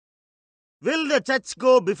Will the church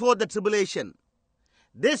go before the tribulation?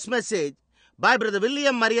 This message by Brother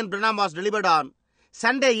William Marion Branham was delivered on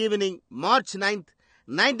Sunday evening, March 9th,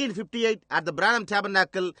 1958 at the Branham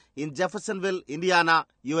Tabernacle in Jeffersonville, Indiana,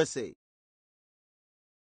 USA.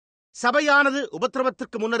 சபையானது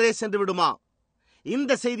உபத்திரவத்திற்கு முன்னரே சென்று விடுமா?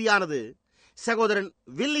 இந்த செய்தியானது சகோதரன்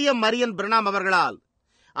William Marian Pranam அவர்களால்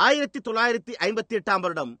 1958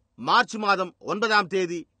 வருடம் March மாதம் 9ஆம்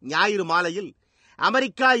தேதி ஞாயிறு மாலையில்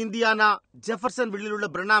அமெரிக்கா, இந்தியானா, ஜெஃபர்சன்வில்லில் உள்ள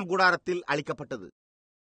பிரணாம் கூடாரத்தில் அளிக்கப்பட்டது.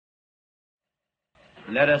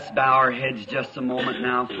 Let us bow our heads just a moment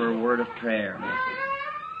now for a word of prayer.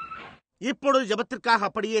 இப்பொழுது ஜெபத்திற்காக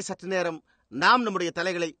அப்படியே சற்று நேரம் நாம் நம்முடைய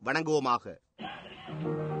தலைகளை வணங்குவோமாக.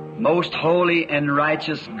 Most holy and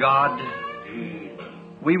righteous God,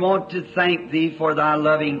 we want to thank Thee for Thy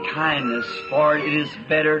loving kindness, for it is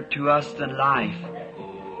better to us than life.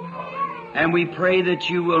 And we pray that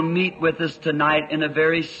You will meet with us tonight in a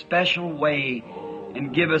very special way and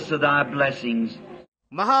give us of Thy blessings.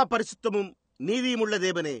 மகா பரிசுத்தமும் நீதியும் உள்ள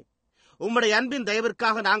தேவனே, உம்முடைய அன்பின்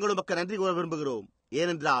தயவிற்காக நாங்கள் உமக்கு நன்றி கூற விரும்புகிறோம்.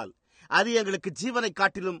 ஏனென்றால் அது எங்களுக்கு ஜீவனை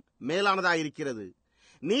காட்டிலும் மேலானதாயிருக்கிறது.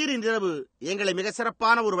 நீர் இன்றிரவு எங்களை மிக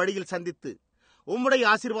சிறப்பான ஒரு வழியில் சந்தித்து உம்முடைய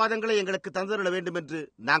ஆசீர்வாதங்களை எங்களுக்கு தந்தருள வேண்டும் என்று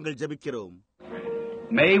நாங்கள் ஜெபிக்கிறோம்.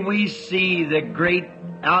 May we see the great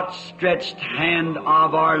outstretched hand of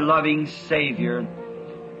our loving Savior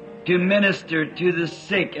to minister to the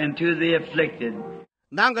sick and to the afflicted.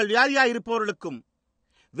 நாங்கள் வியாதியாய் இருப்பவர்களுக்கும்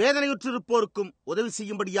வேதனையுற்றிருப்போருக்கும் உதவி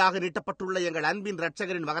செய்யும்படியாக நீட்டப்பட்டுள்ள எங்கள் அன்பின்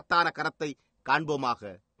இரட்சகரின் மகத்தான கரத்தை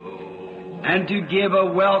காண்போமாக. And to give a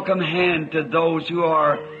welcome hand to those who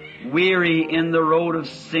are weary in the road of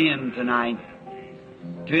sin tonight.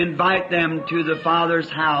 To invite them to the Father's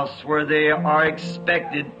house where they are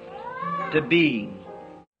expected to be.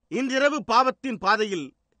 இன்றிரவு பாவத்தின் பாதையில்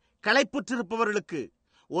களைப்புற்றிருப்பவர்களுக்கு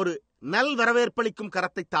ஒரு நல் வரவேற்பளிக்கும்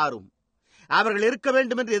கரத்தை தாரும். அவர்கள் இருக்க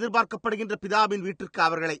வேண்டும் என்று எதிர்பார்க்கப்படுகின்ற பிதாவின் வீட்டிற்கு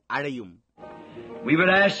அவர்களை அழையும். We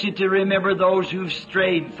would ask you to remember those who've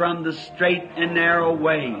strayed from the straight and narrow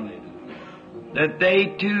way, that they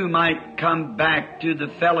too might come back to the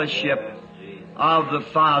fellowship of the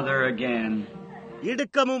Father again.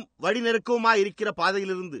 இடுக்கமும் வழிநெருக்கமுமாய் இருக்கிற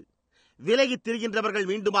பாதையிலிருந்து விலகி திரிகின்றவர்கள்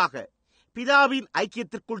மீண்டுமாக பிதாவின்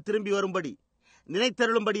ஐக்கியத்திற்குள் திரும்பி வரும்படி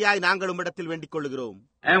நினைத்தருளும்படியாய் நாங்கள் உம்மிடத்தில் வேண்டிக் கொள்கிறோம்.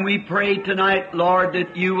 And we pray tonight, Lord,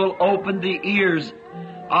 that you will open the ears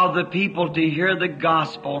of the people to hear the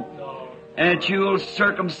gospel, and that you will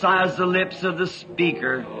circumcise the lips of the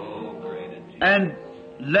speaker, and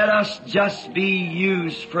let us just be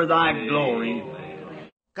used for thy glory.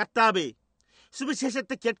 கர்த்தாவே,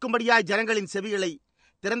 சுவிசேஷத்தை கேட்கும்படியாய் ஜனங்களின் செவிகளை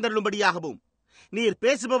திறந்தருளும்படியாகவும் நீர்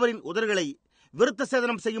பேசுபவரின் உதடுகளை விருத்த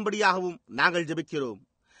சேதனம் செய்யும்படியாகவும் நாங்கள் ஜெபிக்கிறோம்.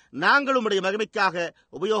 நாங்கள் உம்முடைய மகிமைக்காக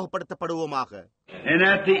உபயோகப்படுத்தப்படுவோமாக. And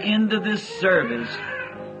at the end of this service,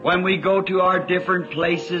 when we go to our different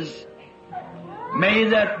places, may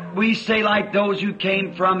that we say like those who came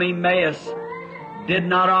from Emmaus, did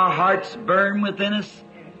not our hearts burn within us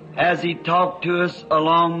as he talked to us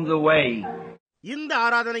along the way? இந்த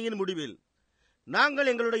ஆராதனையின் முடிவில் நாங்கள்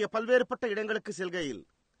எங்களுடைய பல்வேறுபட்ட இடங்களுக்கு செல்கையில்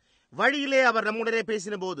வழியிலே அவர் நம்முடனே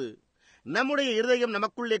பேசின போது நம்முடைய இருதயம்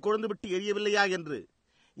நமக்குள்ளே கொழுந்துவிட்டு எரியவில்லையா என்று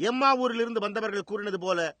எம்மாவூரிலிருந்து வந்தவர்கள் கூறினது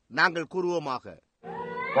போல நாங்கள் கூறுவோமாக.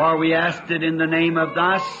 For we asked it in the name of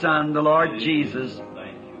thy Son, the Lord Jesus.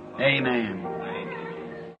 Amen.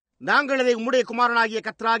 நாங்கள் இதை உம்முடைய குமாரனாகிய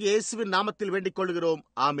கர்த்தராகிய இயேசுவின் நாமத்தில் வேண்டிக் கொள்கிறோம்.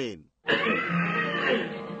 ஆமென்.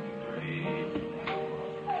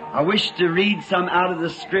 I wish to read some out of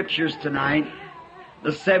the scriptures tonight,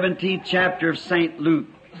 the 17th chapter of St. Luke,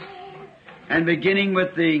 and beginning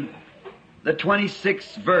with the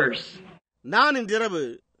 26th verse. நான் இன்றிரவு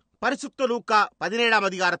பரிசுத்த லூக்கா 17ஆம்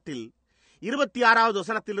அதிகாரத்தில் 26வது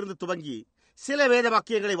வசனத்திலிருந்து துவங்கி சில வேத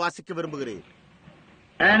வாக்கியங்களை வாசிக்க விரும்புகிறேன்.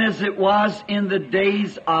 And as it was in the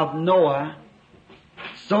days of Noah,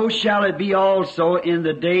 so shall it be also in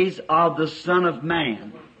the days of the Son of Man.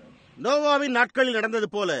 நோவாவின் நாட்களில் நடந்தது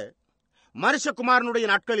போல மனுஷகுமாரனுடைய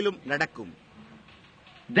நாட்களிலும் நடக்கும்.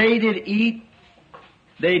 They did eat,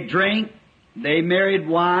 they drank, they married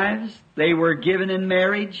wives, they were given in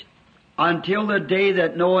marriage, until the day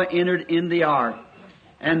that Noah entered in the ark,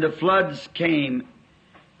 and the floods came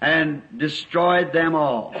and destroyed them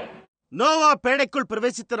all. Noah பேழைக்குள்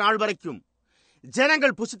பிரவேசித்த நாள் வரைக்கும்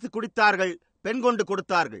ஜனங்கள் புசித்து குடித்தார்கள், பெண் கொண்டு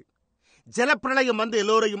கொடுத்தார்கள். ஜலப்பிரளயம் வந்து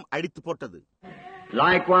எல்லோரையும் அடித்து போட்டது.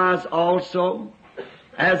 Likewise also,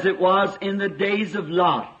 as it was in the days of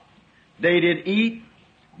Lot, they did eat,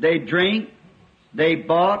 they drank, they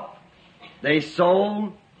bought, they sold,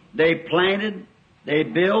 they planted, they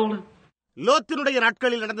built. லோத்தினுடைய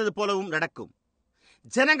நாட்களில் நடந்தது போலவும் நடக்கும்.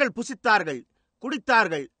 ஜனங்கள் புசித்தார்கள்,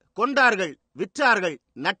 குடித்தார்கள், கொண்டார்கள், விற்றார்கள்,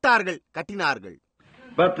 நட்டார்கள், கட்டினார்கள்.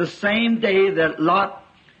 But the same day that Lot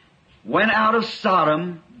went out of Sodom,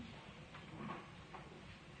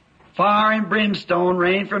 fire and brimstone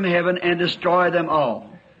rained from heaven and destroyed them all.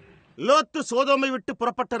 லோத்து சோதோமை விட்டு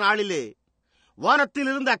புறப்பட்ட நாளிலே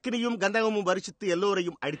வானத்திலிருந்து அக்கினியும் கந்தகமும் வருஷித்து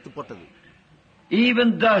எல்லோரையும் அடித்து போட்டது. Even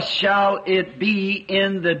thus shall it be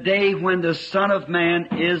in the day when the Son of Man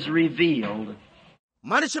is revealed.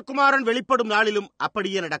 மனுஷகுமாரன் வெளிப்படும் நாளிலும்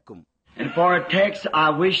அப்படியே நடக்கும். And for a text I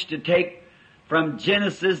wish to take from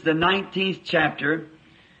Genesis the 19th chapter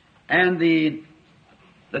and the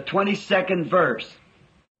 22nd verse.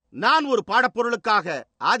 நான் ஒரு பாடப்பொருளுக்காக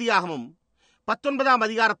ஆதியாகமம் 19ஆம்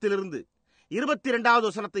அதிகாரத்திலிருந்து 22வது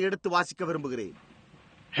வசனத்தை எடுத்து வாசிக்க விரும்புகிறேன்.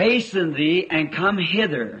 Hasten thee and come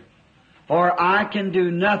hither, for I can do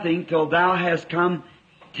nothing till thou hast come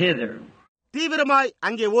thither. தீவிரமாய்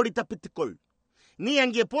அங்கே ஓடி தப்பித்துக்கொள், நீ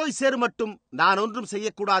அங்கே போய் சேரு மட்டும் நான் ஒன்றும்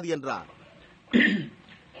செய்யக்கூடாது என்றார்.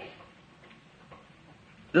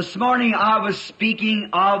 This morning I was speaking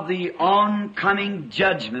of the oncoming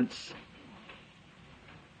judgments.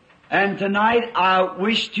 And tonight I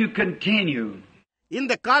wish to continue.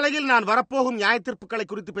 இந்த காலையில் நான் வரப்போகும் நியாயத்தீர்ப்புகளை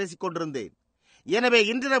குறித்து பேசிக் கொண்டிருந்தேன். எனவே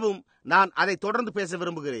இன்றிரவும் நான் அதை தொடர்ந்து பேச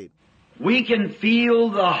விரும்புகிறேன். We can feel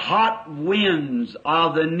the hot winds of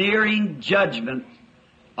the nearing judgment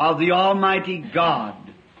of the Almighty God.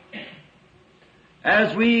 As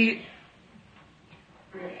we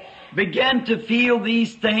begin to feel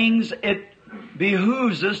these things, it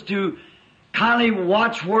behooves us to kindly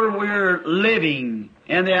watch where we're living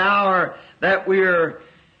in the hour that we're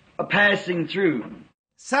passing through.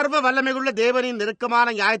 சர்வ வல்லமையுள்ள தேவனின் நெருக்கமான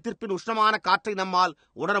நியாயத்தீர்ப்பின் உஷ்ணமான காற்றை நம்மால்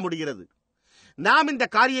உணர முடிகிறது. நாம் இந்த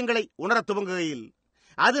காரியங்களை உணர துவங்குகையில்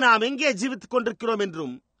அது நாம் எங்கே ஜீவித்துக் கொண்டிருக்கிறோம்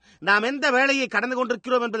என்றும் நாம் எந்த வேளையை கடந்து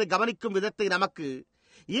கொண்டிருக்கிறோம் என்பதை கவனிக்கும் விதத்தை நமக்கு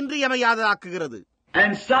இன்றியமையாததாக்குகிறது.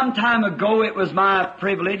 And some time ago it was my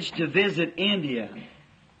privilege to visit India.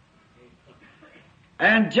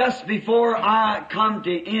 And just before I come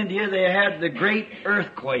to India, they had the great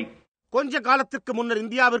earthquake. கொஞ்ச காலத்திற்கு முன்னர்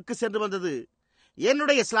இந்தியாவிற்கு சென்று வந்தது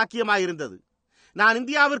என்னுடைய ஸ்லாக்கியமாயிருந்தது. நான்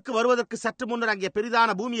இந்தியாவிற்கு வருவதற்கு சற்று முன்னர் அங்கே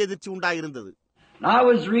பெரிதான பூமி எதிர்ச்சி உண்டாயிருந்தது. I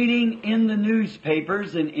was reading in the newspapers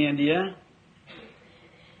in India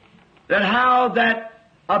that how that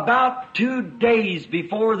about 2 days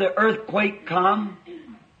before the earthquake come,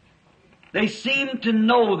 they seemed to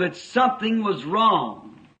know that something was wrong.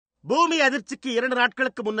 பூமி அதிர்ச்சிக்கு 2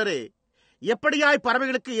 நாட்களுக்கு முன்னரே எப்படியாய்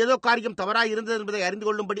பறவைகளுக்கு ஏதோ காரியம் தவறாய் இருந்தது என்பதை அறிந்து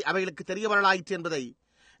கொள்ளும்படி அவைகளுக்கு தெரிய வரலாயிற்று என்பதை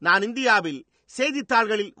நான் இந்தியாவில்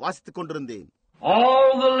செய்தித்தாள்களில் வாசித்துக் கொண்டிருந்தேன். All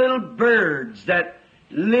the little birds that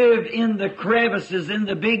live in the crevices in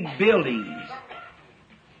the big buildings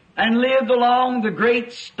and lived along the great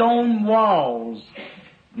stone walls.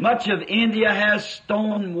 Much of India has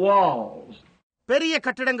stone walls. பெரிய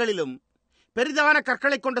கட்டிடங்களிலும் பெரிதான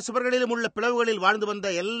கற்களை கொண்ட சுவர்களிலும் உள்ள பிளவுகளில் வாழ்ந்து வந்த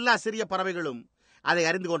எல்லா சிறிய பறவைகளும் அதை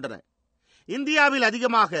அறிந்து கொண்டன. இந்தியாவில்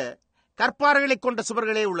அதிகமாக கற்பாறைகளை கொண்ட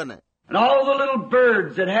சுவர்களே உள்ளன. And all the little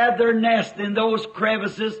birds that had their nest in those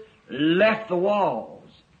crevices left the walls.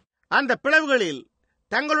 அந்த பிளவுகளில்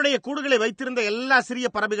தங்களுடைய கூடுகளை வைத்திருந்த எல்லா சிறிய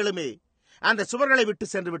பறவைகளுமே அந்த சுவர்களை விட்டு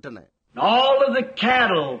சென்று விட்டன. All of the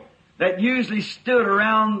cattle that usually stood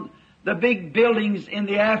around the big buildings in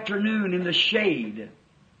the afternoon in the shade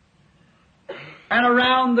and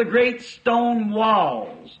around the great stone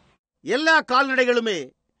walls. எல்லா கால்நடைகளுமே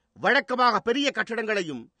வழக்கமாக பெரிய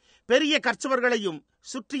கட்டடங்களையும் பெரிய கற்சுவர்களையும்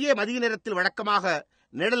சுற்றியே மதிய நேரத்தில் வழக்கமாக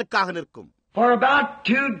நிழலுக்காக நிற்கும். For about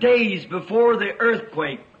 2 days before the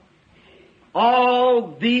earthquake, all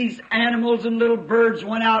these animals and little birds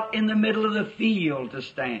went out in the middle of the field to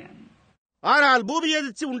stand. ஆனால் பூமி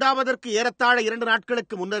எதிர்ச்சி உண்டாவதற்கு ஏறத்தாழ 2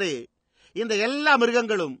 நாட்களுக்கு முன்னரே இந்த எல்லா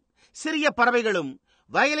மிருகங்களும் சிறிய பறவைகளும்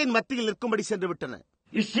வயலின் மத்தியில் நிற்கும்படி சென்று விட்டன.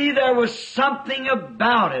 You see, there was something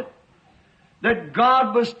about it that God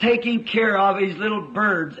was taking care of his little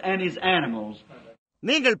birds and his animals.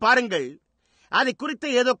 நீங்கள் பாருங்கள், அதை குறித்த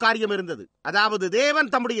ஏதோ காரியம் இருந்தது. அதாவது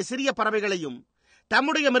தேவன் தம்முடைய சிறிய பறவைகளையும்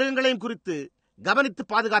தம்முடைய மிருகங்களையும் குறித்து கவனித்து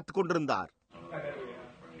பாதுகாத்துக் கொண்டிருந்தார்.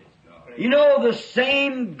 You know, the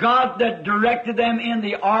same God that directed them in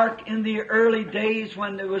the ark in the early days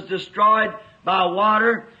when it was destroyed by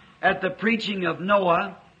water at the preaching of Noah,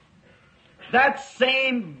 that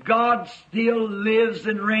same God still lives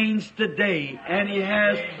and reigns today, and he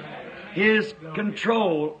has his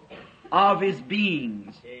control of his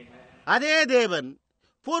beings. அதே தேவன்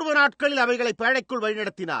பூர்வ நாட்களில் அவைகளை பேழைக்குள்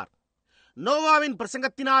வழிநடத்தினார். நோவாவின்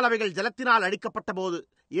பிரசங்கத்தினால் அவைகள் ஜலத்தினால் அழிக்கப்பட்ட போது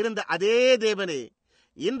இருந்த அதே தேவனே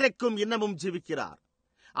இன்றைக்கும் இன்னமும் ஜீவிக்கிறார்,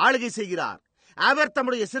 ஆளுகை செய்கிறார். அவர்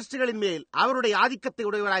தம்முடைய சிருஷ்டிகளின் மேல் அவருடைய ஆதிக்கத்தை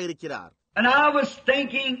உடையவராயிருக்கிறார். And I was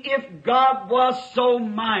thinking, if God was so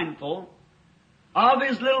mindful of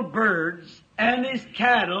His little birds and His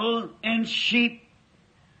cattle and sheep,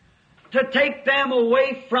 to take them away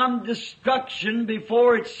from destruction before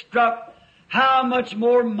it struck, how much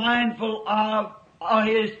more mindful of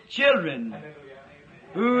His children,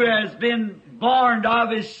 who has been born of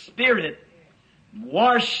His Spirit,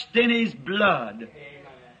 washed in His blood.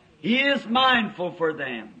 He is mindful for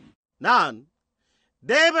them. நான்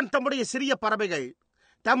தேவன் தம்முடைய சிறிய பறவைகள்,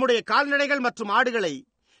 தம்முடைய கால்நடைகள் மற்றும் ஆடுகளை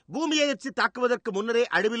பூமியை எச்சி தாக்குவதற்கு முன்னரே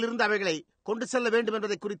அழிவிலிருந்து அவைகளை கொண்டு செல்ல வேண்டும்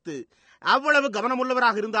என்பதை குறித்து அவ்வளவு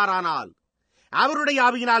கவனமுள்ளவராக இருந்தாரானால், அவருடைய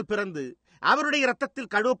ஆவியினால் பிறந்து அவருடைய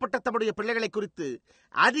இரத்தத்தில் கழுவப்பட்ட தம்முடைய பிள்ளைகளை குறித்து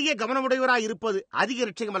அதிக கவனமுடையவராய் இருப்பது அதிக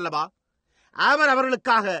நிச்சயம் அல்லவா? அவர்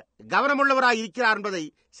அவர்களுக்காக கவனமுள்ளவராய் இருக்கிறார் என்பதை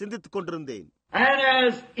சிந்தித்துக் கொண்டிருந்தேன். And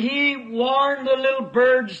as He warned the little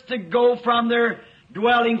birds to go from their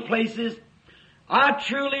dwelling places, I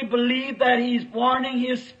truly believe that He's warning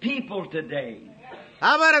His people today.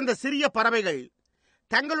 அவர் அந்த சிறிய பறவைகள்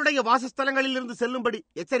தங்களுடைய வாசஸ்தலங்களில் இருந்து செல்லும்படி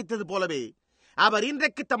எச்சரித்தது போலவே அவர்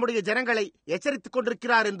இன்றைக்கு தம்முடைய ஜனங்களை எச்சரித்துக்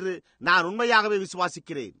கொண்டிருக்கிறார் என்று நான் உண்மையாகவே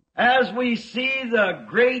விசுவாசிக்கிறேன். As we see the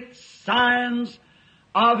great signs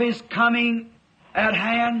of His coming at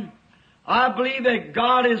hand, I believe that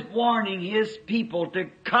God is warning His people to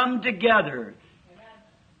come together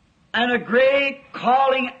and a great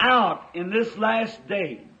calling out in this last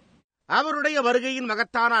day. அவருடைய வருகையின்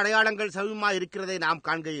மகத்தான அடையாளங்கள் சமீபமாய் இருக்கிறதை நாம்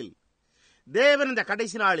காண்கையில், தேவன் இந்த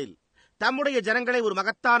கடைசி நாளில் தம்முடைய ஜனங்களை ஒரு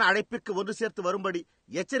மகத்தான அழைப்பிற்கு ஒன்று சேர்த்து வரும்படி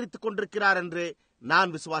எச்சரித்துக் கொண்டிருக்கிறார் என்று நான்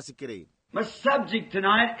விசுவாசிக்கிறேன். My subject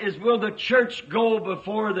tonight is, will the church go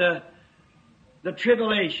before the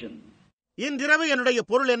tribulation? இன்றிரவு என்னுடைய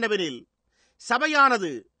பொருள் என்னவெனில்,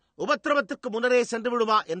 சபையானது உபத்திரவத்துக்கு முன்னரே சென்று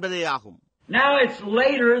விடுமா என்பதே ஆகும். Now it's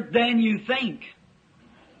later than you think.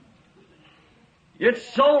 It's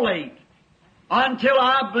so late until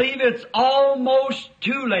I believe it's almost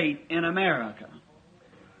too late in America.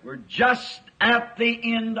 We're just at the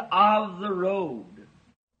end of the road.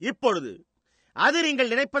 இப்பொழுது அது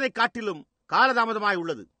நீங்கள் நினைப்பதை காட்டிலும் காலதாமதமாய்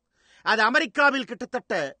உள்ளது. அது அமெரிக்காவில்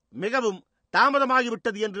கிட்டத்தட்ட மிகவும்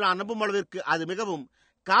தாமதமாகிவிட்டது என்று நான் நம்பும் அளவிற்கு அது மிகவும்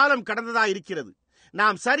காலம் கடந்ததாய் இருக்கிறது.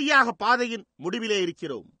 நாம் சரியாக பாதையின் முடிவிலே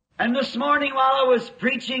இருக்கிறோம். And this morning while I was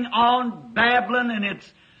preaching on Babylon and its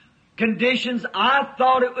conditions, I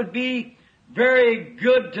thought it would be very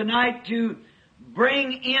good tonight to bring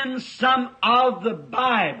in some of the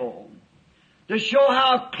Bible to show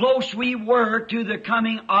how close we were to the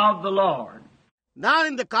coming of the Lord. நான்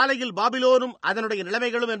இந்த காலையில் பாபிலோனும் அதனுடைய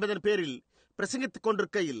நிலைமைகளும் என்பதன் பேரில் பிரசங்கித்துக்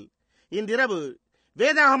கொண்டிருக்கையில் இன்றிரவு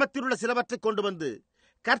வேதாகமத்தில் உள்ள சிலவற்றை கொண்டு வந்து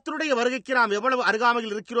கர்த்தருடைய வருகைக்கு நாம் எவ்வளவு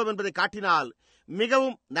அருகாமையில் இருக்கிறோம் என்பதை காட்டினால்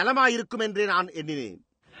மிகவும் நலமாயிருக்கும் என்றே நான் எண்ணினேன்.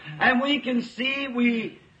 And we can see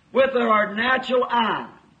with our natural eye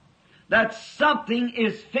that something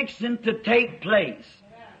is fixing to take place.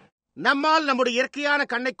 நம்மால் நம்முடைய இயற்கையான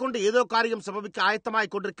கண்ணை கொண்டு ஏதோ காரியம் சம்பவிக்க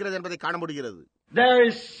ஆயத்தமாய் கொண்டிருக்கிறது என்பதை காண முடிகிறது. There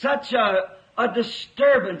is such a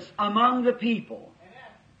disturbance among the people.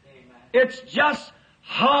 It's just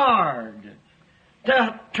hard to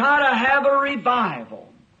try to have a revival.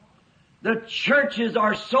 The churches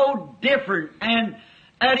are so different and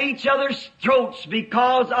at each other's throats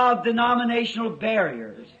because of denominational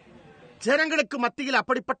barriers. ஜனங்களுக்கு மத்தியில்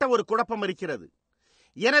அப்படிப்பட்ட ஒரு குழப்பம் இருக்கிறது.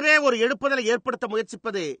 எனவே ஒரு எழுப்புதலை ஏற்படுத்த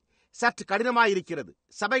முயற்சிப்பதே சற்று கடினமாயிருக்கிறது.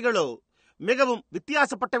 சபைகளோ மிகவும்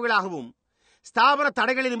வித்தியாசப்பட்டவர்களாகவும் ஸ்தாபன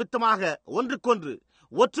தடைகளின் நிமித்தமாக ஒன்றுக்கொன்று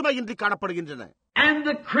ஒற்றுமையின்றி காணப்படுகின்றன. And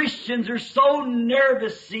the Christians are so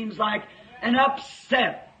nervous, seems like, and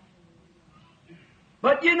upset.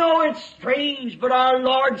 But you know, it's strange, but our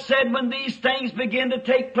Lord said when these things begin to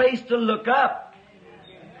take place to look up,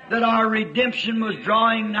 that our redemption was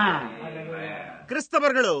drawing nigh.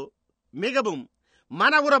 கிறிஸ்தவர்களோ மிகவும்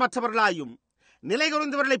மனவுறமற்றவர்களாயும்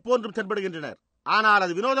நிலைகுறைந்தவர்களைப் போன்றும் தென்படுகின்றனர். ஆனால்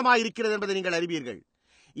அது வினோதமாயிருக்கிறது என்பதை நீங்கள் அறிவீர்கள்.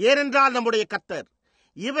 ஏனென்றால் நம்முடைய கர்த்தர்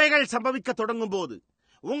இவைகள் சம்பவிக்க தொடங்கும் போது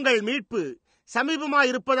உங்கள் மீட்பு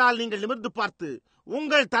சமீபமாயிருப்பதால் நீங்கள் நிமிர்ந்து பார்த்து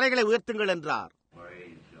உங்கள் தலைகளை உயர்த்துங்கள் என்றார்.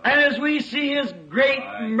 And as we see His great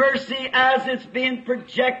mercy as it's being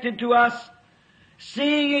projected to us,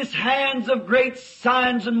 seeing His hands of great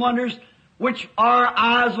signs and wonders, which our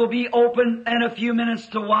eyes will be open in a few minutes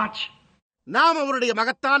to watch. நாம் அவருடைய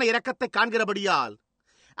மகத்தான இரக்கத்தை காண்கிறபடியால்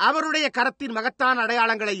அவருடைய கரத்தின் மகத்தான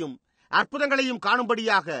அடையாளங்களையும் அற்புதங்களையும்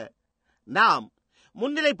காணும்படியாக நாம்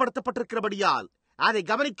முன்னிலைப்படுத்தப்பட்டிருக்கிறபடியால் அதை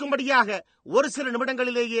கவனிக்கும்படியாக ஒரு சில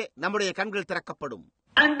நிமிடங்களிலேயே நம்முடைய கண்கள் திறக்கப்படும்.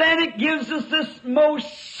 And then it gives us this most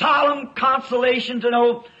solemn consolation to know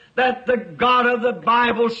that the God of the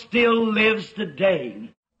Bible still lives today.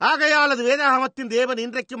 ஆகையால் அது வேதாகமத்தின் தேவன்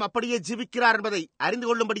இன்றைக்கும் அப்படியே ஜீவிக்கிறார் என்பதை அறிந்து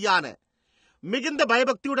கொள்ளும்படியான மிகுந்த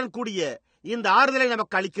பயபக்தியுடன் கூடிய இந்த ஆறுதலை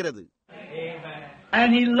நமக்கு அளிக்கிறது. And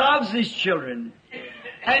he loves his children.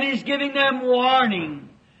 And he's giving them warning.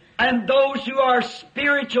 And those who are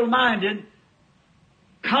spiritual minded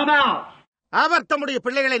come out. அவர் தம்முடைய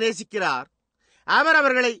பிள்ளைகளை நேசிக்கிறார். அவர்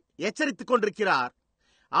அவர்களை எச்சரித்துக் கொண்டிருக்கிறார்.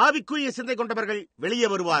 ஆவிக்குரிய சிந்தை கொண்டவர்கள் வெளியே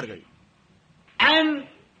வருவார்கள். And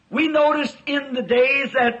we noticed in the days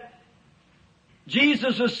that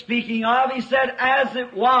Jesus was speaking of, he said, as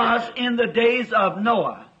it was in the days of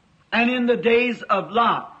Noah and in the days of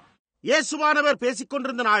Lot. இயேசுவானவர் பேசிக்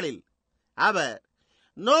கொண்டிருந்த நாளில் அவர்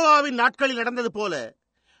நோவாவின் நாட்களில் நடந்தது போல,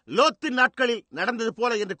 லோத்தின் நாட்களில் நடந்தது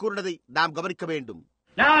போல என்று கூறினதை நாம் கவனிக்க வேண்டும்.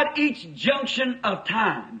 Now at each junction of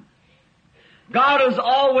time, God has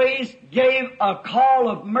always gave a call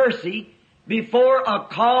of mercy before a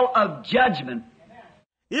call of judgment.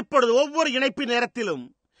 இப்பொழுது ஒவ்வொரு இணைப்பின் நேரத்திலும்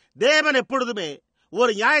தேவன் எப்பொழுதுமே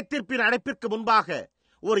ஒரு நியாயத்தீர்ப்பின் அழைப்பிற்கு முன்பாக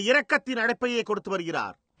ஒரு இரக்கத்தின் அழைப்பையே கொடுத்து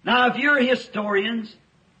வருகிறார். Now if you're historians,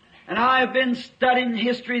 and I have been studying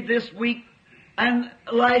history this week and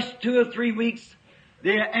last 2 or 3 weeks,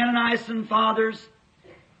 the Ananias fathers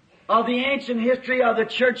of the ancient history of the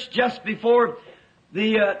church just before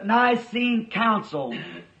the Nicene Council,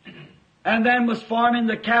 and then was forming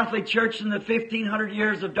the Catholic Church in the 1500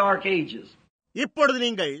 years of Dark Ages. இப்பொழுது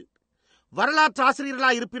நீங்கள் வரலாற்று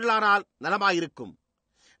ஆசிரியர்களாய் இருப்பீர்களானால் நலமாயிருக்கும்.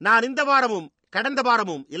 நான் இந்த வாரமும் கடந்த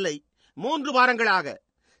வாரமும் இல்லை 3 வாரங்களாக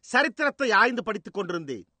சரித்திரத்தை ஆய்ந்து படித்துக்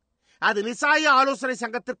கொண்டிருந்தேன். அது நிசாயா ஆலோசனை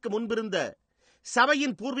சங்கத்திற்கு முன்பிருந்த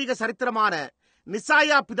சபையின் பூர்வீக சரித்திரமான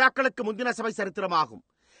நிசாயா பிதாக்களுக்கு முந்தின சபை சரித்திரமாகும்.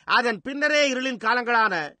 அதன் பின்னரே இருளின்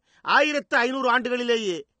காலங்களான 1500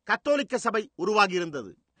 ஆண்டுகளிலேயே கத்தோலிக்க சபை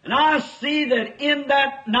உருவாகியிருந்தது. And I see that in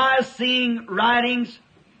that Nicene writings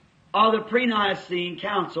of the pre-Nicene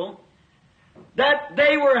Council, that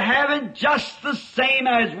they were having just the same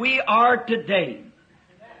as we are today.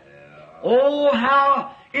 Oh, how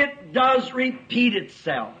it does repeat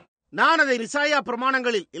itself. நான் அதை நிசாயா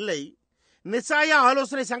பிரமாணங்களில் இல்லை, நிசாயா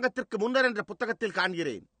ஆலோசனை சங்கத்திற்கு முன்னர் என்ற புத்தகத்தில்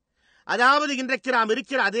காண்கிறேன். அதாவது இன்றைக்கு நாம்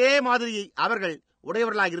இருக்கிற அதே மாதிரியை அவர்கள்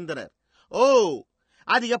உடையவர்களாக இருந்தனர். ஓ,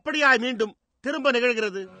 அது எப்படியாய் மீண்டும் திரும்ப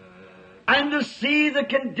நிகழ்கிறது. And to see the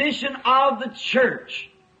condition of the church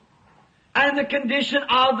and the condition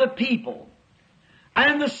of the people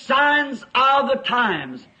and the signs of the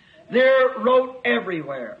times, they're wrote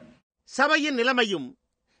everywhere. சபையின் நிலைமையும்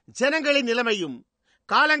ஜனங்களின் நிலைமையும்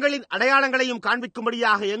காலங்களின் அடையாளங்களையும்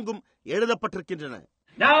காண்பிக்கும்படியாக எங்கும் எழுதப்பட்டிருக்கின்றன.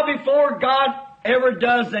 Now before God ever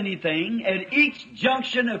does anything, at each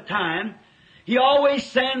junction of time, He always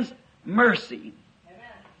sends mercy,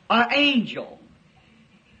 an angel,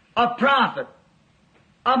 a prophet,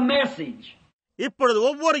 a message. இப்பொழுது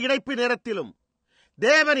ஒவ்வொரு இணைப்பு நேரத்திலும்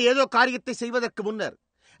தேவன் ஏதோ காரியத்தை செய்வதற்கு முன்னர்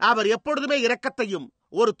அவர் எப்பொழுதுமே இரக்கத்தையும்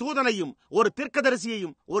ஒரு தூதனையும் ஒரு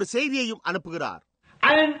தீர்க்கதரிசியையும் ஒரு செய்தியையும் அனுப்புகிறார்.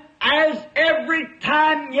 And as every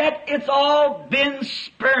time yet it's all been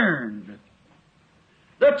spurned.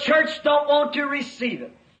 The church don't want to receive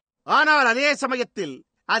it. ஆனால் அதே சமயத்தில்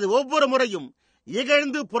அது ஒவ்வொரு முறையும்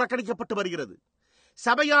இகழ்ந்து புறக்கணிக்கப்பட்டு வருகிறது.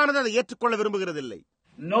 சபையானது அதை ஏற்றுக்கொள்ள விரும்புகிறதில்லை.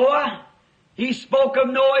 Noah, he spoke of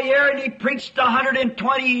Noah here and he preached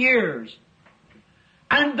 120 years.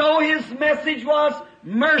 And though his message was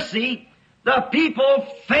mercy, the people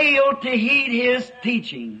failed to heed his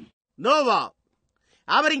teaching. Noah,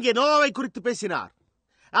 அவர் இங்கே நோவாவை குறித்து பேசினார்.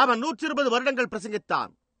 அவன் 120 வருடங்கள்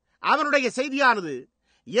பிரசங்கித்தான். அவனுடைய செய்தியானது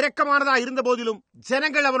இரக்கமானதா இருந்த போதிலும்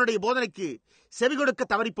ஜனங்கள் அவனுடைய போதனைக்கு செவி கொடுக்க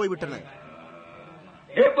தவறி போய்விட்டனர்.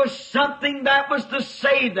 It was something that was to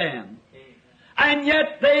save them, and yet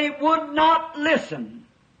they would not listen.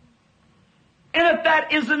 And if that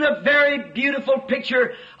isn't a very beautiful picture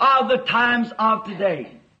of the times of today.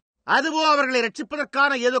 அதுவோ அவர்களை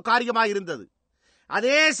ரட்சிப்பதற்கான ஏதோ காரியமாயிருந்தது.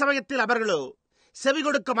 அதே சமயத்தில் அவர்களோ செவி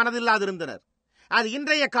கொடுக்க மனதில்லாதிருந்தனர். அது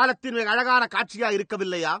இன்றைய காலத்தின் அழகான காட்சியா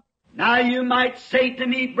இருக்கவில்லையா? Now you might say to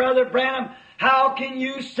me, Brother Branham, how can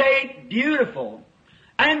you say beautiful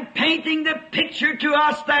and painting the picture to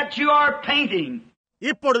us that you are painting?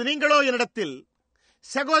 இப்பொழுது நீங்களோ என்னிடத்தில்,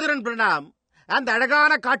 சகோதரன் பிரணாம், அந்த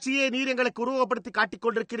அழகான காட்சியை நீர் எங்களுக்கு உருவப்படுத்தி காட்டிக்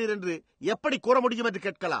கொண்டிருக்கிறீர் என்று எப்படி கூற முடியும் என்று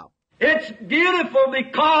கேட்கலாம். It's beautiful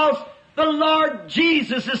because the Lord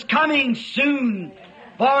Jesus is coming soon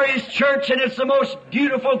for His church, and it's the most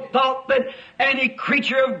beautiful thought that any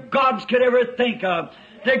creature of God's could ever think of,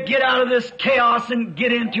 to get out of this chaos and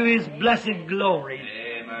get into His blessed glory.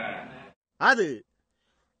 அது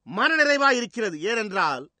மனநிறைவாய் இருக்கிறது.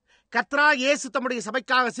 ஏனென்றால் கர்த்தராகிய இயேசு தம்முடைய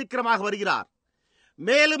சபைக்காக சீக்கிரமாக வருகிறார்.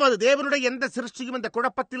 மேலும் அது தேவனுடைய எந்த சிருஷ்டியும் இந்த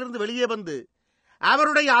குழப்பத்திலிருந்து வெளியே வந்து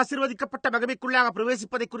அவருடைய ஆசீர்வதிக்கப்பட்ட மகிமைக்குள்ளாக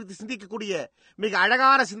பிரவேசிப்பதை குறித்து சிந்திக்கக்கூடிய மிக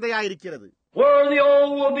அழகான சிந்தையாயிருக்கிறது. Where the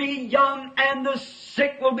old will be young and the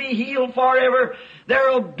sick will be healed forever. There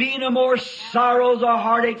will be no more sorrows or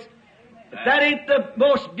heartaches. That ain't the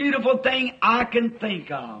most beautiful thing I can think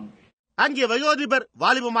of. அங்கே வயோதிபர்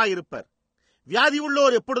வாலிபமாயிருப்பர், வியாதி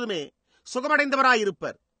உள்ளோர் எப்பொழுதுமே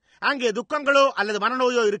சுகமடைந்தவராயிருப்பர். அங்கே துக்கங்களோ அல்லது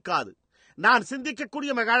மனநோயோ இருக்காது. நான்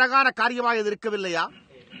சிந்திக்கக்கூடிய மிக அழகான காரியமாக இருக்கவில்லையா?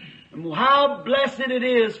 How blessed it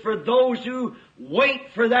is for those who wait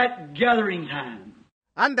for that gathering time.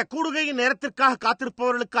 அந்த கூடுகையின் நேரத்திற்காக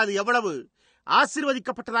காத்திருப்பவர்களுக்கு அது எவ்வளவு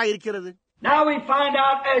ஆசீர்வதிக்கப்பட்டதாக இருக்கிறது. Now we find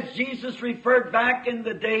out, as Jesus referred back in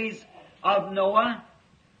the days of Noah.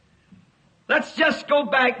 Let's just go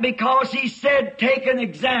back because he said, take an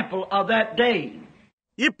example of that day.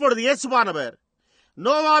 இப்பொழுது இயேசுவானவர்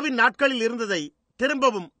நோவாவின் நாட்களில் இருந்ததை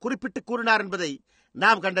திரும்பவும் குறிப்பிட்டு கூறினார் என்பதை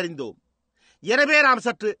நாம் கண்டறிந்தோம். எனவே நாம்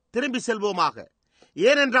சற்று திரும்பி செல்வோமாக.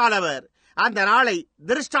 ஏனென்றால் அவர் அந்த நாளை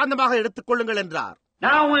திருஷ்டாந்தமாக எடுத்துக் கொள்ளுங்கள் என்றார்.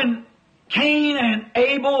 Now when Cain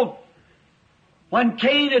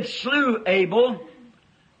had slew Abel,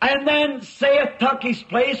 and then Seth took his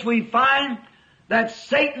place, we find that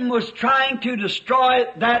Satan was trying to destroy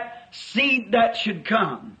that seed that should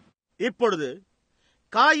come. இப்பொழுது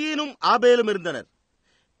காயீனும் ஆபேலும் இருந்தனர்.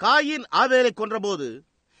 காயின் ஆபேலை கொன்றபோது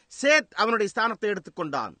சேத் அவனுடைய ஸ்தானத்தை எடுத்துக்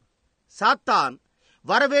கொண்டான். சாத்தான்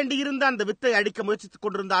வரவேண்டியிருந்த அந்த வித்தை அடிக்க முயற்சித்துக்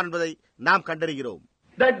கொண்டிருந்தான் என்பதை நாம் கண்டறிகிறோம்.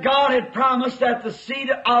 That God had promised that the seed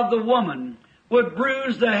of the woman would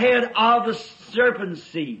bruise the head of the serpent's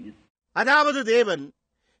seed. அதாவது தேவன்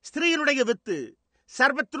ஸ்திரீயினுடைய வித்து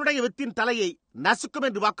சர்ப்பத்தினுடைய வித்தின் தலையை நசுக்கும்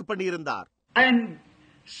என்று வாக்கு பண்ணியிருந்தார். And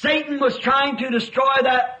Satan was trying to destroy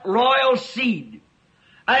that royal seed.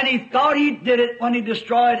 And he thought he did it when he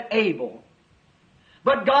destroyed Abel.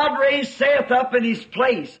 But God raised Seth up in his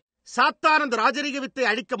place. சாத்தான் அந்த ராஜரீக வித்தை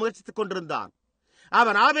அழிக்க முயற்சித்துக் கொண்டிருந்தான்.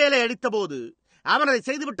 அவன் ஆபேலை அடித்தபோது அவன் அதை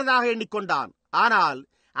செய்துவிட்டதாக எண்ணிக்கொண்டான். ஆனால்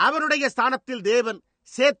அவனுடைய ஸ்தானத்தில் தேவன்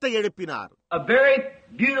சேத்தை எழுப்பினார். A very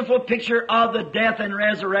beautiful picture of the death and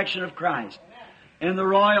resurrection of Christ and the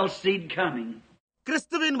royal seed coming.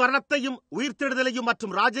 கிறிஸ்துவின் மரணத்தையும் உயிர்த்தெழுதலையும்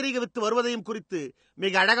மற்றும் ராஜரீக வித்து வருவதையும் குறித்து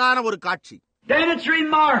மிக அழகான ஒரு காட்சி. Then it's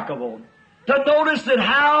remarkable to notice that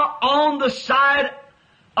how on the side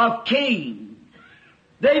of Cain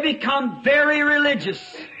they become very religious.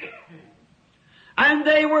 And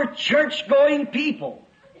they were church-going people.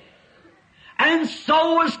 And so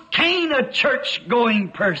was Cain a church-going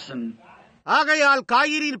person. ஆகையால்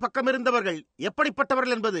காயீனின் பக்கம் இருந்தவர்கள்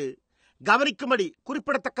எப்படிப்பட்டவர்கள் என்பது கவனிக்கும்படி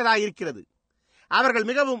குறிப்பிடத்தக்கதாயிருக்கிறது. அவர்கள்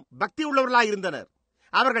மிகவும் பக்தி உள்ளவர்களாயிருந்தனர்.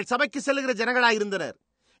 அவர்கள் சபைக்கு செல்லுகிற ஜனங்களாயிருந்தனர்.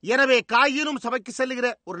 எனவே காயீனும் சபைக்கு செல்லுகிற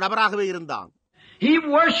ஒரு நபராகவே இருந்தான். He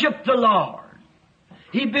worshipped the Lord.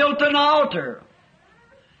 He built an altar.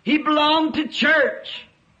 He belonged to church.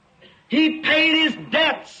 He paid his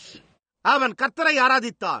debts. அவன் கர்த்தரை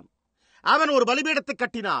ஆராதித்தான். அவன் ஒரு பலிபீடத்தை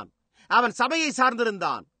கட்டினான். அவன் சபையை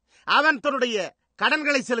சார்ந்திருந்தான். அவன் தன்னுடைய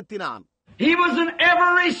கடன்களை செலுத்தினான். He was in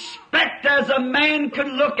every respect as a man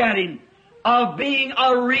could look at him of being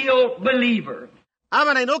a real believer.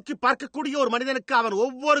 அவனை நோக்கி பார்க்கக்கூடிய ஒரு மனிதனுக்கு அவன்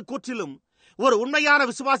ஒவ்வொரு கூற்றிலும் ஒரு உண்மையான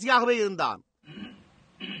விசுவாசியாகவே இருந்தான்.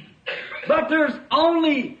 But there's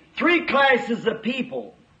only 3 classes of people.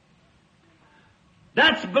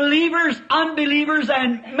 That's believers, unbelievers,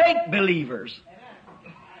 and make-believers.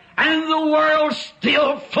 And the world's still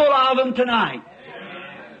full of them tonight.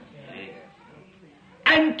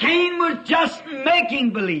 And Cain was just making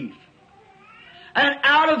believe. And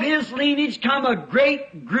out of his lineage come a great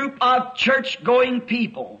group of church-going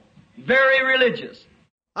people. Very religious.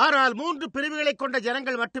 ஆனால் 3 பிரிவுகளை கொண்ட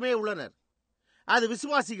ஜனங்கள் மட்டுமே உள்ளனர். அது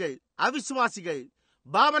விசுவாசிகள், அவிசுவாசிகள்,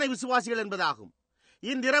 பாவனை விசுவாசிகள் என்பதாகும்.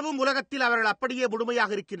 இன்றிரவும் உலகத்தில் அவர்கள் அப்படியே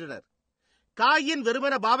முழுமையாக இருக்கின்றனர். காயின்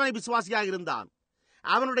வெறுமன பாவனை விசுவாசியாக இருந்தான்.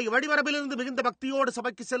 அவனுடைய வடிவரபிலிருந்து மிகுந்த பக்தியோடு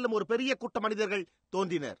சபைக்கு செல்லும் ஒரு பெரிய கூட்ட மனிதர்கள்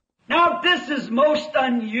தோன்றினர். Now this is most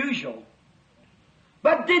unusual.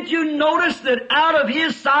 But did you notice that out of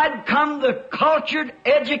his side come the cultured,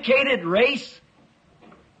 educated race?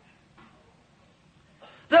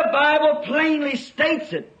 The Bible plainly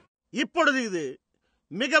states it. இப்பொழுது இது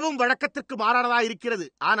மிகவும் வழக்கத்திற்கு மாறானதாக இருக்கிறது.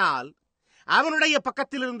 ஆனால் அவனுடைய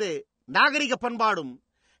பக்கத்திலிருந்து நாகரிக பண்பாடும்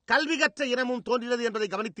கல்வி கற்ற இனமும் தோன்றினது என்பதை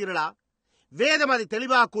கவனித்தீர்களா? வேதம் அதை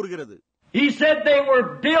தெளிவாக கூறுகிறது. He said they were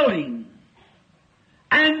building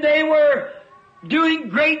and they were doing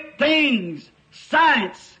great things.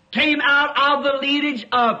 Science came out of the lineage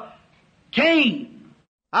of Cain.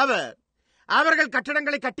 அவர்கள்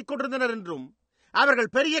கட்டடங்களை கட்டிக் கொண்டிருந்தனர் என்றும்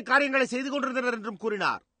அவர்கள் பெரிய காரியங்களை செய்து கொண்டிருந்தனர் என்றும்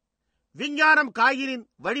கூறினார். விஞ்ஞானம் காயினின்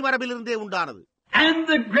வழிமரபிலிருந்தே உண்டானது. And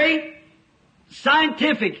the great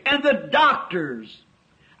scientific and the doctors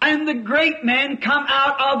And the great men come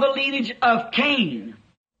out of the lineage of Cain.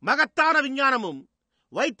 மகத்தான விஞ்ஞானமும்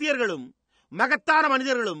வைத்தியர்களும் மகத்தான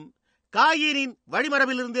மனிதர்களும் காயீனின்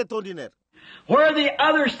வழிமரபிலிருந்தே தோன்றினர். Where the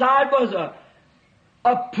other side was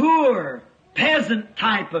a poor peasant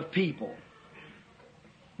type of people.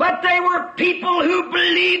 But they were people who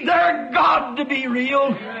believed their God to be real.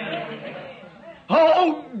 Oh,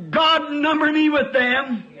 God, number me with them.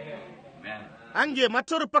 அங்கே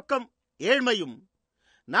மற்றொரு பக்கம் ஏழ்மையும்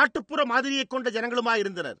நாட்டுப்புற மாதிரியை கொண்ட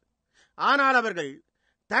ஜனங்களுமாயிருந்தனர். ஆனால் அவர்கள்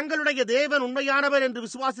தங்களுடைய தேவன் உண்மையானவர் என்று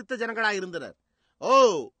விசுவாசித்த ஜனங்களாயிருந்தனர். ஓ,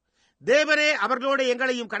 தேவனே அவர்களோட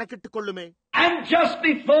எங்களையும் கணக்கிட்டுக் கொள்ளுமே. And just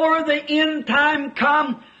before the end time come,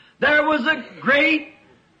 there was a great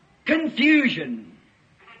confusion.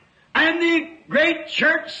 And the great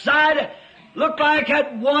church side looked like it had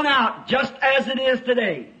won out, just as it is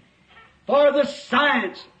today. For the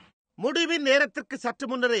science. முடிவின் நேரத்திற்கு சற்று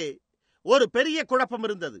முன்னரே ஒரு பெரிய குழப்பம்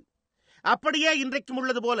இருந்தது. அப்படியே இன்றைக்கும்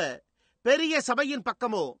உள்ளது போல பெரிய சபையின்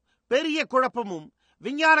பக்கமோ பெரிய குழப்பமும்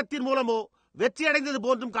விஞ்ஞானத்தின் மூலமோ வெற்றியடைந்தது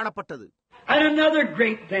போன்றும் காணப்பட்டது. And another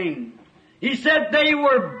great thing, he said they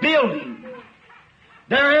were building.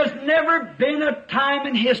 There has never been a time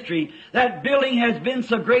in history that building has been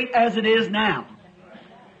so great as it is now.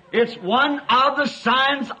 It's one of the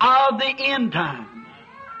signs of the end time.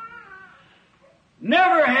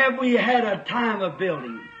 Never have we had a time of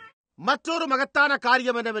building. மற்றொரு மகத்தான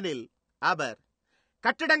காரியம் என்னவெனில் அவர்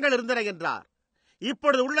கட்டிடங்கள் இருந்தன என்றார்.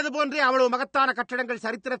 இப்பொழுது உள்ளது போன்றே அவ்வளவு மகத்தான கட்டிடங்கள்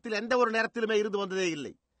சரித்திரத்தில் எந்த ஒரு நேரத்திலுமே இருந்து வந்ததே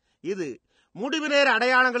இல்லை. இது முடிவு நேர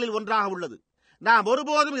அடையாளங்களில் ஒன்றாக உள்ளது. நாம்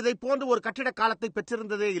ஒருபோதும் இதை போன்று ஒரு கட்டிட காலத்தை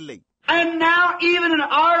பெற்றிருந்ததே இல்லை. And now even in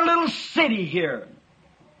our little city here,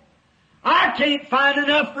 I can't find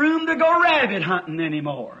enough room to go rabbit hunting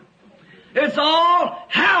anymore. It's all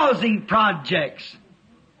housing projects.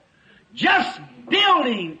 Just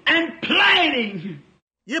building and planning.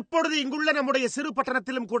 இப்பொழுது இங்குள்ள நம்முடைய சிறு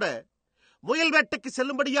பட்டணத்திலும் கூட முயல் வேட்டைக்கு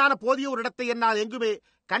செல்லும்படியான போதிய ஒரு இடத்தை என்னால் எங்குமே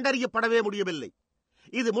கண்டறியப்படவே முடியவில்லை.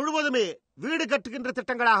 இது முழுவதுமே வீடு கட்டுகின்ற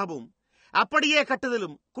திட்டங்களாகவும் அப்படியே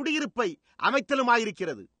கட்டுதலும் குடியிருப்பை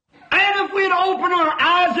அமைத்தலுமாயிருக்கிறது. And if we'd open our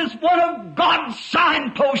eyes, it's one of God's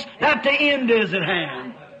signposts that the end is at hand.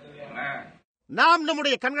 நாம்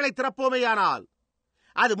நம்முடைய கண்களை திறப்போமேயானால்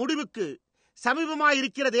அது முடிவுக்கு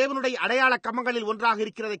சமீபமாயிருக்கிற தேவனுடைய அடையாள கம்பங்களில் ஒன்றாக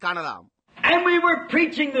இருக்கிறதை காணலாம். And we were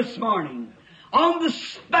preaching this morning on the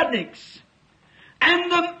Sputniks and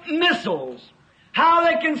the missiles, how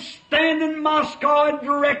they can stand in Moscow and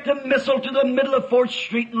direct a missile to the middle of 4th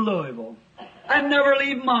Street in Louisville and never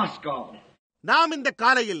leave Moscow. நாம் இந்த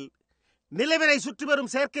காலையில் நிலவினை சுற்றி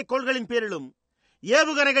வரும் செயற்கை கோள்களின் பேரிலும்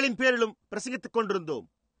ஏவுகணைகளின் பேரிலும் பிரசங்கித்துக் கொண்டிருந்தோம்.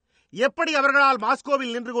 எப்படி அவர்களால்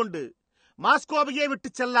மாஸ்கோவில் நின்று கொண்டு மாஸ்கோவையே விட்டு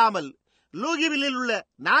செல்லாமல் லூயிவில்லில் உள்ள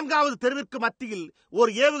 4வது தெருவிற்கு மத்தியில்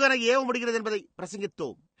ஒரு ஏவுகணை ஏவ முடிகிறது என்பதை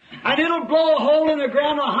பிரசங்கித்தோம். And it'll blow a hole in the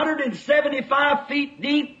ground 175 feet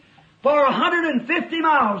deep for 150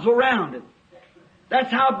 miles around it.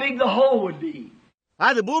 That's how big the hole would be.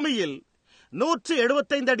 அது பூமியில்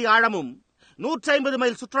 175 அடி ஆழமும் 150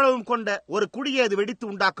 மைல் சுற்றளவும் கொண்ட ஒரு குழியை அது வெடித்து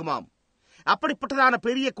உண்டாக்குமாம். அப்படிப்பட்டதான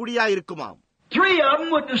பெரிய குழியாயிருக்குமாம். 3 of them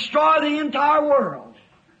would destroy the entire world.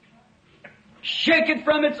 Shake it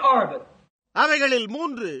from its orbit. அவைகளில்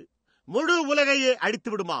 3 முழு உலகையே அழித்து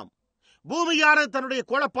விடுமாம். பூமியானது தன்னுடைய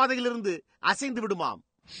கோளப்பாதையிலிருந்து அசைந்து விடுமாம்.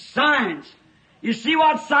 Science. You see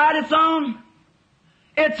what side it's on?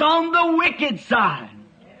 It's on the wicked side.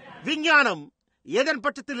 விஞ்ஞானம் எதன்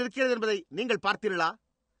பட்சத்தில் இருக்கிறது என்பதை நீங்கள் பார்த்தீர்களா?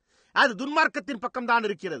 அது துன்மார்க்கத்தின் பக்கம்தான்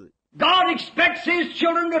இருக்கிறது. God expects His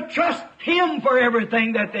children to trust Him for everything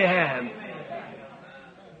that they have.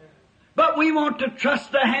 But we want to trust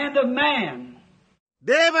the hand of man.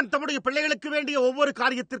 தேவன் தம்முடைய பிள்ளைகளுக்கு வேண்டிய ஒவ்வொரு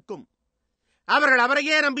காரியத்திற்கும் அவர்கள்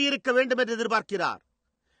அவரையே நம்பியிருக்க வேண்டும் என்று எதிர்பார்க்கிறார்.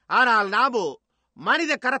 ஆனால் நாமோ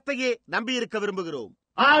மனித கரத்தையே நம்பியிருக்க விரும்புகிறோம்.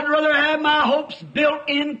 I'd rather have my hopes built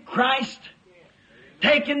in Christ,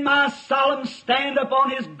 taking my solemn stand upon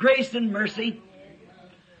His grace and mercy,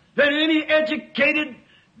 than any educated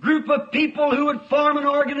group of people who would form an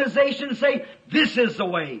organization and say, this is the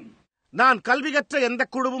way. நான் கல்வி கற்ற எந்த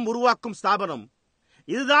குழுவும் உருவாக்கும் ஸ்தாபனம்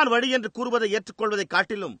இதுதான் வழி என்று கூறுவதை ஏற்றுக்கொள்வதை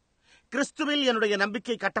காட்டிலும் கிறிஸ்துவில் என்னுடைய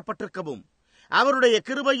நம்பிக்கை கட்டப்பட்டிருக்கவும் அவருடைய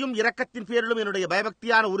கிருபையும் இரக்கத்தின் பேரிலும் என்னுடைய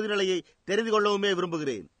பயபக்தியான உறுதிநிலையை தெரிந்து கொள்ளவுமே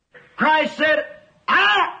விரும்புகிறேன். Christ said,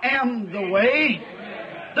 I am the way,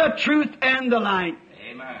 the truth and the light.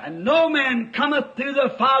 And no man cometh to the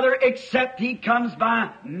Father except he comes by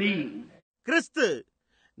me. கிறிஸ்து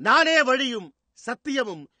நானே வழியும்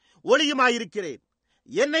சத்தியமும் ஒளியுமாயிருக்கிறேன்,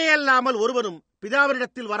 என்னையே அல்லாமல் ஒருவனும்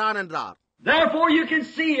பிதாவினிடத்தில் வரான் என்றார். Therefore you can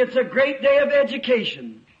see it's a great day of education.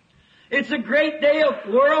 It's a great day of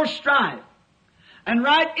world strife. And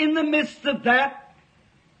right in the midst of that,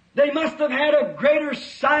 They must have had a greater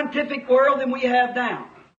scientific world than we have now.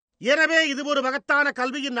 எனவே இது ஒரு மகத்தான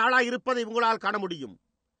கல்வியின் நாளாய் இருப்பதை உங்களால் காண முடியும்.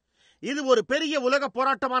 இது ஒரு பெரிய உலக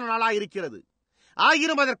போராட்டமான நாளாய் இருக்கிறது.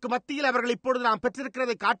 ஆயினும் அதற்கு மத்தியில் அவர்கள் இப்பொழுது நாம்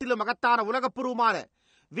பெற்றிருக்கிறதை காட்டிலும் மகத்தான உலகப்பூர்வமான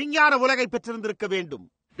விஞ்ஞான உலகை பெற்றிருந்திருக்க வேண்டும்.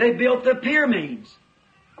 They built the pyramids.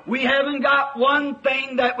 We haven't got one thing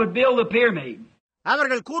that would build a pyramid.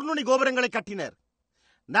 அவர்கள் கூர்நுனி கோபுரங்களை கட்டினர்.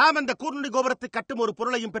 நாம் அந்த கூர்நுனி கோபுரத்தை கட்டும் ஒரு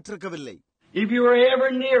பொருளையும் பெற்றிருக்கவில்லை. If you were ever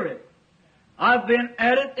near it, I've been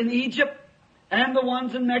at it in Egypt and the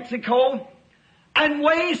ones in Mexico, and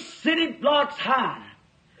way city blocks high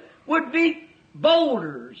would be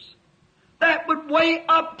boulders that would weigh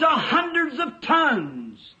up to hundreds of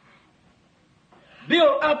tons,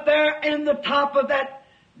 built up there in the top of that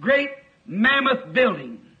great mammoth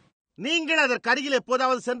building. நீங்கள் அதற்கு அருகில்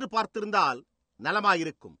எப்போதாவது சென்று பார்த்திருந்தால்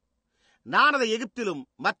நலமாயிருக்கும். நான் அதை எகிப்திலும்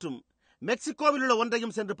மற்றும் மெக்சிகோவில் உள்ள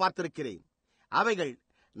ஒன்றையும் சென்று பார்த்திருக்கிறேன். அவைகள்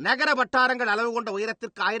நகர வட்டாரங்கள் அளவு கொண்ட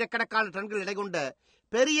உயரத்திற்கு ஆயிரக்கணக்கான டன்கள் எடை கொண்ட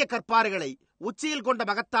பெரிய கற்பாறைகளை உச்சியில் கொண்ட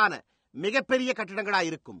மகத்தான மிகப்பெரிய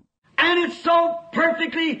கட்டிடங்களாயிருக்கும். And it's so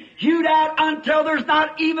perfectly hewed out until there's not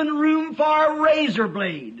even room for a razor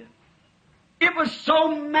blade. It was so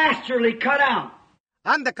masterly cut out.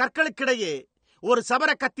 அந்த கற்களுக்கிடையே ஒரு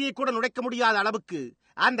சமர கத்தியை கூட நுழைக்க முடியாத அளவுக்கு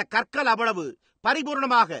அந்த கற்கள் அவ்வளவு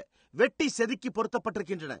பரிபூர்ணமாக வெட்டி செதுக்கி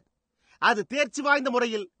பொருத்தப்பட்டிருக்கின்றன. அது தேர்ச்சி வாய்ந்த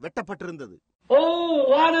முறையில் வெட்டப்பட்டிருந்தது. Oh,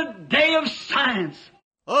 what a day of science!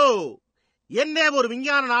 ஓ, என்ன ஒரு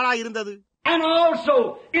விஞ்ஞான நாளா இருந்தது. And also,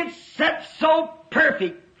 it's set so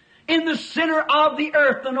perfect in the center of the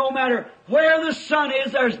earth, and no matter where the sun is,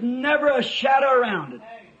 there's never a shadow around it.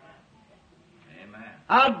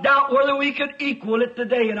 I doubt whether we could equal it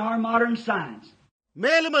today in our modern science.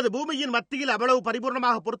 மேலும் அது பூமியின் மத்தியில் அவ்வளவு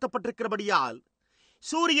பரிபூர்ணமாக பொருத்தப்பட்டிருக்கிறபடியால்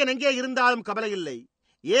சூரியன் எங்கே இருந்தாலும் கவலை இல்லை.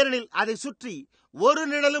 ஏனெனில் அதை சுற்றி ஒரு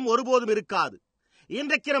நிழலும் ஒருபோதும் இருக்காது.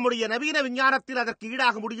 இன்றைக்கு நம்முடைய நவீன விஞ்ஞானத்தில் அதற்கு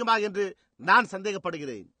ஈடாக முடியுமா என்று நான்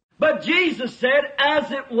சந்தேகப்படுகிறேன். But Jesus said, as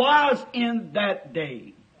it was in that day,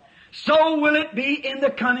 so will it be in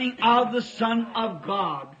the coming of the Son of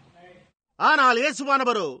God. ஆனால்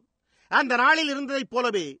இயேசுவானவரோ அந்த நாளில் இருந்ததைப்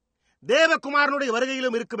போலவே தேவகுமாரனுடைய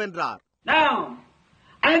வருகையிலும் இருக்கும் என்றார். Now,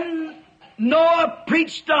 and Noah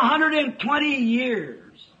preached 120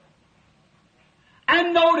 years. And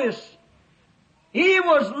notice, he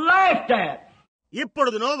was laughed at.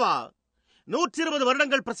 இப்பொழுது நோவா 120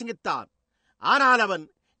 வருடங்கள் பிரசங்கித்தான். ஆனால் அவன்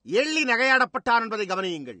எள்ளி நகையாடப்பட்டான் என்பதை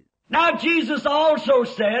கவனியுங்கள். Now Jesus also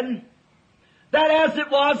said that as it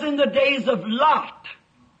was in the days of Lot,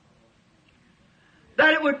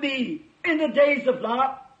 that it would be in the days of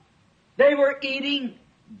Lot, they were eating,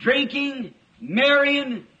 drinking,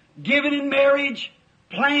 marrying, giving in marriage,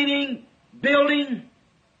 planning, building,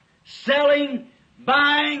 selling,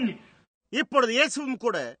 buying. இப்பொழுது இயேசுவும்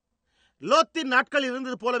கூட லோத்தின் நாட்களில்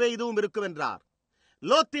இருந்தது போலவே இதுவும் இருக்கும் என்றார்.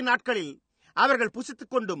 லோத்தின் நாட்களில் அவர்கள்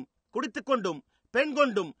புசித்துக் கொண்டும் குடித்துக் கொண்டும் பெண்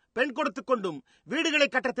கொண்டும் பெண் கொடுத்துக் கொண்டும் வீடுகளை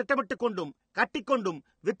கட்ட திட்டமிட்டுக் கொண்டும் கட்டிக்கொண்டும்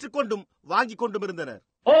விற்றுக்கொண்டும் வாங்கிக் கொண்டும் இருந்தனர்.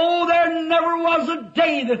 Oh, there never was a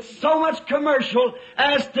day that's so much commercial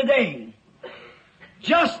as today.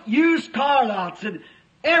 Just used car lots and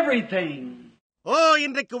everything. ஓ,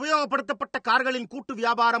 இன்றைக்கு உபயோகப்படுத்தப்பட்ட கார்களின் கூட்டு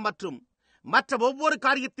வியாபாரம் மற்றும் மற்ற ஒவ்வொரு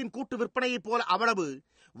காரியத்தின் கூட்டு விற்பனையைப் போல அவ்வளவு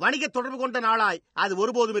வணிக தொடர்பு கொண்ட நாளாய் அது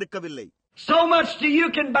ஒருபோதும் இருக்கவில்லை. So much that you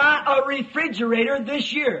can buy a refrigerator this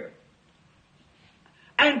year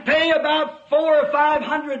and pay about $400 or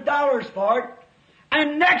 $500 for it, and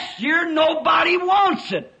next year nobody wants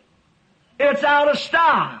it. It's out of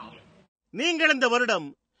style. நீங்கள் இந்த வருடம்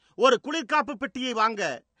ஒரு குளிர்காப்பு பெட்டியை வாங்க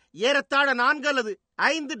ஏறத்தாழ $4 அல்லது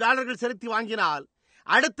 $5 செலுத்தி வாங்கினால்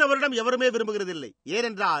அடுத்த வருடம் எவருமே விரும்புகிறதில்லை.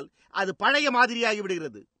 ஏனென்றால் அது பழைய மாதிரியாகி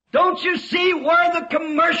விடுகிறது. Don't you see where the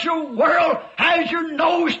commercial world has your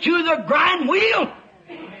nose to the grind wheel?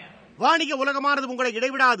 வாணிக உலகமானது உங்களை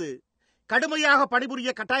இடைவிடாது கடுமையாக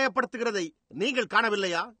பணிபுரிய கட்டாயப்படுத்துகிறதை நீங்கள்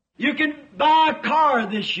காணவில்லையா? You can buy a car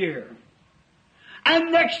this year, and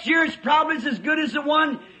next year it's probably as good as the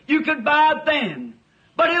one you could buy then,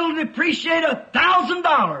 but it'll depreciate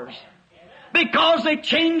 $1,000 because they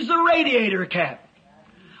changed the radiator cap,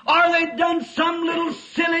 or they've done some little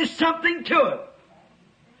silly something to it.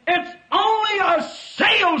 It's only a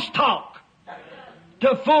sales talk to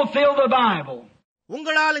fulfill the Bible.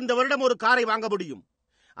 உங்களால் இந்த வருடம் ஒரு காரை வாங்க முடியும்.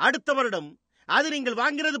 அடுத்த வருடம் அது நீங்கள்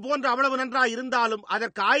வாங்கினது போன்ற அவ்வளவு நன்றாய் இருந்தாலும்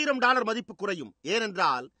அதற்கு $1000 மதிப்பு குறையும்.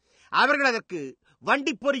 ஏனென்றால் அவர்கள் அதற்கு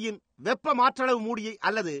வண்டிப்பொறியின் வெப்ப மாற்றளவு மூடியை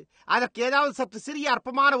அல்லது அதற்கு ஏதாவது சற்று சிறிய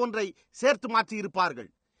அற்பமான ஒன்றை சேர்த்து மாற்றி இருப்பார்கள்.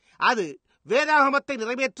 அது வேதாகமத்தை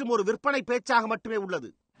நிறைவேற்றும் ஒரு விற்பனை பேச்சாக மட்டுமே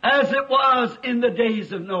உள்ளது. As it was in the days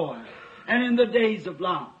of Noah and in the days of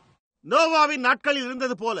Lot. நோவாவின் நாட்களில்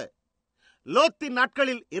இருந்தது போல லோத்தின்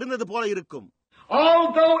நாட்களில் இருந்தது போல இருக்கும்.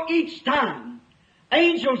 Although each time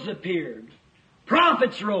angels appeared,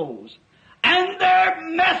 prophets rose, and their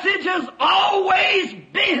message has always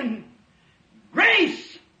been grace,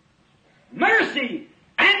 mercy,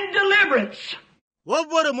 and deliverance.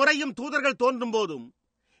 ஒவ்வொரு முறையும் தூதர்கள் தோன்றும் போதும்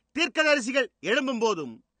தீர்க்கதரிசிகள் எழும்பும்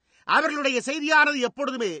போதும் அவர்களுடைய செய்தியானது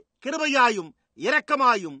எப்பொழுதுமே கிருபையாயும்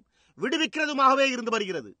இரக்கமாயும் விடுவிக்கிறதுமாகவே இருந்து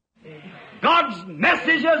வருகிறது. God's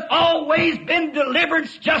message has always been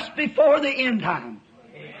deliverance just before the end time.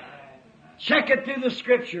 Check it through the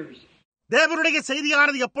scriptures. தேவனுடைய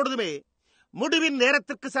செய்தியானது எப்பொழுதுமே முடிவின்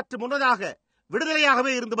நேரத்திற்கு சற்று முன்னதாக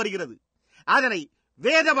விடுதலையாகவே இருந்து வருகிறது. அதனை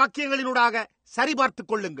வேத வாக்கியங்களினூடாக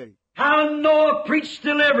சரிபார்த்துக் கொள்ளுங்கள். How Noah preached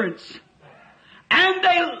deliverance, and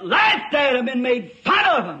they laughed at him and made fun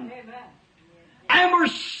of him, and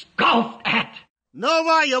were scoffed at.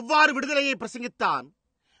 Noah எவ்வாறு விடுதலையை பிரசங்கித்தான்,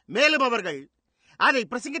 மேலும் அவர்கள் அதை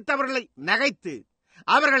பிரசங்கித்தவர்களை நகைத்து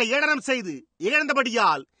அவர்களை ஏளனம் செய்து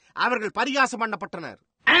இழந்தபடியால் அவர்கள் பரியாசம் பண்ணப்பட்டனர்.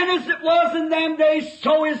 And as it was in them days,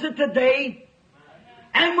 so is it today.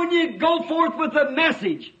 And when you go forth with a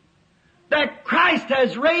message that Christ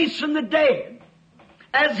has raised from the dead,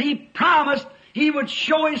 as He promised He would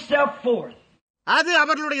show Himself forth. அது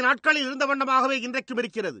அவர்களுடைய நாட்களில் இருந்த வண்ணமாகவே இன்றைக்கும்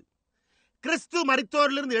இருக்கிறது. கிறிஸ்து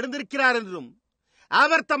மரித்தோரிலிருந்து எழுந்திருக்கிறார் என்றும்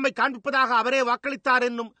அவர் தம்மை காண்பிப்பதாக அவரே வாக்களித்தார்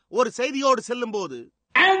என்னும் ஒரு செய்தியோடு செல்லும் போது,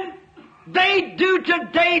 and they do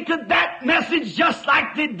today to that message just like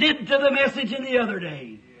they did to the message in the other day.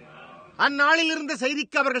 அந்நாளில் இருந்த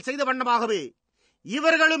செய்திக்கு அவர்கள் செய்த வண்ணமாகவே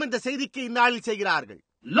இவர்களும் இந்த செய்திக்கு இந்நாளில் செய்கிறார்கள்.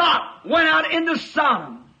 Lot went out into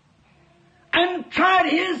Sodom and tried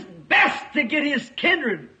his best to get his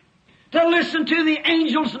kindred to listen to the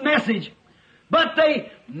angel's message, but they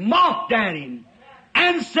mocked at him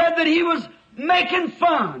and said that he was making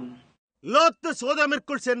fun. லோத்து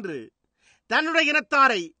சோதோமிற்குள் சென்று தன்னுடைய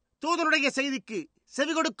இனத்தாரை தூதனுடைய செய்திக்கு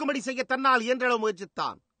செவி கொடுக்கும்படி செய்ய தன்னால் இயன்றளவு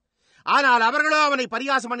முயற்சித்தான். ஆனால் அவர்களோ அவனை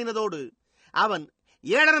பரியாசம் பண்ணினதோடு அவன்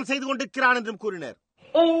ஏளனம் செய்து கொண்டிருக்கிறான் என்றும் கூறினர்.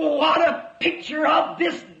 Oh, what a picture of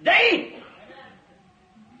this day!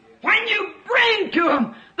 When you bring to them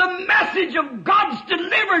the message of God's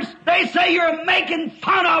deliverance, they say you're making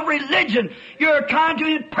fun of religion. You're trying to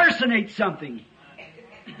impersonate something.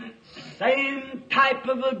 Same type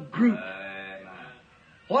of a group.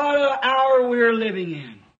 What an hour we're living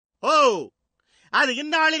in. Oh, அது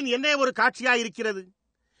இந்நாளின் என்ன ஒரு காட்சியாயிருக்கிறது.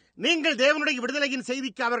 நீங்கள் தேவனுடைய விடுதலையின்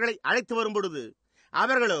செய்திக்கு அவர்களை அழைத்து வரும் பொழுது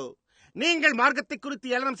அவர்களோ நீங்கள் மார்க்கத்தை குறித்து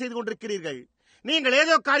ஏளனம் செய்து கொண்டிருக்கிறீர்கள், நீங்கள்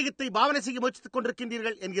ஏதோ காரியத்தை பாவனை செய்ய முயற்சித்துக்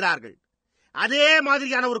கொண்டிருக்கின்றீர்கள் என்கிறார்கள். அதே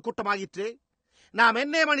மாதிரியான ஒரு கூட்டமாயிற்று. நாம்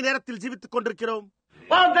என்ன மணி நேரத்தில் ஜீவித்துக் கொண்டிருக்கிறோம்?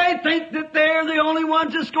 Well, they think that they're the only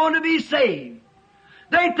ones that's going to be saved.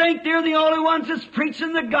 They think they're the only ones that's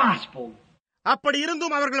preaching the gospel. அப்படி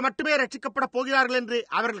இருந்தும் அவர்கள் மட்டுமே ரட்சிக்கப்பட போகிறார்கள் என்று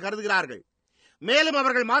அவர்கள் கருதுகிறார்கள். மேலும்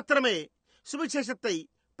அவர்கள் மாத்திரமே சுவிசேஷத்தை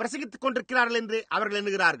பிரசங்கித்துக் கொண்டிருக்கிறார்கள் என்று அவர்கள்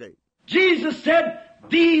எண்ணுகிறார்கள். Jesus said,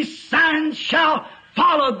 "These signs shall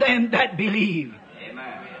follow them that believe."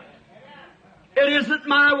 Amen. It isn't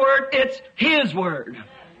my word, it's His word.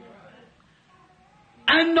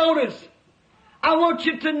 And notice, I want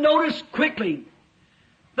you to notice quickly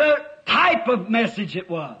the type of message it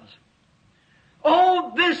was. Oh,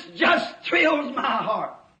 this just thrills my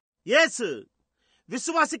heart. இயேசு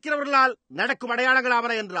விசுவாசிக்கிறவர்களால் நடக்கும்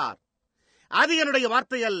அடையாளங்களாவன என்றார். அது என்னுடைய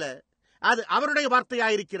வார்த்தை அல்ல, அது அவருடைய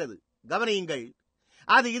வார்த்தையாயிருக்கிறது. கவனியுங்கள்,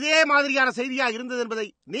 அது இதே மாதிரியான செய்தியா இருந்தது என்பதை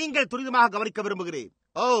நீங்கள் துரிதமாக கவனிக்க விரும்புகிறேன்.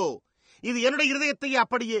 ஓ, இது என்னுடைய இருதயத்தை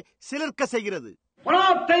அப்படியே சிலிர்க்க செய்கிறது. When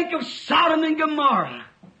I think of Sodom and Gomorrah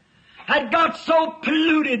had got so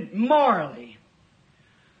polluted morally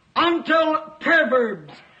until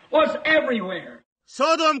perverbs was everywhere.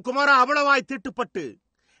 Sodom குமாரா அவ்வளவாய் தீட்டுப்பட்டு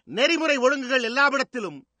நெறிமுறை ஒழுங்குகள்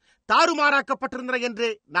எல்லாவிடத்திலும் தாறுமாறாக்கப்பட்டிருந்தன என்று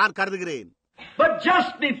நான் கருதுகிறேன். But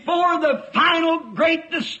just before the final great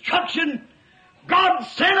destruction, God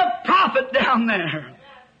sent a prophet down there.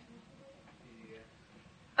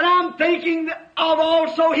 And I'm thinking of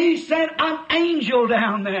also He sent an angel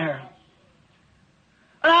down there.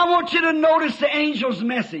 And I want you to notice the angel's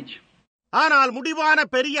message. ஆனால் முடிவான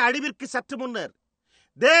பெரிய அழிவிற்கு சற்று முன்னர்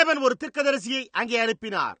தேவன் ஒரு தீர்க்கதரிசியை அங்கே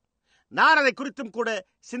அனுப்பினார். நான் அதை குறித்தும் கூட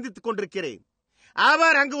சிந்தித்துக் கொண்டிருக்கிறேன்.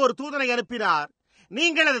 அவர் அங்கு ஒரு தூதனை அனுப்பினார்.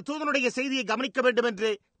 நீங்கள் அந்த தூதனுடைய செய்தியை கவனிக்க வேண்டும் என்று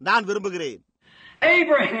நான் விரும்புகிறேன்.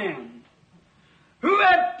 Abraham, who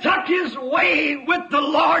had tucked his way with the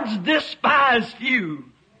Lord's despised few,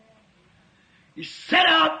 he set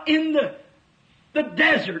out in the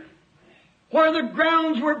desert where the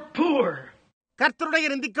grounds were poor. கர்த்தருடைய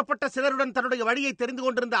நிந்திக்கப்பட்ட சிலருடன் தன்னுடைய வழியை தெரிந்து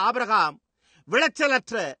கொண்டிருந்த ஆபிரகாம்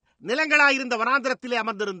விளைச்சலற்ற நிலங்களாயிருந்த வனாந்திரத்திலே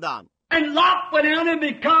அமர்ந்திருந்தான். And Lot went out and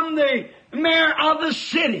become the mayor of the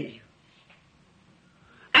city.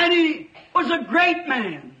 And he was a great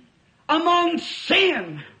man among sin.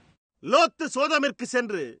 லோத்து சோதோமிற்கு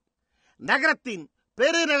சென்று நகரத்தின்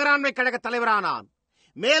பெரு நகராண்மை கழக தலைவரானான்.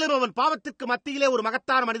 மேலும் அவன் பாவத்திற்கு மத்தியிலே ஒரு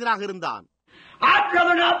மகத்தான மனிதனாக இருந்தான். I'd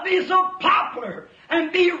rather not be so popular and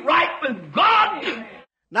be right with God.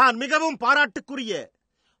 நான் மிகவும் பாராட்டுக்குரிய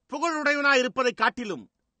புகழுடையவனாய் இருப்பதை காட்டிலும்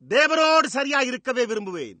தேவனோடு சரியாய் இருக்கவே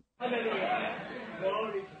விரும்புவேன்.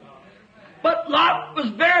 But Lot was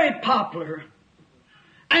very popular,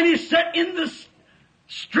 and he sat in the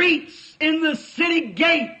streets, in the city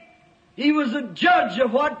gate. He was a judge of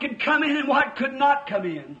what could come in and what could not come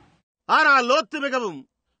in. ஆனால் லோத்து மிகவும்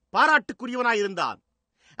பாராட்டுக்குரியவனாய் இருந்தான்.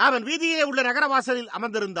 அவன் வீதியிலே உள்ள நகரவாசலில்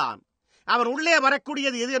அமர்ந்திருந்தான். அவன் உள்ளே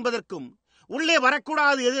வரக்கூடியது எது என்பதற்கும் உள்ளே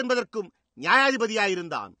வரக்கூடாது எது என்பதற்கும்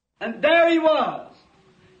நியாயாதிபதியாயிருந்தான். And there he was,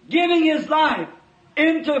 giving his life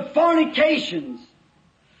into fornications,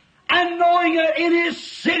 and knowing that in his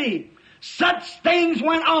city such things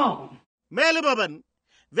went on. மேலும் அவன்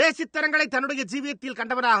வேசித்தனங்களை தன்னுடைய ஜீவியத்தில்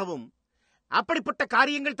கண்டவனாகவும் அப்படிப்பட்ட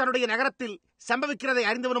காரியங்கள் தன்னுடைய நகரத்தில் சம்பவிக்கிறதை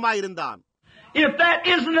அறிந்தவனுமாயிருந்தான். If that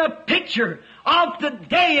isn't a picture of the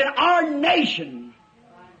day in our nation,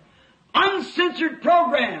 uncensored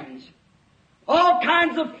programs, all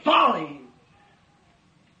kinds of folly,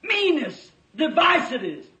 meanness,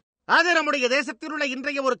 divisiveness. அது நம்முடைய தேசத்தில் உள்ள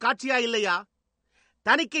இன்றைய ஒரு காட்சியா இல்லையா?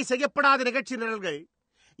 தணிக்கை செய்யப்படாத நிகழ்ச்சி நிரல்கள்,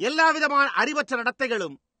 எல்லா விதமான அறிவற்ற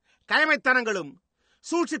நடத்தைகளும், கயமைத்தனங்களும்,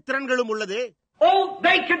 சூழ்ச்சி திறன்களும் உள்ளதே. Oh,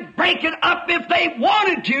 they could break it up if they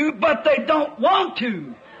wanted to, but they don't want to.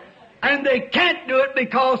 And they can't do it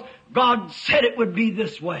because God said it would be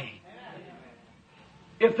this way.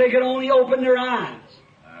 If they could only open their eyes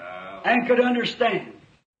and could understand.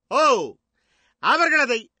 அவர்கள்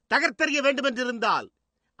அதை தகர்த்தெறிய வேண்டும் என்றிருந்தால்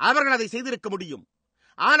அவர்கள் அதை செய்திருக்க முடியும்.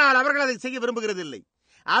 ஆனால் அவர்கள் அதை செய்ய விரும்புகிறதில்லை.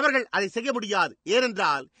 அவர்கள் அதை செய்ய முடியாது.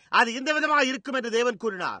 ஏனென்றால் அது இந்த விதமாக இருக்கும் என்று தேவன்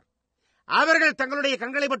கூறினார். அவர்கள் தங்களுடைய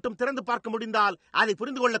கண்களை மட்டும் திறந்து பார்க்க முடிந்தால் அதை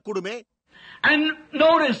புரிந்து கொள்ளக்கூடுமே. And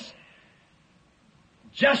notice,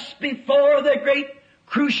 just before the great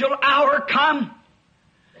crucial hour come,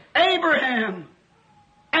 Abraham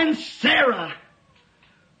and Sarah,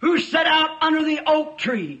 who sat out under the oak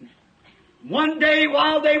tree, one day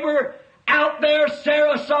while they were out there,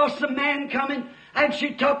 Sarah saw some man coming and she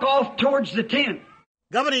took off towards the tent.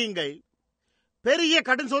 கவனியுங்கள், பெரிய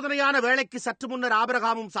கடும் சோதனையான வேளைக்கு சற்று முன்னர்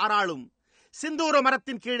ஆபிரகாமும் சாராளும் சிந்தூர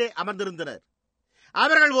மரத்தின் கீழே அமர்ந்திருந்தனர்.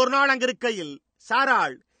 அவர்கள் ஒரு நாள் அங்கிருக்கையில்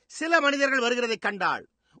சாராள் சில மனிதர்கள் வருகிறதை கண்டாள்.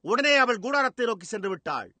 உடனே அவள் கூடாரத்தை நோக்கி சென்று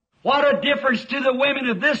விட்டாள். What a difference to the women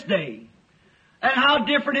of this day, and how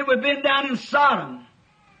different it would have been down in Sodom.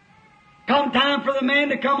 Come time for the men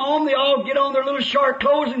to come home, they all get on their little short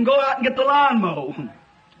clothes and go out and get the lawn mowed.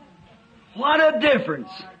 What a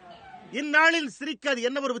difference. இந்நாளில் ஸ்திரீக்கு அது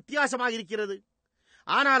என்ன ஒரு வித்தியாசமாக இருக்கிறது.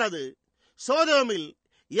 ஆனால் அது சோதோமில்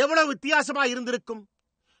எவ்வளவு வித்தியாசமாக இருந்திருக்கும்.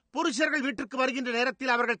 புருஷர்கள் வீட்டிற்கு வருகின்ற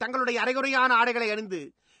நேரத்தில் அவர்கள் தங்களுடைய அரைகுறையான ஆடைகளை அணிந்து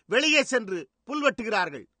வெளியே சென்று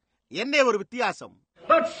புல்வெட்டுகிறார்கள். என்ன ஒரு வித்தியாசம்.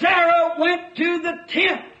 But Sarah went to the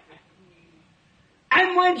tent, and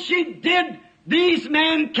when she did, these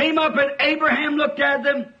men came up and Abraham looked at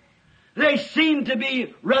them. They seemed to be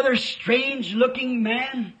rather strange looking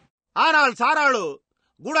men. ஆனால் சாராளோ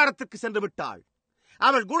கூடாரத்திற்கு சென்று விட்டாள்.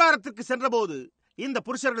 அவள் கூடாரத்திற்கு சென்றபோது இந்த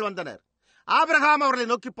புருஷர்கள் வந்தனர். ஆபிரகாம் அவர்களை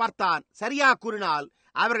நோக்கி பார்த்தான். சரியாக கூறினால்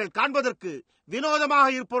அவர்கள் காண்பதற்கு வினோதமாக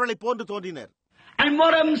இருப்பவர்களை போன்று தோன்றினர். And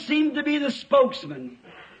one of them seemed to be the spokesman.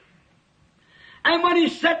 And when he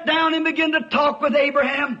sat down and began to talk with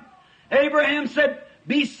Abraham, Abraham said,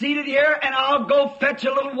 "Be seated here and I'll go fetch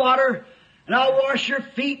a little water and I'll wash your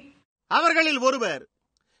feet." அவர்களில் ஒருவர்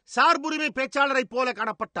சார்புரிமை பேச்சாளரை போல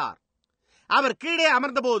காணப்பட்டார். அவர் கீழே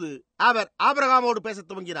அமர்ந்தபோது அவர் ஆபிரகாமோடு பேசத்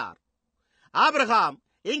துவங்கினார். Abraham,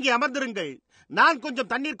 இங்கே அமர்ந்திருங்கள், நான் கொஞ்சம்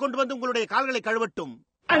தண்ணீர் கொண்டு வந்து உங்களுடைய கால்களை கழுவட்டும்.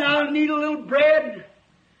 And I'll need a little bread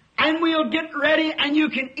and we'll get ready and you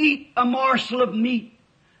can eat a morsel of meat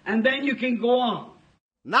and then you can go on.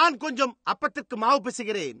 நான் கொஞ்சம் அப்பத்திற்கு மாவு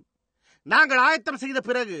பிசைகிறேன். நாங்கள் ஆயத்தம் செய்த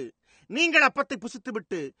பிறகு நீங்கள் அப்பத்தை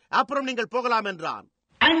புசித்துவிட்டு அப்புறம் நீங்கள் போகலாம் என்றான்.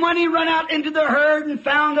 And when he ran out into the herd and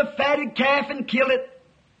found a fatted calf and killed it,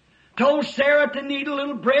 told Sarah to knead a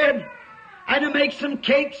little bread and to make some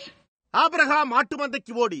cakes. Abraham ஆட்டு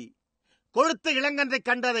மந்தைக்கு ஓடி கொழுத்த இளங்கன்றை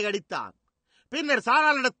கண்டு அதை அடித்தான். பின்னர்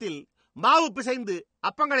சாராளிடத்தில் மாவு பிசைந்து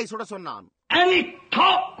அப்பங்களை சுட சொன்னான். And he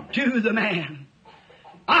talked to the man.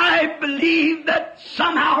 I believe that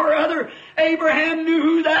somehow or other Abraham knew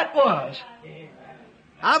who that was.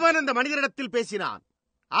 அவன் அந்த மனிதரிடத்தில் பேசினான்.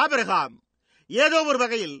 ஆபிரகாம் ஏதோ ஒரு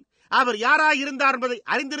வகையில் அவர் யாராய் இருந்தார் என்பதை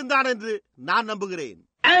அறிந்திருந்தான் என்று நான் நம்புகிறேன்.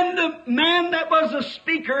 And the man that was the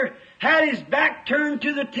speaker had his back turned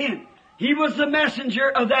to the tent. He was the messenger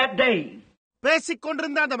of that day. பேசிக்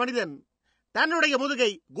கொண்டிருந்த அந்த மனிதன் தன்னுடைய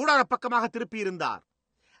முதுகை கூடார பக்கமாக திருப்பியிருந்தார்.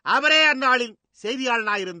 அவரே அந்நாளின்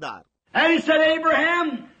செய்தியாளனாயிருந்தார். And he said, Abraham,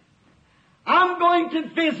 I'm going to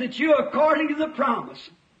visit you according to the promise.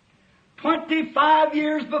 25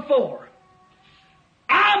 years before,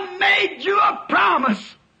 I made you a promise,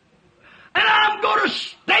 and I'm going to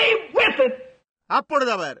stay with it.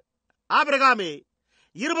 அப்பொழுது அவர், ஆபிரகாமே,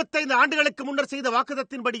 25 ஆண்டுகளுக்கு முன்னர் செய்த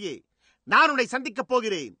வாக்குத்தத்தின்படியே நான் உன்னை சந்திக்கப்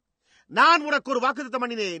போகிறேன். நான் உனக்கு ஒரு வாக்குத்தத்தம்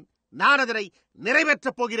பண்ணினேன், நான் அதனை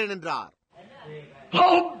நிறைவேற்றப் போகிறேன் என்றார்.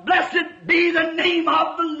 Oh, blessed be the name of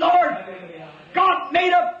the Lord. God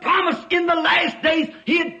made a promise in the last days.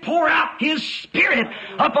 He'd pour out His Spirit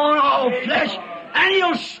upon all flesh, and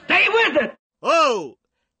He'll stay with it. Oh,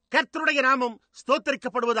 கர்த்தருடைய நாமம்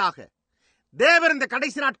ஸ்தோத்தரிக்கப்படுவதாக. தேவன் இந்த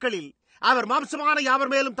கடைசி நாட்களில் அவர் மாம்சமான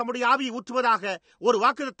யாவர் மேலும் தம்முடைய ஆவியை ஊற்றுவதாக ஒரு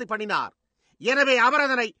வாக்குத்தத்தை பண்ணினார். எனவே அவர்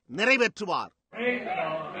அதனை நிறைவேற்றுவார்.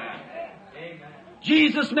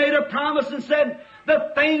 Jesus made a promise and said, the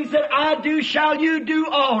things that I do shall you do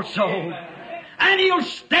also. And He'll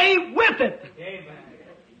stay with it.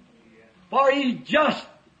 For He's just.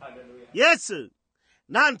 இயேசு,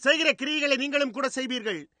 நான் செய்கிற கிரியைகளை நீங்களும் கூட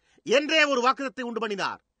செய்வீர்கள் என்றே ஒரு வாக்குத்தத்தை உண்டு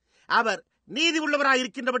பண்ணினார். அவர் நீதி உள்ளவராய்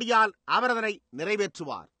இருக்கின்றபடியால் அவர் அதனை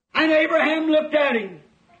நிறைவேற்றுவார். And Abraham looked at him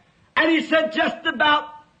and he said, just about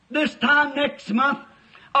this time next month,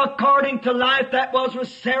 according to life that was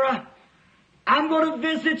with Sarah, I'm going to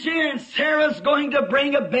visit you and Sarah's going to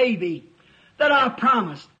bring a baby that I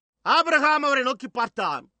promised. Abraham அவரை நோக்கி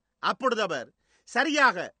பார்த்தான். அப்பொழுது அவர்,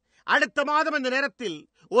 சரியாக அடுத்த மாதம் இந்த நேரத்தில்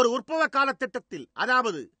ஒரு உற்பவ கால திட்டத்தில்,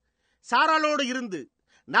 அதாவது சாராளோடு இருந்து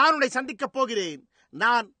நான் உன்னை சந்திக்கப் போகிறேன்.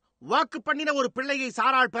 நான் வாக்கு பண்ணின ஒரு பிள்ளையை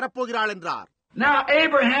சாராள் பெறப்போகிறாள் என்றார். Now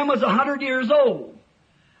Abraham was 100 years old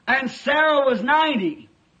and Sarah was 90.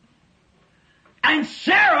 And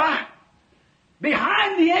Sarah,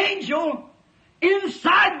 behind the angel,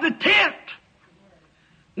 inside the tent,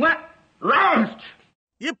 went right.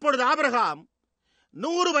 இப்பொழுது ஆபிரகாம்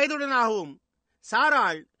 100 வயதுடனாகவும்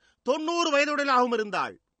சாராள் 90 வயதுடனாகவும்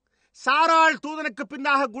இருந்தாள். சாராள் தூதனுக்கு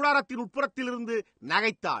பின்னாக கூடாரத்தின் உட்புறத்தில் இருந்து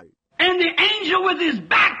நகைத்தாள். And the angel with his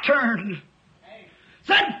back turned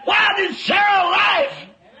said, why did Sarah laugh?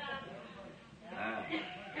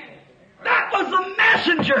 That was the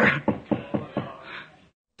messenger.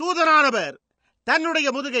 தூதனானவர் தன்னுடைய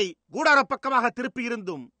முதுகை கூடார பக்கமாக திருப்பி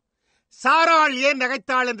இருந்தும் சாராள் ஏன்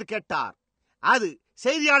நகைத்தாள் என்று கேட்டார். அது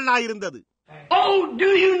செய்தியாளனாயிருந்தது. Oh, do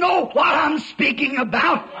you know what I'm speaking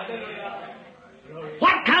about?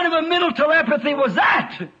 What kind of a mental telepathy was that?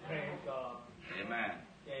 Amen.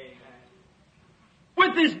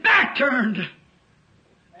 With his back turned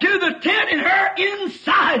to the tent and her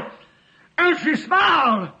inside, and she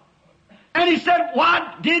smiled. And he said, why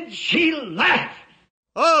did she laugh?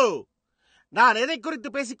 Oh, நான் எதை குறித்து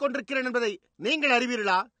பேசிக் கொண்டிருக்கிறேன் என்பதை நீங்கள்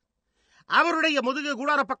அறிவீர்களா? அவருடைய முதுகு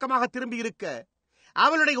கூடார பக்கமாக திரும்பி இருக்க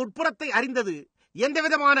அவளுடைய உட்புறத்தை அறிந்தது எந்த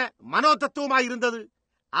விதமான மனோ தத்துவமாயிருந்தது.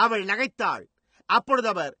 அவள் நகைத்தாள். அப்பொழுது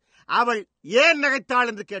அவர், அவள் ஏன் நகைத்தாள்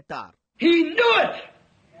என்று கேட்டார். He knew it.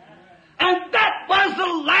 And that was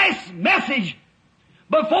the last message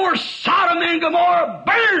before Sodom and Gomorrah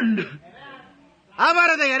burned.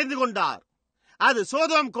 அவர் அதை அறிந்து கொண்டார். அது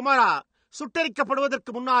சோதோம் குமாரா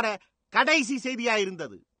சுட்டரிக்கப்படுவதற்கு முன்னார கடைசி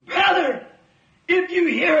செய்தியாயிருந்தது. Brother, if you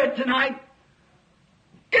hear it tonight,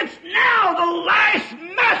 it's now the last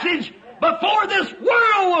message before this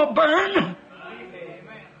world will burn.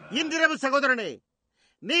 இன்றிரவு சகோதரனே,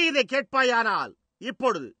 நீ இதை கேட்பாயானால்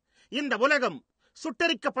இப்பொழுது இந்த உலகம்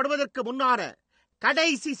சுட்டரிக்கப்படுவதற்கு முன்னான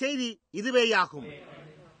கடைசி செய்தி இதுவேயாகும்.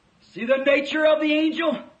 See the nature of the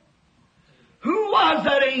angel? Who was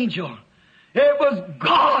that angel? It was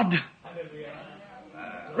God.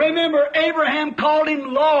 Remember, Abraham called him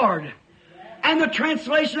Lord, and the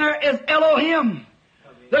translation there is Elohim,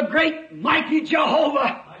 the great mighty Jehovah.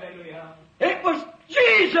 It was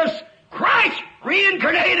Jesus Christ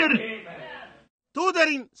reincarnated.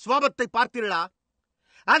 தூதரின் சுவாபத்தை பார்த்தீர்களா?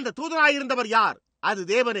 அந்த தூதராயிருந்தவர் யார்? அது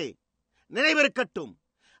தேவனே. நினைவிருக்கட்டும்,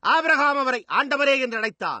 Abraham அவரை ஆண்டவரே என்று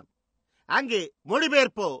அழைத்தான். அங்கே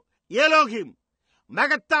மொழிபெயர்ப்போ ஏலோகிம்,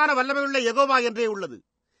 மகத்தான வல்லமையுள்ள யெகோவா என்றே உள்ளது.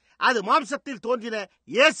 அது மாம்சத்தில் தோன்றின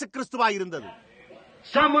இயேசு கிறிஸ்துவாயிருந்தது.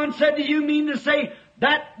 Someone said, do you mean to say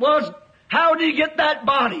that was, how did he get that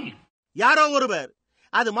body? யாரோ ஒருவர்,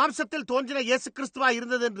 அது மாம்சத்தில் தோன்றின இயேசு கிறிஸ்துவாய்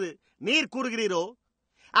இருந்தது என்று நீர் கூறுகிறீரோ?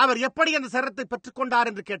 அவர் எப்படி அந்த சரத்தை பெற்றுக் கொண்டார்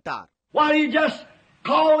என்று கேட்டார். Why did you just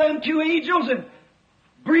call them two angels and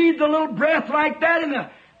breathe a little breath like that, and the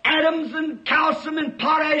atoms and calcium and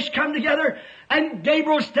potash come together, and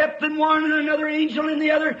Gabriel stepped in one and another angel in the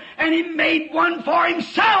other, and he made one for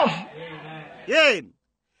himself. ஏன்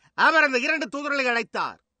அவர் அந்த இரண்டு தூதர்களை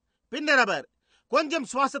அழைத்தார்? பின்னர் அவர் கொஞ்சம்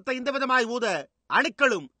சுவாசத்தை இந்த விதமாய் ஊத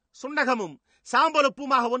அணுக்களும் சுண்ணகமும்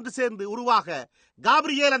சாம்பலுப்புமாக ஒன்று சேர்ந்து உருவாக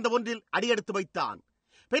காபிரியேல் அந்த ஒன்றில் அடியெடுத்து வைத்தான்.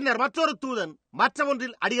 பின்னர் மற்றொரு தூதன் மற்ற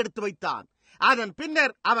ஒன்றில் அடியெடுத்து வைத்தான். அதன்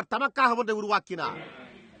பின்னர் அவர் தமக்காக ஒன்றை உருவாக்கினார்.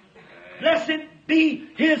 Blessed be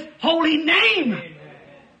His holy name.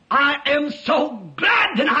 I am so glad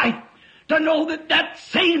tonight to know that that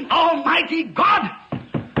same Almighty God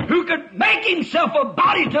who could make Himself a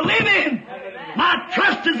body to live in, my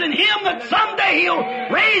trust is in Him that someday He'll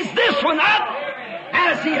raise this one up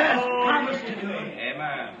as He has promised to do.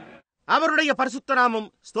 Amen. அவருடைய பரிசுத்த நாமம்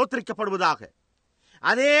ஸ்தோத்திரிக்கப்படுவதாக.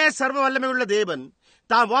 அதே சர்வ வல்லமையுள்ள தேவன்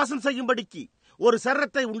தாம் வாசம் செய்யும்படிக்கு ஒரு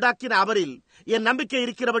சரீரத்தை உண்டாக்கின அவரில் என் நம்பிக்கை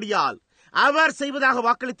இருக்கிறபடியால், அவர் செய்வதாக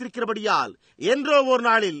வாக்களித்திருக்கிறபடியால், என்றோ ஒரு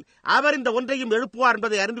நாளில் அவர் இந்த ஒன்றையும் எழுப்புவார்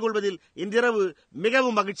என்பதை அறிந்து கொள்வதில் இன்றிரவு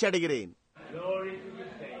மிகவும் மகிழ்ச்சி அடைகிறேன்.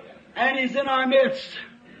 And He's in our midst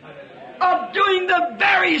of doing the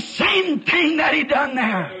very same thing that He done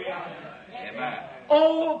there.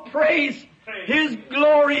 Oh, praise His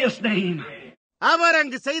glorious name. அவர்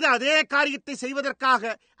அங்கு செய்த அதே காரியத்தை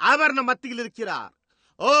செய்வதற்காக அவர் நம் மத்தியில் இருக்கிறார்.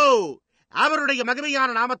 ஓ, அவருடைய மகிமையான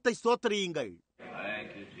நாமத்தை ஸ்தோத்திரியுங்கள்.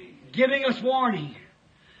 Giving us warning,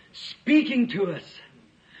 speaking to us,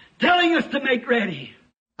 telling us to make ready.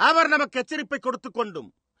 அவர் நமக்கு எச்சரிப்பை கொடுத்துக் கொண்டும்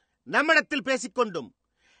நம்மிடத்தில் பேசிக்கொண்டும்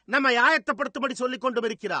நம்மை ஆயத்தப்படுத்தும்படி சொல்லிக் கொண்டும்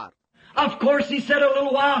இருக்கிறார். Of course, He said a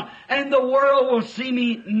little while, and the world will see me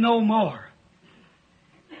no more.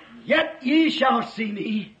 Yet ye shall see me,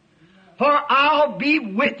 for I'll be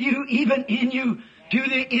with you, even in you, to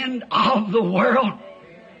the end of the world.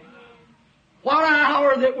 What an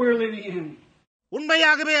hour that we're living in.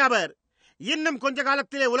 உண்மையாகவே அவர், இன்னும் கொஞ்ச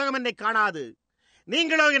காலத்திலே உலகம் என்னை காணாது,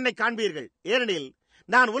 நீங்களோ என்னை காண்பீர்கள், ஏனெனில்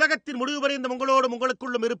நான் உலகத்தின் முடிவு வரைந்த உங்களோடும்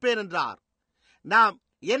உங்களுக்குள்ளும் இருப்பேன் என்றார். நாம்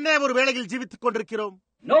என்ன ஒரு வேளையில் ஜீவித்துக் கொண்டிருக்கிறோம்?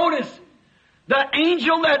 Notice, the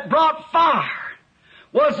angel that brought fire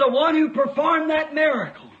was the one who performed that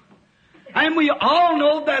miracle. And we all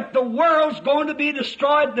know that the world's going to be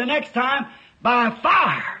destroyed the next time by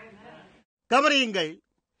fire. கவனியுங்கள்,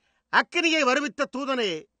 அக்கினியை வருவித்த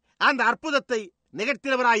தூதனே அந்த அற்புதத்தை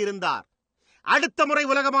நிகழ்த்தினவராயிருந்தார். அடுத்த முறை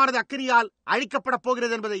உலகமானது அக்கினியால் அழிக்கப்பட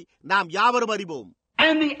போகிறது என்பதை நாம் யாவரும் அறிவோம்.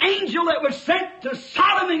 And the angel that was sent to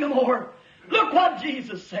Sodom and Gomorrah, look what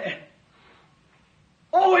Jesus said.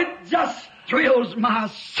 Oh, it just thrills my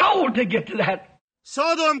soul to get to that.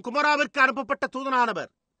 Sodom குமராவிற்கு அனுப்பப்பட்ட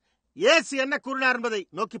தூதனானவர் இயேசு என்ன கூறினார் என்பதை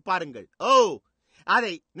நோக்கி பாருங்கள். ஓ,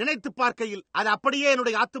 அதை நினைத்து பார்க்கையில் அது அப்படியே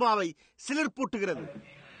என்னுடைய ஆத்மாவை சிலிர்ப்பூட்டுகிறது.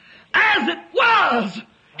 As it was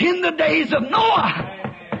in the days of Noah,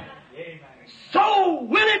 so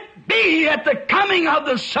will it be at the coming of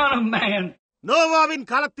the Son of Man. நோவாவின்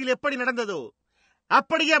காலத்தில் எப்படி நடந்ததோ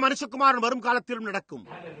அப்படியே மனுஷகுமாரன் வரும் காலத்திலும் நடக்கும்.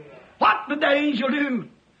 What did that angel do?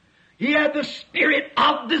 He had the spirit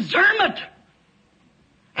of discernment.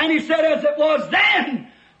 And he said, as it was then,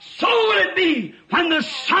 so will it be when the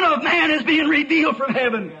Son of Man is being revealed from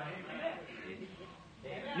heaven.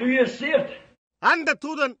 Do you see it? அந்த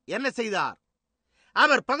தூதன் என்ன செய்தார்?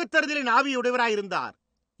 அவர் பகுத்தறிதலின் ஆவியுடையவராயிருந்தார்.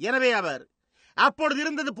 எனவே அவர் அப்பொழுது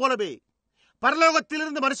இருந்தது போலவே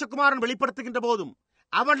பரலோகத்திலிருந்து மனுஷகுமாரன் வெளிப்படுத்துகின்ற போதும்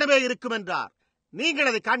அவனிடமே இருக்கும் என்றார். நீங்கள்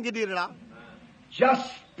அதை காண்கிறீர்களா? Just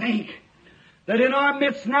think that in our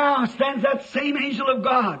midst now stands that same angel of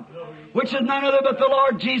God, which is none other but the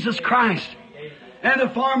Lord Jesus Christ, and the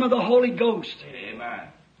form of the Holy Ghost. Amen.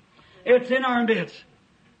 It's in our midst.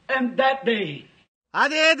 And that day,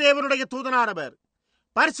 அதே தேவனுடைய தூதனானவர்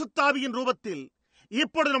பரிசுத்தாவியின் ரூபத்தில்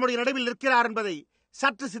இப்பொழுது நம்முடைய நடுவில் இருக்கிறார் என்பதை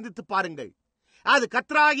சற்று சிந்தித்து பாருங்கள். அது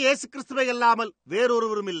கர்த்தராகிய இயேசு கிறிஸ்துவை அல்லாமல்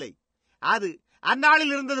வேறொருவரும் இல்லை. அது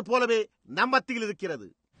அந்நாளில் இருந்தது போலவே நம் மத்தியில் இருக்கிறது.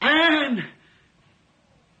 And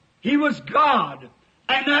He was God,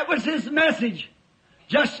 and that was His message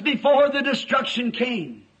just before the destruction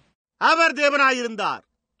came. அவர் தேவனாயிருந்தார்.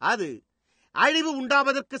 அது அழிவு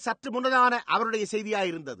உண்டாவதற்கு சற்று முன்னதான அவருடைய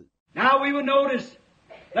செய்தியாயிருந்தது. Now we will notice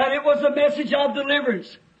that it was a message of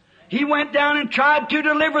deliverance. He went down and tried to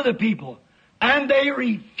deliver the people, and they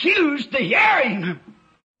refused to hear Him.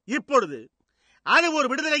 இப்பொழுது அது ஒரு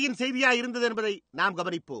விடுதலையின் செய்தியாயிருந்தது என்பதை நாம்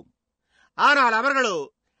கவனிப்போம். ஆனால் அவர்களோ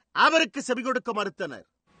அவருக்கு செவி கொடுக்க மறுத்தனர்.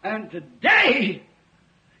 And today,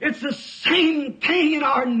 it's the same thing in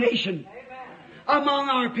our nation, among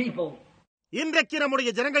our people. இன்றைக்கு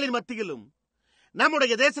நம்முடைய ஜனங்களின் மத்தியிலும்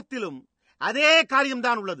நம்முடைய தேசத்திலும் அதே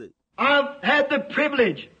காரியம்தான் உள்ளது. I've had the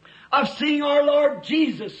privilege of seeing our Lord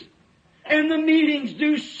Jesus in the meetings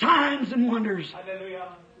do signs and wonders. Hallelujah.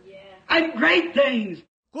 And great things.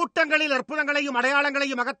 கூட்டங்களில் அற்புதங்களையும்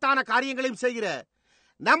அடையாளங்களையும் மகத்தான காரியங்களையும் செய்கிற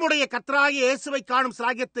நம்முடைய கர்த்தராகிய இயேசுவை காணும்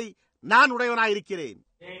சிலாகியத்தை நான் உடையவனாயிருக்கிறேன்.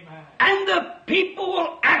 And the people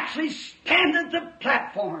will actually stand at the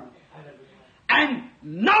platform and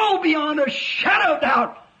know beyond a shadow of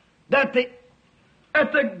doubt that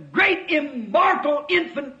the great immortal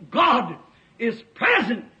infant God is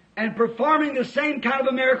present and performing the same kind of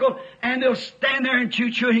a miracle, and they'll stand there and chew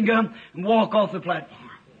chewing gum and walk off the platform.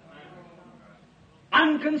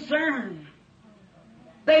 Unconcerned.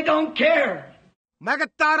 They don't care.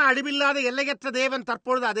 மகத்தான அழிவில்லாத எல்லையற்ற தேவன்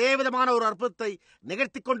தற்பொழுது அதே விதமான ஒரு அற்புதத்தை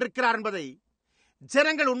நிகழ்த்திக் கொண்டிருக்கிறார் என்பதை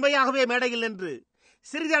ஜனங்கள் உண்மையாகவே மேடையில் நின்று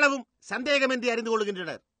சிறிதளவும் சந்தேகமின்றி அறிந்து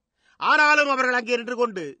கொள்கின்றனர். ஆனாலும் அவர்கள் அங்கே நின்று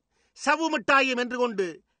கொண்டு சவு மிட்டாயும் என்று கொண்டு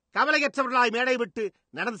கவலையற்றவர்களாய் மேடை விட்டு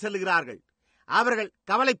நடந்து செல்லுகிறார்கள். அவர்கள்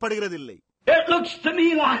கவலைப்படுகிறதில்லை. It looks to me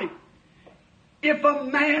like if a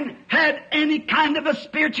man had any kind of a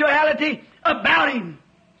spirituality about him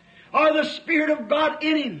or the Spirit of God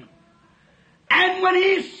in him, and when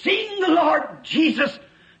he's seen the Lord Jesus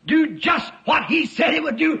do just what he said he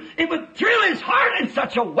would do, it would thrill his heart in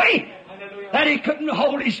such a way that he couldn't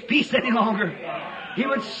hold his peace any longer. He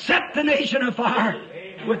would set the nation afire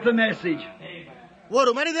with the message.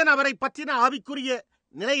 ஒரு மனிதன் அவரை பற்றின ஆவிக்குரிய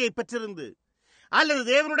நிலையை பெற்றிருந்து அல்லது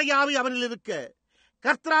தேவனுடைய ஆவி அவனில் இருக்க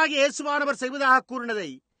கர்த்தராகிய இயேசுவானவர் செய்வதாக கூறினதை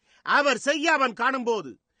அவர் செய்ய அவன்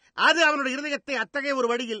காணும்போது அது அவனுடைய இருதயத்தை அத்தகைய ஒரு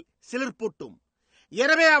வழியில் சிலிர்ப்பூட்டும்.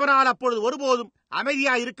 எனவே அவனால் அப்பொழுது ஒருபோதும்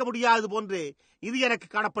அமைதியாய் இருக்க முடியாது போன்றே இது எனக்கு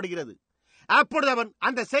காணப்படுகிறது. அப்பொழுது அவன்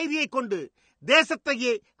அந்த செய்தியை கொண்டு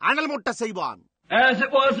தேசத்தையே அனல் மூட்ட செய்வான். As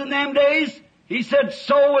it was in them days, he said,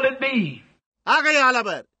 so will it be. ஆகையால்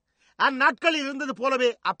அவர் அந்நாட்களில் இருந்தது போலவே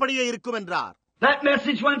அப்படியே இருக்கும் என்றார். That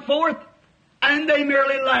message went forth, and they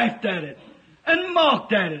merely laughed at it and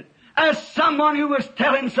mocked at it as someone who was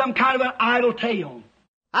telling some kind of an idle tale.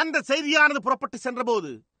 அந்த செய்தியானது புறப்பட்டு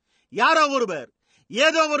சென்றபோது யாரோ ஒருவர்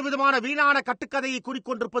ஏதோ ஒரு விதமான வீணான கட்டுக்கதையை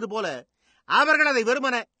கூறிக்கொண்டிருப்பது போல அவர்கள் அதை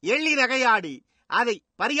வெறுமன எள்ளி நகையாடி அதை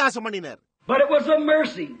பரியாசம் பண்ணினர். But it was of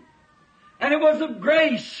mercy, and it was of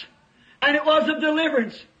grace, and it was of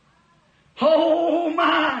deliverance. Oh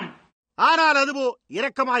my! ஆனால் அதுவோ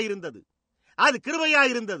இரக்கமாயிருந்தது, அது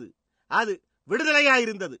கிருபையாயிருந்தது, அது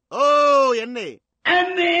விடுதலையாயிருந்தது. ஓ என்னே! And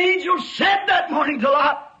the angel said that morning to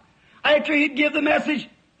Lot, after he'd give the message,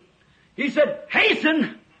 he said, hasten,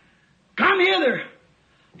 come hither,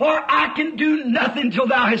 for I can do nothing till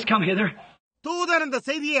thou hast come hither. தூதன் அந்த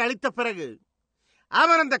செய்தியை அளித்த பிறகு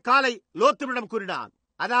அவன் அந்த காலை லோத்துவிடம் கூறினான்.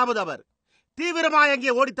 அதாவது அவர் தீவிரமாய்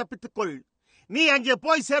அங்கே ஓடி தப்பித்துக்கொள், நீ அங்கே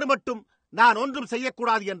போய் சேரு மட்டும் நான் ஒன்றும்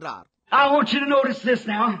செய்யக்கூடாது என்றார். I want you to notice this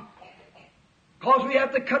now, because we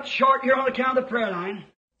have to cut short here on account of the prayer line.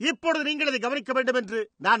 இப்பொழுது நீங்கள் இதை கவனிக்க வேண்டும் என்று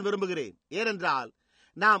நான் விரும்புகிறேன். ஏனென்றால்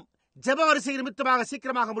நாம் ஜெப வரிசை நிமித்தமாக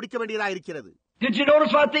சீக்கிரமாக முடிக்க வேண்டியதாக இருக்கிறது. Did you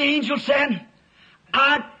notice what the angel said?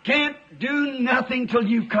 I can't do nothing till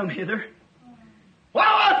you come hither.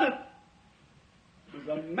 What was it? It was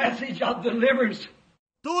a message of deliverance.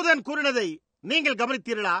 தூதன் கூறினதை நீங்கள்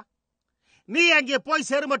கவனித்தீர்களா? நீ அங்கே போய்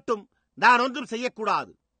சேரு மட்டும் நான் ஒன்றும்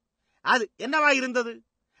செய்யக்கூடாது. அது என்னவாயிருந்தது?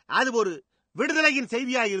 அது ஒரு விடுதலையின்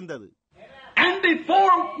செய்தியாயிருந்தது. And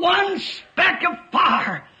before one speck of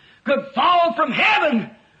fire could fall from heaven,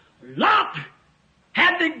 Lot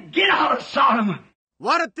had to get out of Sodom.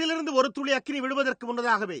 வானத்திலிருந்து ஒரு துளி அக்கினி விழுவதற்கு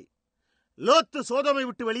முன்னதாகவே லோத்து சோதோமை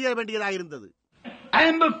விட்டு வெளியேற வேண்டியதாயிருந்தது.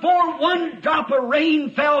 And before one drop of rain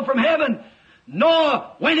fell from heaven, Noah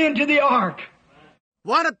went into the ark.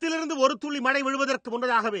 வானத்திலிருந்து ஒரு துளி மழை விழுவதற்கு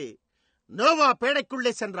முன்னதாகவே நோவா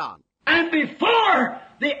பேழைக்குள்ளே சென்றான். And before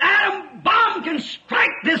the atom bomb can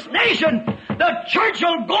strike this nation, the church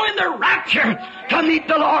will go in the rapture to meet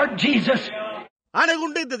the Lord Jesus.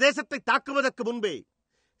 அணுகுண்டு இந்த தேசத்தை தாக்குவதற்கு முன்பே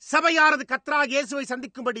சபையானது கர்த்தராகிய இயேசுவை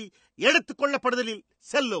சந்திக்கும்படி எடுத்துக் கொள்ளப்படுதலில்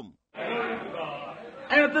செல்லும்.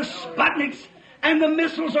 And if the Sputniks and the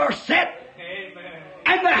missiles are set,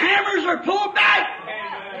 and the hammers are pulled back,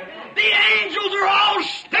 the angels are all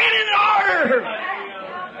standing in order.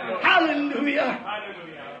 Hallelujah.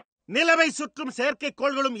 நிலவை சுற்றும்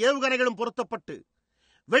செயற்கைக்கோள்களும் ஏவுகணைகளும் பொருத்தப்பட்டு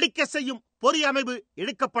வெடிக்க செய்யும் பொறி அமைப்பு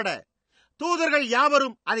இழுக்கப்பட தூதர்கள்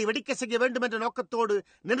யாவரும் அதை வெடிக்க செய்ய வேண்டும் என்ற நோக்கத்தோடு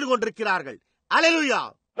நின்று கொண்டிருக்கிறார்கள். அல்லேலூயா.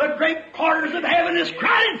 The great quarters of heaven is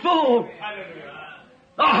crowded full.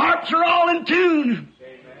 The harps are all in tune.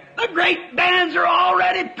 The great bands are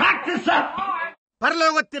already practiced up.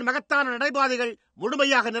 பரலோகத்தின் மகத்தான நடைபாதைகள்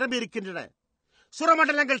முழுமையாக நிரம்பி இருக்கின்றன.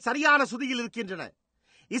 சுரமண்டலங்கள் சரியான சுதியில் இருக்கின்றன.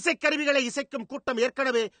 இசைக்கருவிகளை இசைக்கும் கூட்டம்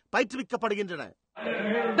ஏற்கனவே பயிற்றுவிக்கப்படுகின்றன.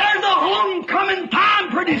 There's a homecoming time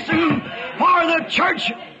pretty soon for the church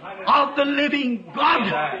of the living God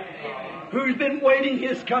who's been waiting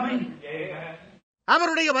his coming.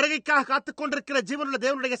 அவருடைய வருகைக்காக காத்துக் கொண்டிருக்கிற ஜீவனுள்ள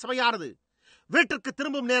தேவனுடைய சபையானது வீட்டிற்கு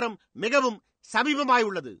திரும்பும் நேரம் மிகவும் சமீபமாய்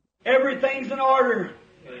உள்ளது. Everything's in order.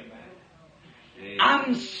 I'm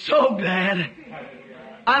so glad.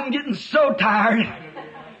 I'm getting so tired.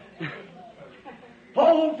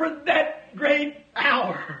 Oh, for that great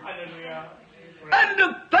hour. And to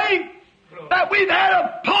think that we've had a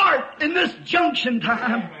part in this junction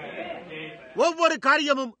time. ஒவ்வொரு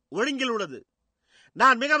காரியமும் ஒழுங்கில் உள்ளது.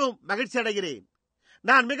 நான் மிகவும் மகிழ்ச்சி அடைகிறேன்.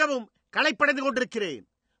 நான் மிகவும் களைப்படைந்து கொண்டிருக்கிறேன்.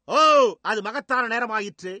 ஓ, அது மகத்தான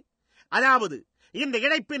நேரமாயிற்று. அதாவது இந்த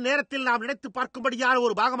இணைப்பின் நேரத்தில் நாம் நினைத்து பார்க்கும்படியான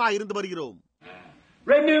ஒரு பாகமாக இருந்து வருகிறோம்.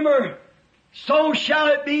 Remember, so shall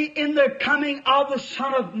it be in the coming of the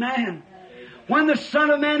Son of Man, when the Son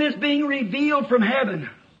of Man is being revealed from heaven.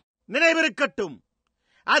 நினைவிருக்கட்டும்,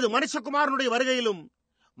 அது மனுஷகுமாரனுடைய வருகையிலும்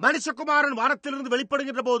மனுஷகுமாரன் வானத்திலிருந்து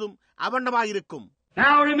வெளிப்படுகின்ற போதும் அவண்ணமாயிருக்கும்.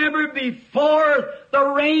 Now remember, before the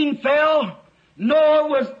rain fell, Noah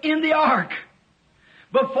was in the ark.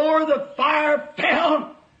 Before the fire fell,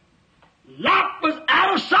 Lot was out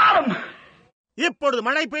of Sodom. இப்பொழுது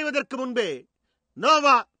மழை பெய்வதற்கு முன்பே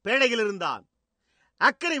நோவா பேழையில் இருந்தான்.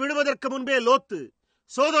 அக்கினி விடுவதற்கு முன்பே லோத்து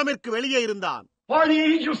சோதோமிற்கு வெளியே இருந்தான். For the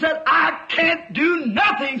angel said, I can't do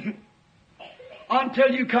nothing until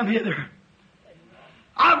you come hither.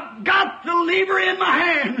 I've got the lever in my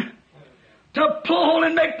hand to pull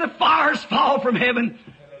and make the fires fall from heaven.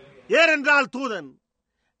 ஏனென்றால் தூதன்,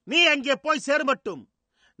 நீ அங்கே போய் சேருமட்டும்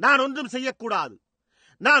நான் ஒன்றும் செய்யக்கூடாது.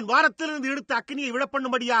 நான் வானத்திலிருந்து இழுத்த அக்கினியை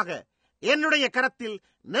விடப்பண்ணும்படியாக என்னுடைய கரத்தில்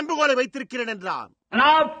நெம்புகோலை வைத்திருக்கிறேன் என்றான். And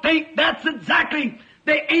I think that's exactly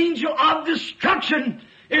the angel of destruction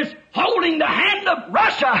is holding the hand of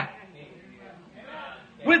Russia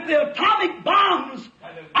with the atomic bombs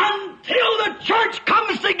until the church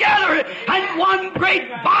comes together and one great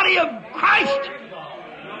body of Christ.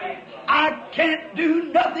 I can't do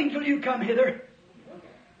nothing till you come hither.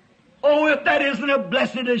 Oh, if that isn't a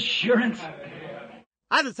blessed assurance.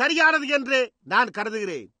 அது சரியானது என்று நான்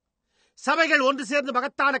கருதுகிறேன். சபைகள் ஒன்று சேர்ந்து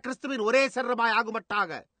மகத்தான கிறிஸ்துவின் ஒரே சரீரமாய் ஆகுமட்டாக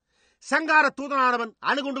சங்கார தூதனானவன்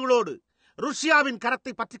அணுகுண்டுகளோடு ருஷ்யாவின்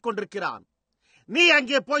கரத்தை பற்றிக் கொண்டிருக்கிறான். நீ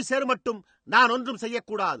அங்கே போய் சேருமட்டும் நான் ஒன்றும்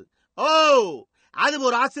செய்யக்கூடாது. ஓ, அது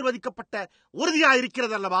ஒரு ஆசீர்வதிக்கப்பட்ட உறுதியா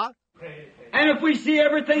இருக்கிறது அல்லவா? And if we see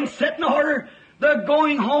everything set in order, the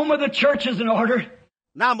going home of the church is in order.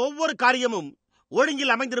 நாம் ஒவ்வொரு காரியமும்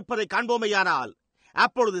ஒழுங்கில் அமைந்திருப்பதை காண்போமையானால்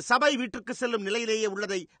அப்பொழுது சபை வீட்டுக்கு செல்லும் நிலையிலேயே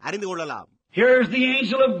உள்ளதை அறிந்து கொள்ளலாம். Here's the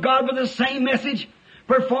angel of God with the same message,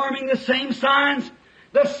 performing the same signs,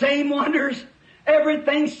 the same wonders,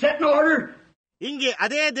 everything set in order. இங்கே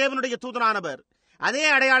அதே தேவனுடைய தூதனானவர் அதே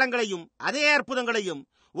அடையாளங்களையும் அதே அற்புதங்களையும்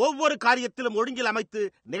ஒவ்வொரு காரியத்திலும் ஒழுங்கில் அமைத்து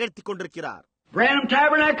நிகழ்த்தி கொண்டிருக்கிறார். Branham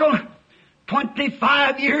Tabernacle,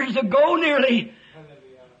 25 years ago nearly,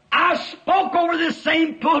 I spoke over this same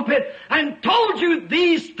pulpit and told you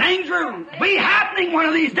these things will be happening one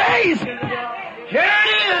of these days. Here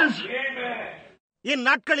it is.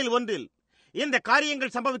 இந்நாட்களில் ஒன்றில் இந்த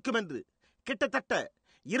காரியங்கள் சம்பவிக்கும் என்று கிட்டத்தட்ட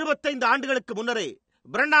 25 ஆண்டுகளுக்கு முன்னரே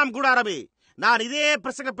பிரண்ணாம் கூடாரமே நான் இதே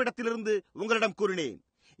பிரசங்க பீடத்திலிருந்து உங்களிடம் கூறினேன்.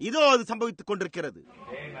 இதோ அது சம்பவித்துக் கொண்டிருக்கிறது.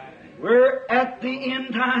 We're at the end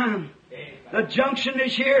time. The junction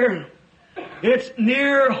is here. It's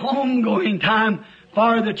near homegoing time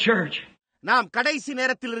for the church. நாம் கடைசி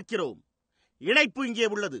நேரத்தில் இருக்கிறோம். இணைப்பு இங்கே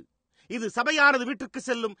உள்ளது. இது சபையானது வீட்டுக்கு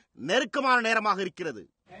செல்லும் நெருக்கமான நேரமாக இருக்கிறது.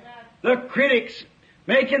 The critics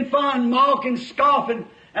making fun, mocking, scoffing,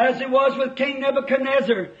 as it was with King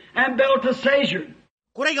Nebuchadnezzar and Belteshazzar.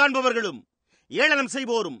 குறை காண்பவர்களும் ஏளனம்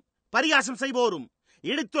செய்வோரும் பரியாசம் செய்வோரும்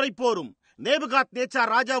இடித்துரைப்போரும் நேபுகாத்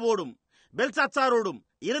நேச்சார் ராஜாவோடும் பெல்சாத்சாரோடும்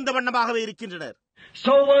இருந்த வண்ணமாகவே இருக்கின்றனர்.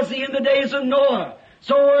 So was he in the days of Noah.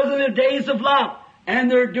 So was in the days of Lot. And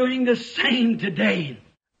they're doing the same today.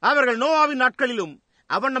 அவர்கள் நோவாவின் நாட்களிலும்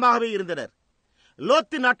அவண்ணமாகவே இருந்தனர்.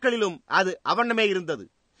 லோத்தின் நாட்களிலும் அது அவண்ணமே இருந்தது.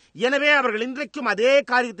 எனவே அவர்கள் இன்றைக்கும் அதே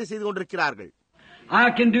காரியத்தை செய்து கொண்டிருக்கிறார்கள். I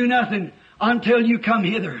can do nothing until you come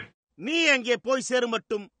hither. நீ அங்கே போய் சேரும்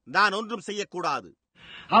மட்டும் நான் ஒன்றும் செய்யக்கூடாது.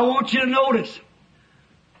 I want you to notice,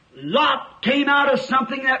 Lot came out of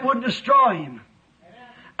something that would destroy him.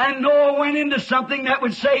 And Noah went into something that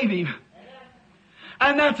would save him.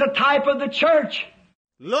 And that's a type of the church.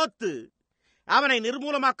 லோத்து அவனை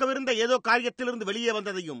நிர்மூலமாக்கவிருந்த ஏதோ காரியத்திலிருந்து வெளியே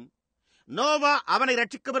வந்ததையும் நோவா அவனை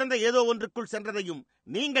ரட்சிக்கவிருந்த ஏதோ ஒன்றுக்குள் சென்றதையும்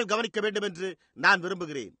நீங்கள் கவனிக்க வேண்டும் என்று நான்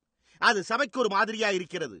விரும்புகிறேன். அது சபைக்கு ஒரு மாதிரியா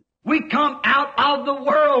இருக்கிறது. We come out of the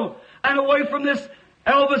world and away from this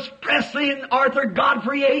Elvis Presley and Arthur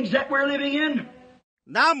Godfrey age that we're living in.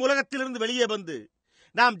 நாம் உலகத்திலிருந்து வெளியே வந்து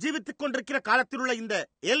நாம் ஜீவித்துக் கொண்டிருக்கிற காலத்தில் உள்ள இந்த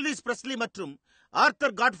எல்விஸ் பிரெஸ்லி மற்றும்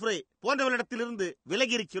ஆர்தர் காட்ஃப்ரே போன்றவர்களிடத்திலிருந்து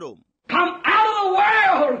விலகி இருக்கிறோம். Come out of the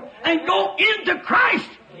world and go into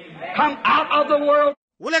Christ. Come out of the world.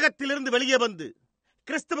 உலகத்திலிருந்து வெளியே வந்து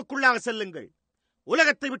கிறிஸ்துவுக்குள்ளாக செல்லுங்கள்.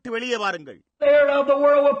 உலகத்தை விட்டு வெளியே வாருங்கள். There of the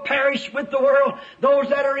world will perish with the world. Those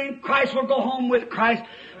that are in Christ will go home with Christ.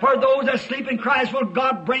 For those that sleep in Christ will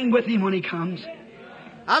God bring with him when he comes.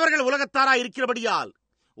 அவர்கள் உலகத்தாராய் இருக்கிறபடியால்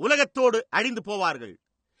உலகத்தோடு அழிந்து போவார்கள்.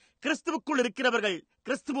 கிறிஸ்துவுக்குள் இருக்கிறவர்கள்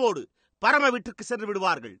கிறிஸ்துவோடு பரம வீட்டிற்கு சென்று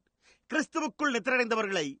விடுவார்கள். கிறிஸ்துவுக்குள்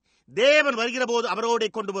நித்திரடைந்தவர்களை தேவன் வருகிற போது அவரோடே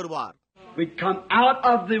கொண்டு வருவார். We come out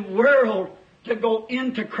of the world to go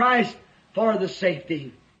into Christ for the safety.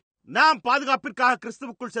 நாம் பாதுகாப்பிற்காக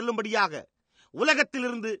கிறிஸ்துவுக்குள் செல்லும்படியாக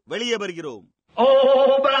உலகத்திலிருந்து வெளியே வருகிறோம்.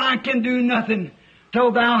 Oh, but I can do nothing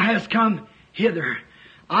till thou hast come hither.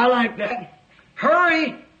 I like that. Hurry,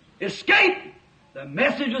 escape. The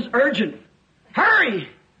message is urgent. Hurry.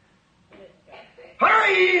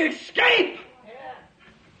 Hurry, escape.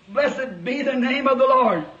 Blessed be the name of the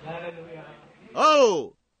Lord.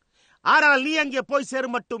 ஆனால் நீ அங்கே போய்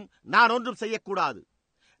சேரும் மட்டும் நான் ஒன்றும் செய்யக்கூடாது.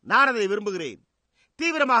 நான் அதை விரும்புகிறேன்.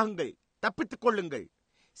 தீவிரமாகுங்கள், தப்பித்துக் கொள்ளுங்கள்.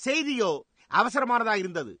 செய்தியோ அவசரமானதாக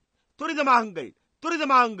இருந்தது.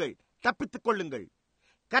 துரிதமாகுங்கள், தப்பித்துக் கொள்ளுங்கள்.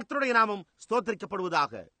 கர்த்தருடைய நாமம்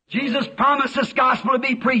ஸ்தோத்திரிக்கப்படுவதாக. Jesus promised this gospel to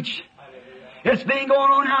be preached. It's been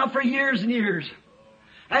going on now for years and years.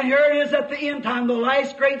 And here it is at the end time, the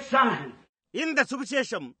last great sign. இந்த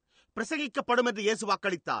சுவிசேஷம் பிரசங்கிக்கப்படும் என்று இயேசு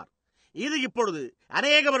வாக்களித்தார். இது இப்பொழுது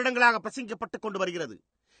அநேக வருடங்களாக பிரசங்கிக்கப்பட்டுக் கொண்டு வருகிறது.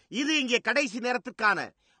 இது இங்கே கடைசி நேரத்திற்கான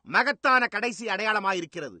மகத்தான கடைசி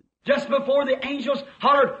அடையாளமாயிருக்கிறது. Just before the angels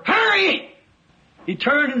hollered, "Hurry!" He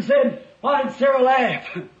turned and said, "Why did Sarah laugh?"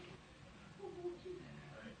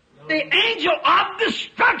 The angel of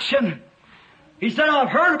destruction. He said,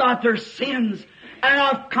 "I've heard about their sins, and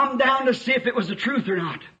I've come down to see if it was the truth or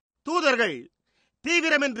not." தூதர்கள்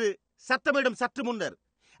தீவிரம் என்று சத்தமிடும் சற்று முன்னர்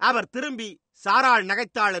அவர் திரும்பி சாராள்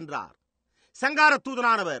நகைத்தாள் என்றார். சங்கார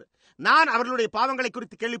தூதனானவர், நான் அவர்களுடைய பாவங்களை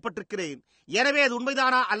குறித்து கேள்விப்பட்டிருக்கிறேன், எனவே அது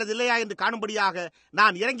உண்மைதானா அல்லது இல்லையா என்று காணும்படியாக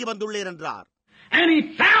நான் இறங்கி வந்துள்ளேன் என்றார். And he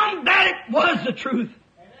found that it was the truth.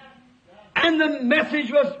 And the message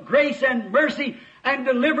was grace and mercy and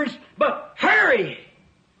deliverance. But hurry!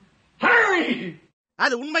 Hurry!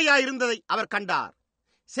 அது உண்மையாயிருந்ததை அவர் கண்டார்.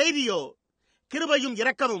 செய்தியோ கிருபையும்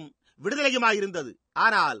இரக்கமும் விடுதலையுமாயிருந்தது.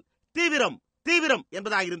 ஆனால் தீவிரம்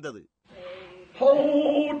என்பதாயிருந்தது.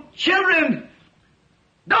 Oh, children,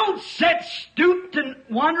 don't sit stooped and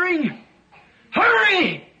wondering. Hurry!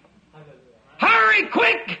 Hurry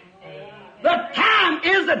quick! The time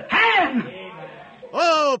is at hand.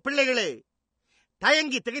 பிள்ளைகளே,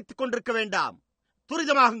 தயங்கி திகைத்துக் கொண்டிருக்க வேண்டாம்.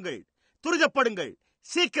 துரிதப்படுங்கள்,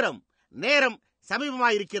 சீக்கிரம், நேரம்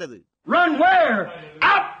சமீபமாயிருக்கிறது. Run where?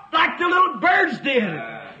 Out like the little birds did.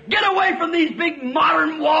 Get away from these big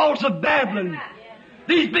modern walls of Babylon.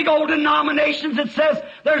 These big old denominations that says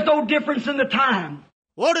there's no difference in the time.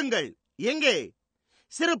 ஓடுங்கள். எங்கே?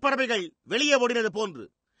 சிறு பறவைகள் வெளியே ஓடினது போன்று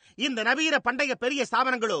இந்த நவீன பண்டைய பெரிய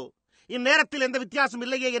ஸ்தாபனங்களோ இந்நேரத்தில் எந்த வித்தியாசம்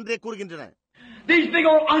இல்லையே என்றே கூறுகின்றன. These big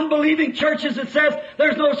old unbelieving churches that says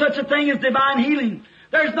there's no such a thing as divine healing.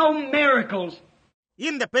 There's no miracles.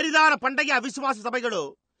 இந்த பெரிதான பண்டைய அவிசுவாச சபைகளோ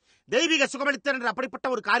தெய்வீக சுகமளித்தல் என்ற அப்படிப்பட்ட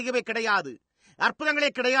ஒரு காரியமே கிடையாது, அற்புதங்களே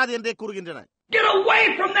கிடையாது என்றே கூறுகின்றன. Get away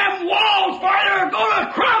from them walls, for they're going to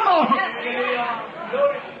crumble.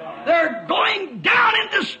 They're going down in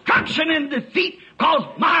destruction and defeat, because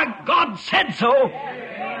my God said so.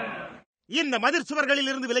 இந்த மதிர் சுவர்களில்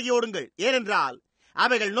இருந்து விலகி ஓடுங்கள், ஏனென்றால்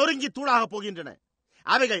அவைகள் நொறுங்கி தூளாக போகின்றன.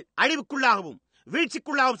 அவைகள் அழிவுக்குள்ளாகவும்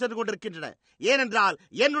வீழ்ச்சிக்குள்ளாகவும் சென்று கொண்டிருக்கின்றன, ஏனென்றால்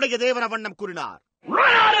என்னுடைய தேவன வண்ணம் கூறினார்.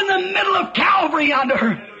 Run out in the middle of Calvary under.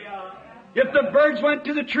 If the birds went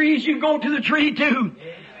to the trees, you go to the tree too.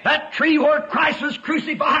 That tree where Christ was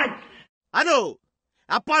crucified. அதோ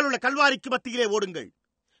அப்பால் உள்ள கல்வாரிக்கு மத்தியிலே ஓடுங்கள்.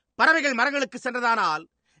 பறவைகள் மரங்களுக்கு சென்றதானால்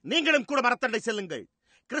நீங்களும் கூட மரத்தண்டை செல்லுங்கள்.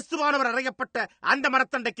 கிறிஸ்துவானவர் அறையப்பட்ட அந்த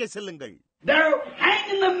மரத்தண்டைக்கே செல்லுங்கள். They're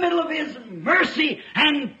hanging in the middle of His mercy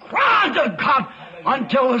and cry to God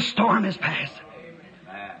until the storm is past.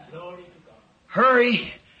 Hurry,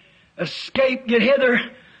 escape, get hither,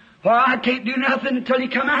 for I can't do nothing until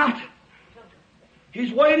you come out.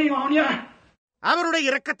 He's waiting on you. அவருடைய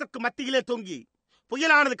இரக்கத்திற்கு மத்தியிலே தொங்கி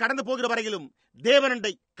புயலானது கடந்து போகிற வரையிலும்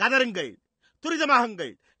தேவனண்டை கதறுங்கள்,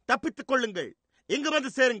 துரிதமாகுங்கள், தப்பித்துக் கொள்ளுங்கள், இங்கு வந்து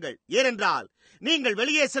சேருங்கள். ஏனென்றால் நீங்கள்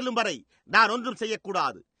வெளியே செல்லும் வரை நான் ஒன்றும்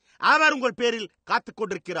செய்யக்கூடாது. அவர் உங்கள் பேரில் காத்துக்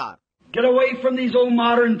கொண்டிருக்கிறார். Get away from these old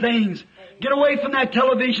modern things. Get away from that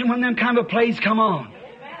television when them kind of plays come on.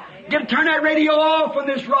 Turn that radio off when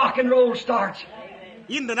this rock and roll starts.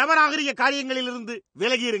 இந்த நவநாகரிக காரியங்களிலிருந்து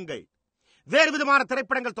விலகியிருங்கள். வேறு விதமான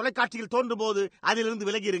திரைப்படங்கள் தொலைக்காட்சியில் தோன்றும் போது அதிலிருந்து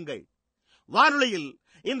விலகியிருங்கள். வானொலியில்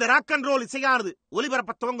இந்த ராக் அண்ட் ரோல் இசையானது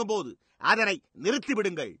ஒலிபரப்ப துவங்கும் போது அதனை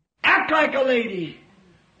நிறுத்திவிடுங்கள். Act like a lady.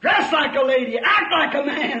 Dress like a lady. Act like a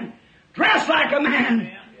man. Dress like a man.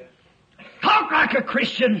 Talk like a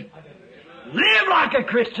Christian. Live like a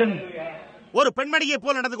Christian. ஒரு பெண்மணியைப்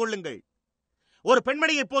போல் நடந்து கொள்ளுங்கள். ஒரு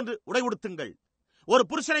பெண்மணியைப் போன்று உடை உடுத்துங்கள். ஒரு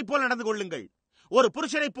புருஷனைப் போல் நடந்து கொள்ளுங்கள். ஒரு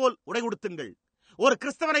புருஷனைப் போல் உடை உடுத்துங்கள். ஒரு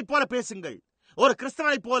கிறிஸ்தவனைப் போல பேசுங்கள், ஒரு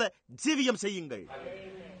கிறிஸ்தவனைப் போல ஜீவியம் செய்யுங்கள்.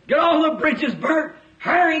 Get all the bridges burnt.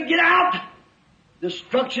 Hurry, get out.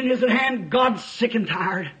 Destruction is at hand. God's sick and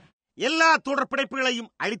tired. எல்லா தொடர்பிணைப்புகளையும்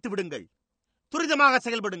அழித்து விடுங்கள். துரிதமாக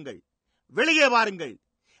செயல்படுங்கள். வெளியே வாருங்கள்.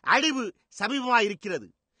 அழிவு சமீபமாயிருக்கிறது.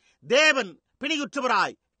 தேவன்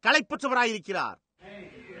பிணியுற்றவராய் களைப்புற்றவராயிருக்கிறார்.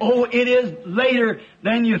 Oh, it is later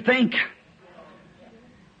than you think.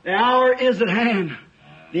 The hour is at hand.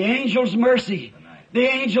 The angel's mercy, the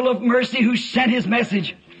angel of mercy who sent his message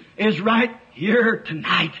is right here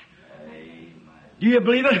tonight. Do you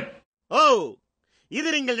believe it? Oh, இது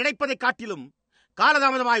நீங்கள் நினைப்பதை காட்டிலும்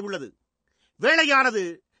காலதாமதமாய் உள்ளது. வேளையானது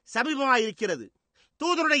சமீபமாயிருக்கிறது.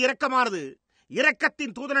 தூதனுடைய இரக்கமானது,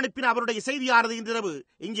 இரக்கத்தின் தூதன் அனுப்பின அவருடைய செய்தியானது இன்றிரவு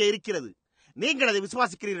இங்கே இருக்கிறது. நீங்கள் அதை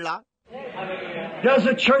விசுவாசிக்கிறீர்களா? Does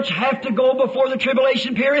the church have to go before the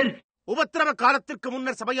tribulation period? உபத்திரவ காலத்திற்கு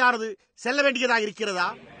முன்னர் சபையானது செல்ல வேண்டியதாக இருக்கிறதா?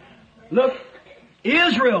 Look,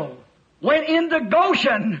 Israel went into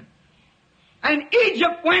Goshen and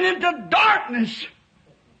Egypt went into darkness.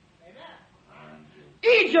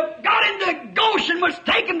 Egypt got into Goshen, was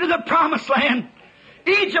taken to the promised land.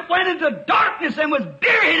 Egypt went into darkness and was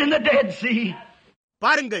buried in the Dead Sea.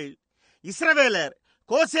 பாருங்கள், இஸ்ரவேலர்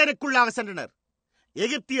கோசேனுக்குள்ளாக சென்றனர்,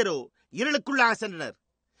 எகிப்தியரோ இருளுக்குள்ளாக சென்றனர்.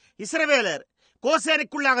 இஸ்ரவேலர்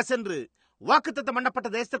கோசேனுக்குள்ளாக சென்று வாக்குத்தத்தம் பண்ணப்பட்ட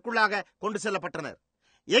தேசத்திற்குள்ளாக கொண்டு செல்லப்பட்டனர்.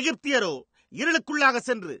 எகிப்தியரோ இருளுக்குள்ளாக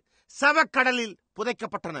சென்று சவக்கடலில்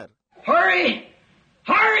புதைக்கப்பட்டனர். Hurry!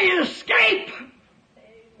 Hurry and escape!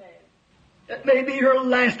 It may be your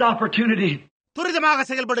last opportunity. துரிதமாக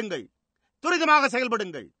செயல்படுங்கள், துரிதமாக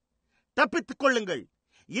செயல்படுங்கள், தப்பித்துக் கொள்ளுங்கள்.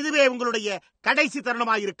 இதுவே உங்களுடைய கடைசி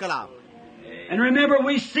தருணமாயிருக்கலாம். And remember,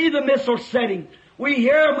 we see the missiles setting. We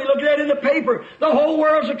hear them, we look at it in the paper. The whole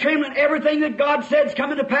world's a trembling. Everything that God said is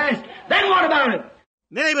coming to pass. Then what about it?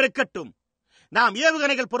 நினைவிருக்கட்டும், நாம்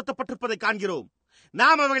ஏவுகணைகள் பொருத்தப்பட்டிருப்பதை காண்கிறோம்.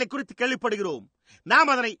 நாம் அவைகளை குறித்து கேள்விப்படுகிறோம்.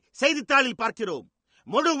 நாம் அதனை செய்தித்தாளில் பார்க்கிறோம்.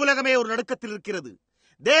 முழு உலகமே ஒரு நடுக்கத்தில் இருக்கிறது.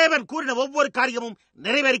 தேவன் கூறின ஒவ்வொரு காரியமும்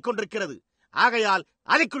நிறைவேறிக் கொண்டிருக்கிறது. ஆகையால்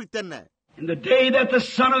அதை குறித்து என்ன? In the day that the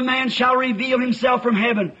Son of Man shall reveal himself from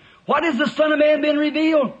heaven. What is the Son of Man been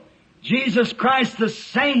revealed? Jesus Christ the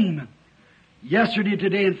same. Yesterday,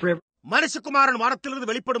 today and forever. மனுஷகுமாரன் வானத்திலிருந்து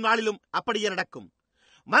வெளிப்படும் நாளிலும் அப்படியே நடக்கும்.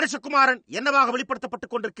 மனுஷகுமாரன் என்னவாக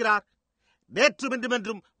வெளிப்படுத்தப்பட்டுக் கொண்டிருக்கிறார்? நேற்றும் இன்றும்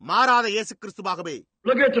என்றும் மாறாத இயேசு கிறிஸ்துவாகவே.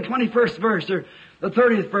 Look at the 21st verse, or the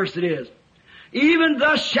 30th verse it is. Even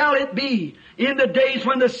thus shall it be in the days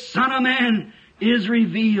when the Son of Man is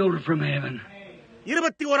revealed from heaven.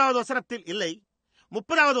 21வது வசனத்தில் இல்லை,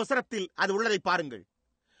 30வது வசனத்தில் அது உள்ளதை பாருங்கள்.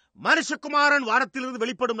 மனுஷகுமாரன் வானத்திலிருந்து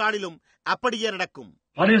வெளிப்படும் நாளிலும் அப்படியே நடக்கும்.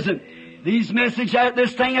 What is it?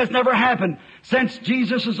 This thing has never happened since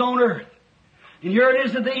Jesus was on earth. And here it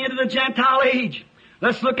is at the end of the Gentile age.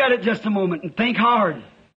 Let's look at it just a moment and think hard.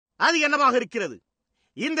 அது என்னவாக இருக்கிறது?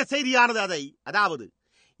 இந்த செய்தியானது அதாவது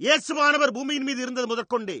இயேசுவானவர் பூமியின் மீது இருந்தது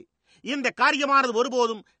முதற்கொண்டே இந்த காரியமானது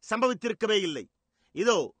ஒருபோதும் சம்பவித்திருக்கவே இல்லை.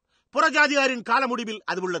 இதோ புறஜாதியாரின் கால முடிவில்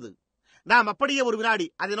அது உள்ளது. நாம் அப்படியே ஒரு வினாடி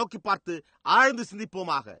அதை நோக்கி பார்த்து ஆழ்ந்து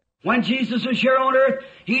சிந்திப்போமாக. When Jesus was here on earth,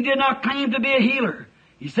 he did not claim to be a healer.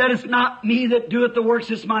 He said, "It's not me that doeth the works,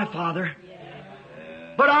 it's my Father.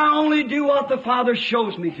 But I only do what the Father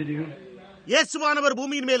shows me to do." இயேசுவானவர்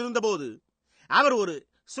பூமியின் மேல் இருந்தபோது அவர் ஒரு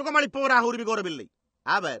சுகமளிப்பவராக உரிமை கோரவில்லை.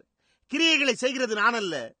 அவர் கிரியைகளை செய்கிறது நான்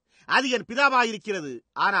அல்ல, அது என் பிதாவாயிருக்கிறது.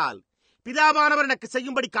 ஆனால் பிதாவானவர் எனக்கு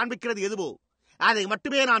செய்யும்படி காண்பிக்கிறது எதுவோ அதை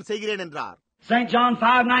மட்டுமே நான் செய்கிறேன் என்றார். St. John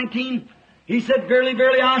 5:19, he said, "Verily,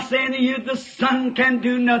 verily, I say unto you, the Son can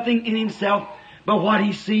do nothing in himself, but what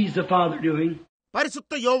he sees the Father doing."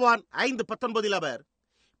 பரிசுத்த யோவான் 5:19 அவர்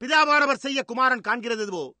பிதாவானவர் செய்ய குமாரன் காண்கிறது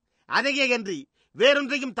எதுவோ அதையே அன்றி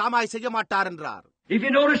வேறொன்றையும் தாமாய் செய்ய மாட்டார் என்றார். If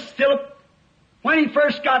you notice, Philip, when he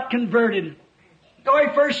first got converted, though he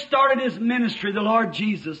first started his ministry, the Lord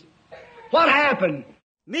Jesus, what happened?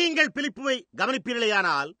 நீங்கள் பிலிப்புவை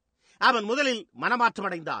கவனிப்பீர்களேயானால் அவன் முதலில் மனமாற்றம்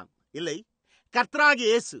அடைந்தான். இல்லை, கர்த்தராகிய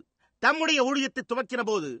இயேசு தம்முடைய ஊழியத்தை துவக்கின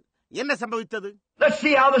போது என்ன சம்பவித்தது? Let's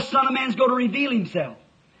see how the Son of Man is going to reveal himself.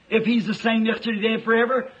 If he's the same yesterday, today, and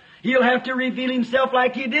forever, he'll have to reveal himself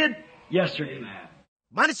like he did yesterday.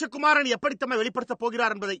 மனுஷகுமாரன் எப்படி தம்மை வெளிப்படுத்தப்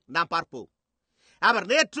போகிறார் என்பதை நாம் பார்ப்போம். அவர்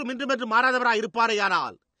நேற்றும் இன்றும் என்று மாறாதவராய்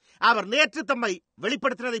இருப்பாரேயானால் அவர் நேற்று தம்மை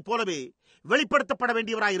வெளிப்படுத்தினதைப் போலவே வெளிப்படுத்தப்பட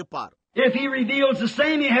வேண்டியவராய் இருப்பார். If he reveals the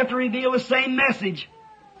same, you have to reveal the same message.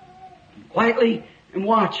 Quietly and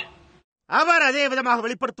watch. அவர் அதே விதமாக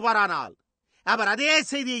வெளிப்படுத்துவாரானால் அவர் அதே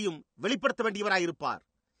செய்தியையும் வெளிப்படுத்த வேண்டியவராய் இருப்பார்.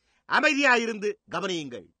 அமைதியாயிருந்து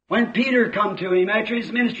கவனியுங்கள். When Peter come to him after his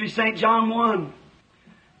ministry, St. John 1,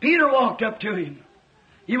 Peter walked up to him.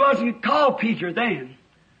 He wasn't called Peter then.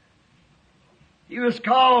 He was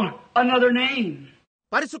called another name.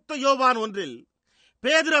 பரிசுத்த யோவான் 1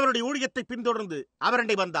 பேதுரு அவருடைய ஊழியத்தை பின்தொடர்ந்து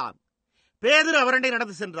அவரண்டை வந்தான். பேதுரு அவரண்டை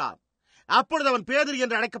நடந்து சென்றான். அப்பொழுது அவன் பேதுரு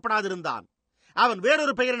என்று அழைக்கப்படாதிருந்தான். அவன்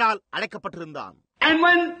வேறொரு பெயரினால் அழைக்கப்பட்டிருந்தான். And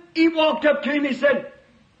when he walked up to him, he said,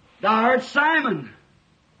 "Thou art Simon,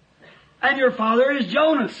 and your father is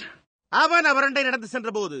Jonas." அவன் அவரண்டை நடந்து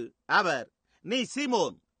சென்றபோது அவர், நீ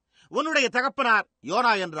சீமோன், உன்னுடைய தகப்பனார்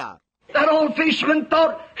யோனா என்றார். That old fisherman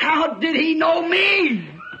thought, how did he know me?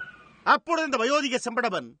 அப்பொழுது இந்த வயோதிக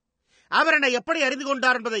செம்படவன் அவர் என்னை எப்படி அறிந்து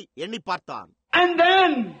கொண்டார் என்பதை எண்ணி பார்த்தான். And then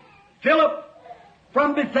Philip from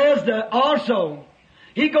Bethesda also,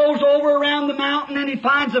 he goes over around the mountain and he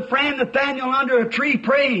finds a friend Nathanael under a tree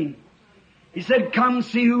praying. He said, "Come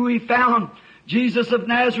see who he found, Jesus of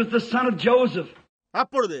Nazareth, the son of Joseph."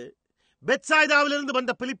 அப்பொழுது பெத்சாய்தாவிலிருந்து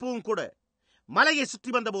வந்த பிலிப்புவும் கூட மலையை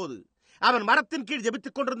சுற்றி வந்தபோது அவன் மரத்தின் கீழ்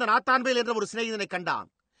ஜெபித்துக் கொண்டிருந்த நாத்தான்வேல் என்ற ஒரு சிநேகிதனை கண்டான்.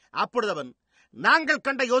 அப்பொழுது அவன், நாங்கள்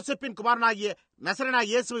கண்ட யோசேப்பின் குமாரனாகிய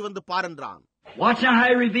நசரேயனாகிய இயேசுவை வந்து பார் என்றான். Watch how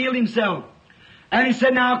he revealed himself. And he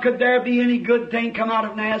said, "Now could there be any good thing come out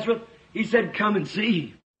of Nazareth?" He said, "Come and see."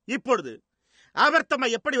 இப்பொழுது அவர்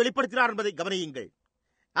தம்மை எப்படி வெளிப்படுத்தினார் என்பதை கவனியுங்கள்.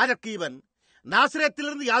 அதற்கு இவன்,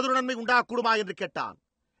 நாசரேத்திலிருந்து யாதொரு நன்மை உண்டாகக்கூடுமா என்று கேட்டான்.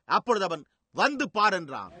 அப்பொழுது அவன், வந்து பார்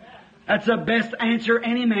என்றான். That's the best answer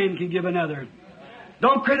any man can give another.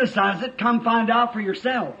 Don't criticize it. Come find out for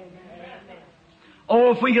yourself. Oh,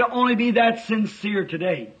 if we could only be that sincere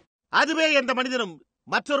today. அதுவே எந்த மனிதனும்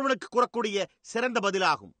மற்றொருவனுக்கு கூறக்கூடிய சிறந்த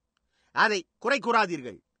பதிலாகும். அதை குறை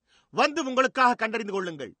கூறாதீர்கள். வந்து உங்களுக்காக கண்டறிந்து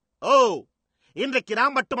கொள்ளுங்கள். ஓ, இன்றைக்கு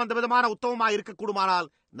நாம் மட்டும் அந்த விதமான உத்தமமாய் இருக்கக்கூடுமானால்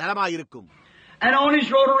நலமாயிருக்கும். And on his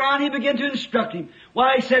road around, he began to instruct him. Why,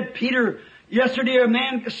 he said, "Peter, yesterday a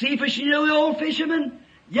man, sea fishing, you know the old fisherman?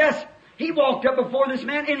 Yes, he walked up before this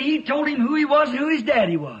man and he told him who he was and who his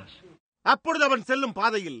daddy was." அப்பொழுது அவன் செல்லும்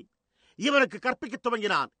பாதையில் இவனுக்கு கற்பிக்க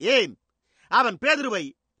துவங்கினான். ஏன்? அவன் பேதுருவை,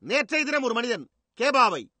 நேற்றைய தினம் ஒரு மனிதன்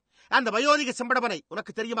கேபாவை, அந்த வயோதிக செம்படவனை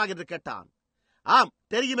உனக்கு தெரியுமா என்று கேட்டான். ஆம்,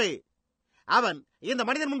 தெரியுமே. அவன் இந்த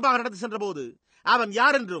மனிதன் முன்பாக நடந்து சென்ற போது அவன்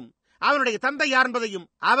யார் என்றும் அவனுடைய தந்தை யார் என்பதையும்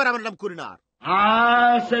அவர் அவனிடம் கூறினார்.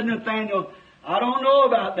 Said Nathanael, "I don't know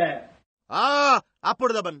about that."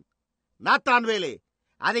 அப்பொழுது அவன், நாத்தான்வேலே,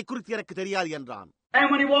 அதை குறித்து எனக்கு தெரியாது என்றான். And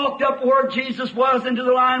when he walked up where Jesus was into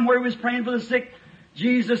the line where he was praying for the sick,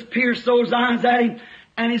 Jesus pierced those eyes at him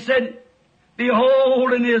and he said,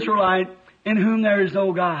 "Behold an Israelite in whom there is no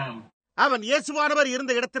guile." அவன் இயேசுவானவர்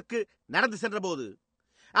இருந்த இடத்திற்கு நடந்து சென்றபோது,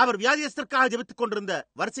 அவர் வியாதியஸ்தற்காக ஜெபித்துக் கொண்டிருந்த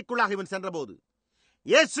வரிசைக்குள்ளாக இவன் சென்றபோது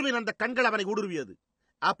இயேசுவின் அந்த கண்கள் அவனை ஊடுருவியது.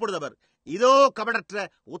 அப்பொழுது அவர், இதோ கபடற்ற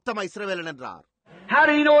உத்தம இஸ்ரவேலன் என்றார். How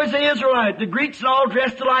do you know he's an Israelite? The Greeks all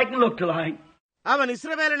dressed alike and looked alike. அவன்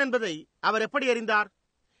இஸ்ரவேலன் என்பதை அவர் எப்படி அறிந்தார்?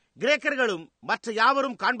 கிரேக்கர்களும் மற்ற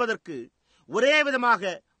யாவரும் காண்பதற்கு ஒரே விதமாக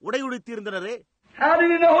உடையுடுத்தியிருந்தனரே. How do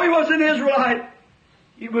you know he was an Israelite?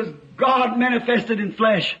 He was God manifested in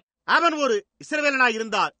flesh. அவன் ஒரு இஸ்ரவேலனாய்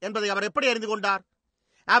இருந்தார் என்பதை அவர் எப்படி அறிந்து கொண்டார்?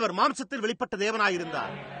 அவர் மாம்சத்தில் வெளிப்பட்ட தேவனாய்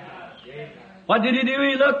இருந்தார். What did he do?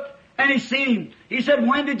 He looked and he seen him. He said,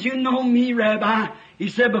 "When did you know me, Rabbi?" He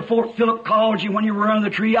said, "Before Philip called you when you were on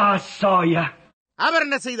the tree, I saw you." அவர்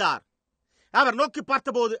என்ன செய்தார்? அவர் நோக்கி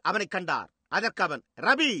பார்த்தபோது அவனை கண்டார். அதற்கு அவன்,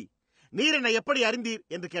 ரபி, நீர் என்னை எப்படி அறிந்தீர்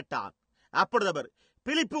என்று கேட்டார். அப்பொழுது அவர்,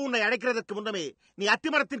 பிலிப்பு உன்னை அழைக்கிறதற்கு முன்னமே நீ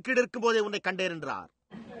அத்திமரத்தின் கீழ் இருக்கும் போதே உன்னை கண்டேன் என்றார்.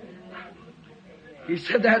 He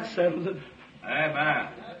said, "That settles it." Amen.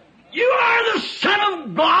 You are the Son of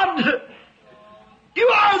God. You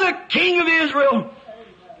are the King of Israel.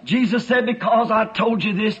 Jesus said, "Because I told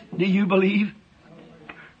you this, do you believe?"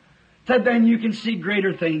 Said, "Then you can see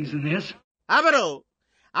greater things than this." அவரோ,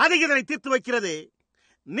 அதிக இதனை தீர்த்து வைக்கிறதே,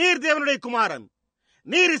 நீர் தேவனுடைய குமாரன்,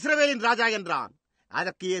 நீர் இஸ்ரவேலின் ராஜா என்றான்.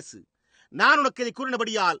 அதற்கு இயேசு, நான் உனக்கு இதை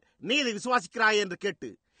கூறினபடியால் நீ இதை விசுவாசிக்கிறாய் என்று கேட்டு,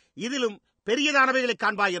 இதிலும் பெரியதானவைகளை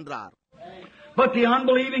காண்பாய் என்றார். But the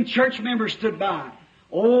unbelieving church members stood by.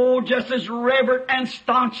 Oh, just as reverent and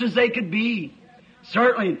staunch as they could be.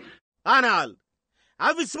 Certainly. ஆனால்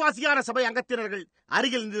அவிசுவாசியான சபை அங்கத்தினர்கள்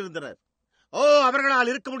அருகில் நின்றிருந்தனர். ஓ, அவர்களால்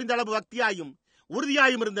இருக்க முடிந்த அளவு பக்தியாயும்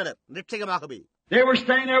உறுதியாயும் இருந்தனர். நிச்சயமாகவே. They were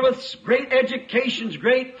standing there with great educations,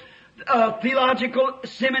 great theological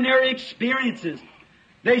seminary experiences.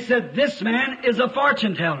 They said, "This man is a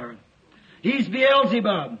fortune teller. He's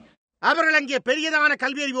Beelzebub." அவர்கள் அங்கே பெரியதான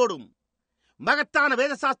கல்வியறிவோடும் மகத்தான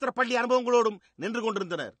வேதசாஸ்திர பள்ளி அனுபவங்களோடும் நின்று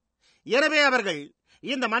கொண்டிருந்தனர். எனவே அவர்கள்,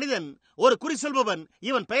 இந்த மனிதன் ஒரு குறி சொல்பவன்,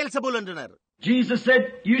 இவன் பெயல்செபூல் என்றனர். Jesus said,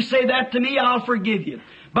 "You say that to me, I'll forgive you.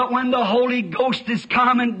 But when the Holy Ghost is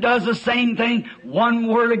come and does the same thing, one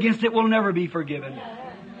word against it will never be forgiven.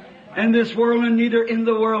 In this world and neither in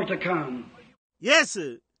the world to come." இயேசு,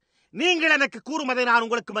 நீங்கள் எனக்கு கூறும் அதை நான்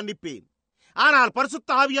உங்களுக்கு மன்னிப்பேன். ஆனால்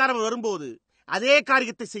பரிசுத்த ஆவியானவர் வரும்போது அதே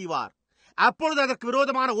காரியத்தை செய்வார். அப்பொழுது அதற்கு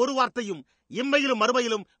விரோதமான ஒரு வார்த்தையும் இம்மையிலும்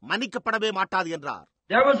மறுமையிலும் மன்னிக்கப்படவே மாட்டாது என்றார்.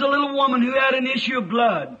 There was a little woman who had an issue of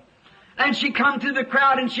blood, and she come to the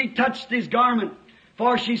crowd and she touched his garment,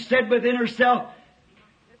 for she said within herself,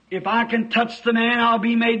 if I can touch the man, I'll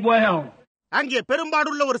be made well. அங்கே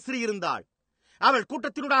பெரும்பாடுள்ள ஒரு ஸ்திரீ இருந்தாள். அவள்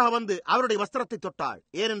கூட்டத்தினூடாக வந்து அவருடைய வஸ்திரத்தை தொட்டாள்.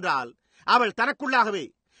 ஏனென்றால் அவள் தனக்குள்ளாகவே,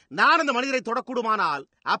 நான் அந்த மனிதரை தொடக்கூடுமானால்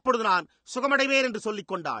அப்பொழுது நான் சுகமடைவேன் என்று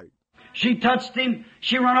சொல்லிக் கொண்டாள். She touched him.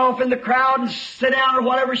 She ran off in the crowd and sat down or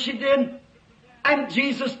whatever she did. And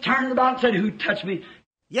Jesus turned about and said, who touched me?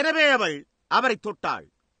 எனவே அவள் அவரை தொட்டாள்.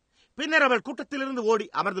 பின்னர் அவள் கூட்டத்திலிருந்து ஓடி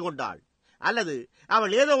அமர்ந்து கொண்டாள். அல்லது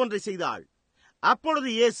அவள் ஏதோ ஒன்றை செய்தாள். அப்பொழுது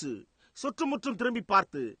இயேசு சுற்றுமுற்றும் திரும்பி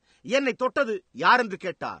பார்த்து, என்னை தொட்டது யார் என்று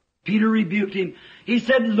கேட்டார். Peter rebuked him. He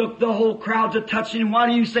said, look, the whole crowd's a touching him. Why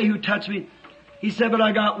do you say who touched me? He said, but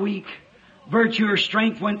I got weak. Virtue or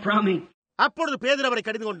strength went from me. அப்பொழுது பேதுரு அவரை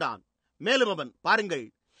கடிந்து கொண்டான். மேலும் அவன், பாருங்கள்,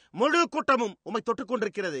 முழு கூட்டமும் உம்மை தொட்டுக்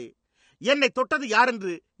கொண்டிருக்கிறது. என்னை தொட்டது யார்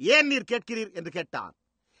என்று ஏன் நீர் கேட்கிறீர் என்று கேட்டான்.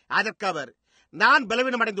 அதற்கு அவர், நான்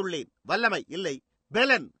பலவீனம் அடைந்துள்ளேன், வல்லமை இல்லை,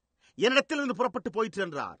 பெலன் என்னிடத்திலிருந்து புறப்பட்டு போயிற்று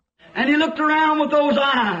என்றார். And he looked around with those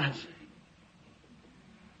eyes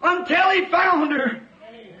until he found her.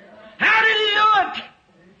 How did he do it?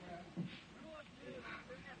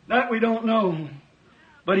 That we don't know.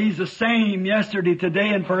 But he's the same yesterday, today,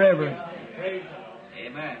 and forever.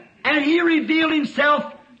 Amen. And he revealed himself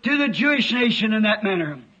to the Jewish nation in that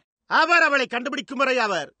manner. அவர் அவளை கண்டுபிடிக்கும் வரை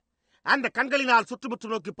அவர் அந்த கண்களினால் சுற்றுமுற்று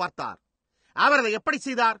நோக்கி பார்த்தார். அவர் அதை எப்படி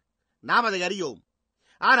செய்தார்? நாம் அதை அறியோம்.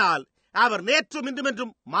 ஆனால் அவர் நேற்றும்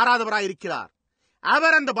இன்றுமென்றும் மாறாதவராயிருக்கிறார்.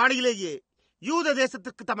 அவர் அந்த பாணியிலேயே யூத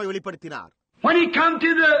தேசத்திற்கு தம்மை வெளிப்படுத்தினார். When he come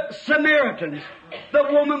to the Samaritans, the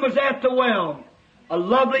woman was at the well, a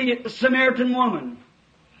lovely Samaritan woman.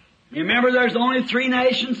 You remember there's only 3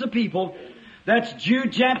 nations of people. That's Jew,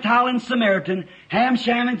 Gentile, and Samaritan, Ham,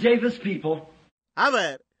 Shem, and Japheth's people.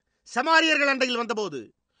 அவர் சமாரியர்கள் அண்டையில் வந்தபோது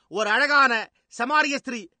ஒரு அழகான சமாரிய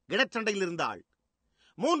ஸ்திரீ கிணற்றண்டையில் இருந்தாள்.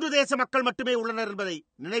 3 தேச மக்கள் மட்டுமே உள்ளனர் என்பதை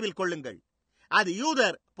நினைவில் கொள்ளுங்கள். அது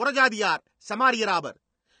யூதர், புறஜாதியார், சமாரியராவர்.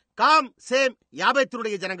 Com, same,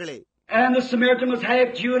 யாபேத்தினுடைய Janangale. And the Samaritan was half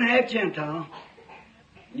Jew and half Gentile.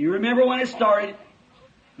 You remember when it started,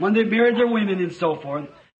 when they married their women and so forth.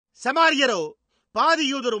 சமாரியரோ பாதி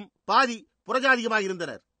யூதரும் பாதி புறஜாதியுமாக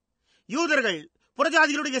இருந்தனர். யூதர்கள்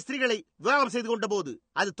புறஜாதிகளுடைய ஸ்திரீகளை விவாகம் செய்து கொண்ட போது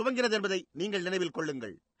அது துவங்கினது என்பதை நீங்கள் நினைவில்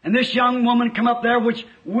கொள்ளுங்கள். And this young woman come up there, which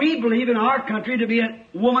we believe in our country to be a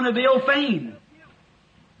woman of ill fame.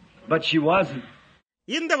 But she wasn't.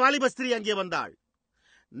 இந்த வாலிப ஸ்திரீ அங்கே வந்தாள்.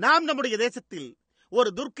 நாம் நம்முடைய தேசத்தில் ஒரு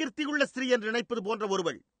துர்க்கீர்த்தியுள்ள ஸ்திரீ என்று நினைப்பது போன்ற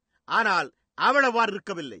ஒருவள். ஆனால் அவள் அவ்வாறு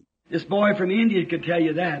இருக்கவில்லை. This boy from India could tell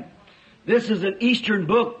you that. This is an Eastern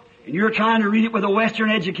book, and you're trying to read it with a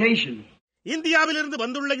Western education. இந்தியாவிலிருந்து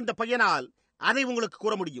வந்துள்ள இந்த பையனால் அதை உங்களுக்கு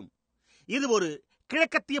கூற முடியும். இது ஒரு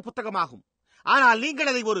கிழக்கத்திய புத்தகமாகும். ஆனால்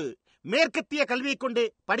நீங்கள் அதை ஒரு மேற்கத்திய கல்வியை கொண்டே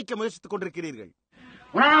படிக்க முயற்சித்துக் கொண்டிருக்கிறீர்கள்.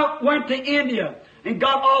 When I went to India and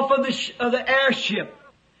got off of the airship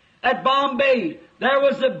at Bombay, there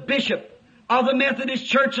was a bishop of the Methodist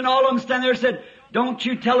Church, and all of them stand there and said, don't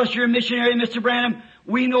you tell us you're a missionary, Mr. Branham.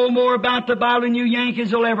 We know more about the Bible than you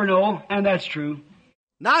Yankees will ever know. And that's true.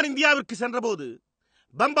 நான் இந்தியாவிற்கு சென்றபோது,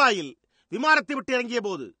 பம்பாயில் விமானத்தை விட்டு இறங்கிய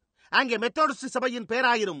போது, அங்கே Methodist சபையின்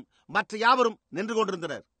பேராயரும் மற்ற யாவரும் நின்று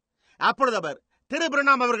கொண்டிருந்தனர். அப்பொழுது அவர், திரு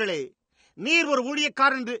பிரணாம் அவர்களே, நீர் ஒரு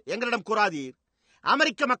ஊழியக்காரர் என்று எங்களிடம் கூறாதீர்.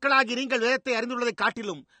 அமெரிக்க மக்களாகி நீங்கள் வேதத்தை அறிந்துள்ளதை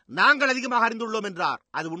காட்டிலும் நாங்கள் அதிகமாக அறிந்துள்ளோம் என்றார்.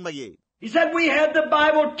 அது உண்மையே. He said we had the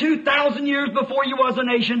Bible 2,000 years before you was a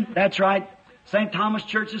nation. That's right. St. Thomas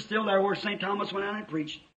Church is still there where St. Thomas went out and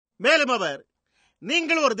preached. மேலும் அவர்,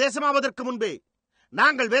 நீங்கள் ஒரு தேசமாவதற்கு முன்பே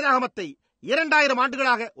நாங்கள் வேதாகமத்தை 2000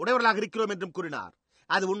 ஆண்டுகளாக உடையவர்களாக இருக்கிறோம் என்றும் கூறினார்.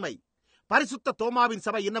 அது உண்மை. பரிசுத்த தோமாவின்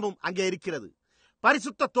சபை இன்னமும் அங்கே இருக்கிறது.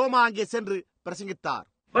 பரிசுத்த தோமா அங்கே சென்று பிரசங்கித்தார்.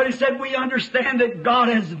 But he said we understand that God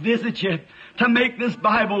has visited you to make this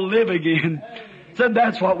Bible live again. Said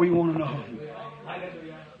that's what we want to know.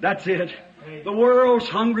 That's it. The world's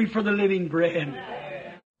hungry for the living bread.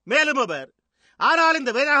 மேலும் அவர், ஆனால்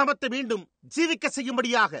இந்த வேதாகமத்தை மீண்டும் ஜீவிக்க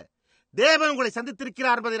செய்யும்படியாக தேவன் உங்களை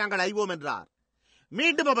சந்தித்திருக்கிறார் என்பதை நாங்கள் அறிவோம் என்றார்.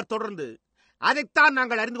 மீண்டும் அவர் தொடர்ந்து, அதைத்தான்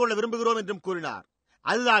நாங்கள் அறிந்து கொள்ள விரும்புகிறோம் என்றும் கூறினார்.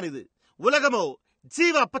 அதுதான் இது. உலகமோ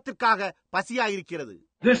ஜீவ அப்பத்திற்காக பசியாயிருக்கிறது.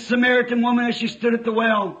 This Samaritan woman, as she stood at the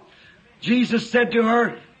well, Jesus said to her,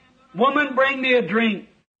 woman, bring me a drink.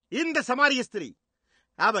 இந்த சமாரிய ஸ்திரீ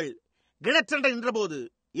அவள் கிணற்றண்டை நின்றபோது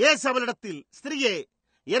இயேசு அவளிடத்தில், ஸ்திரீயே,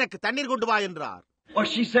 எனக்கு தண்ணீர் கொண்டு வா என்றார். Well,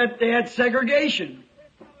 she said they had segregation.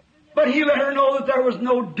 But he let her know that there was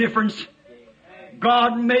no difference.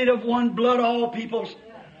 God made of one blood all peoples.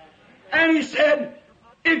 And he said,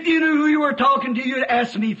 if you knew who you were talking to, you'd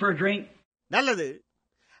ask me for a drink. நல்லது.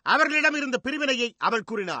 அவர்களிடம் இருந்த பிரிவினையை அவள்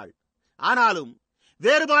கூறினாள். ஆனாலும்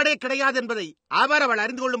வேறுபாடே கிடையாது என்பதை அவர் அவள்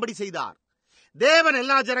அறிந்து கொள்ளும்படி செய்தார். தேவன்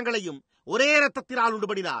எல்லா ஜனங்களையும் ஒரே இரத்தத்தினால்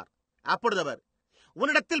உண்டுபடினார். அப்பொழுது அவர்,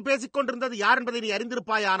 உன்னிடத்தில் பேசிக் கொண்டிருந்தது யார் என்பதை நீ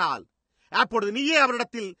அறிந்திருப்பாயானால் அப்பொழுது நீயே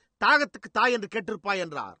அவரிடத்தில் தாகத்துக்கு தாய் என்று கேட்டிருப்பாய்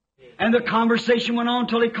என்றார். And the conversation went on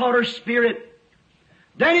till he caught her spirit.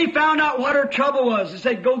 Then he found out what her trouble was. He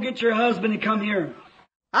said, go get your husband and come here.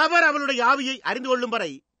 அவர் அவளுடைய ஆவியை அறிந்து கொள்ளும்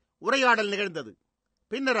வரை உரையாடல் நிகழ்ந்தது.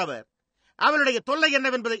 பின்னர் அவர் அவளுடைய தொல்லை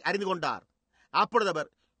என்னவென்பதை அறிந்து கொண்டார். அப்பொழுது அவர்,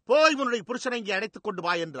 போய் உன்னுடைய புருஷனை இங்கே அழைத்துக் கொண்டு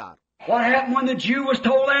வா என்றார். What happened when the Jew was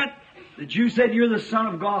told that? The Jew said, you're the son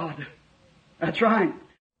of God. That's right.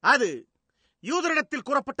 அது யூதரிடத்தில்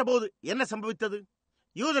கூறப்பட்ட போது என்ன சம்பவித்தது?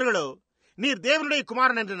 யூதர்களோ, நீர் தேவனுடைய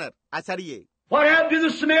குமாரன் என்றனர். அது சரியே. What happened to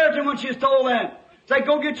the Samaritan when she was told that? Say,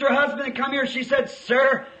 go get your husband and come here. She said, sir,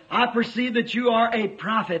 I perceive that you are a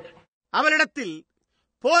prophet. அவளிடத்தில்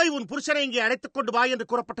போய் உன் புருஷனை இங்கே அழைத்துக் கொண்டு வா என்று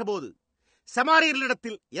கூறப்பட்ட போது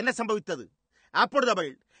சமாரியர்களிடத்தில் என்ன சம்பவித்தது? அப்பொழுது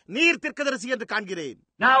அவள், நீர் தீர்க்கதரிசி என்று காண்கிறேன்.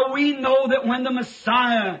 Now we know that when the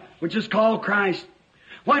Messiah, which is called Christ,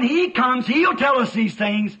 when he comes, he'll tell us these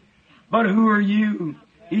things. But who are you?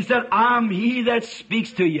 He said, I'm he that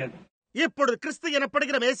speaks to you. இப்பொழுது கிறிஸ்து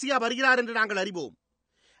எனப்படுகிற மேசியா வருகிறார் என்று நாங்கள் அறிவோம்.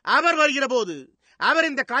 அவர் வருகிற போது அவர்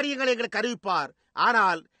இந்த காரியங்களை எங்களுக்கு அறிவிப்பார்.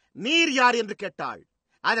 ஆனால் நீர் யார் என்று கேட்டாள்.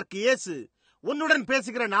 அதற்கு இயேசு, உன்னுடன்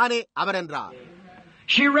பேசுகிற நானே அவர் என்றார்.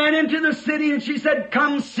 She ran into the city and she said,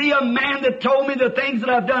 come see a man that told me the things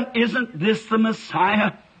that I've done. Isn't this the Messiah?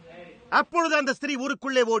 அப்பொழுது அந்த ஸ்திரீ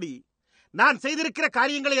ஊருக்குள்ளே ஓடி, நான் செய்திருக்கிற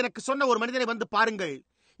காரியங்களை எனக்கு சொன்ன ஒரு மனிதனை வந்து பாருங்கள்,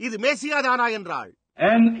 இது மேசியாதானா என்றாள்.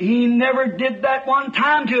 And he never did that one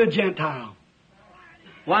time to a Gentile.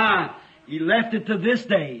 Why? He left it to this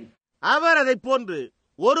day. அவர் அதை போன்று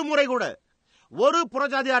ஒரு முறை கூட ஒரு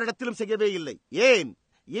புறஜாதியாரிடத்திலும் செய்யவே இல்லை. ஏன்?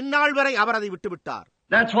 இந்நாள் வரை அவர் அதை விட்டுவிட்டார்.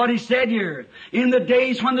 That's what he said here. In the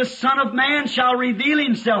days when the Son of Man shall reveal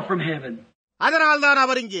himself from heaven. அதனால்தான்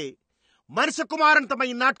அவர் இங்கே மனுஷகுமாரன் தம்மை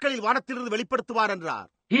இந்நாட்களில் வானத்திலிருந்து வெளிப்படுத்துவார் என்றார்.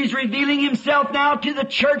 He's revealing himself now to the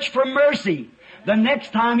church for mercy. The next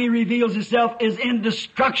time he reveals himself is in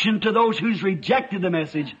destruction to those who's rejected the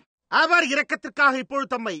message. அவர் இரக்கத்திற்காக இப்பொழுது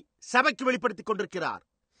தம்மை சபைக்கு வெளிப்படுத்திக் கொண்டிருக்கிறார்.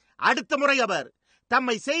 அடுத்த முறை அவர்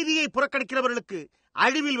தம்மை செய்தியை புறக்கணிக்கிறவர்களுக்கு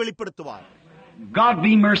அழிவில் வெளிப்படுத்துவார். God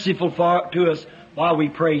be merciful to us while we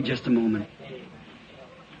pray just a moment.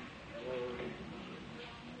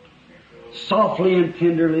 Softly and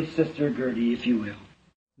tenderly, Sister Gertie, if you will.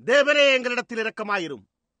 தேவரே எங்களிடத்தில் இரக்கமாயிரும்.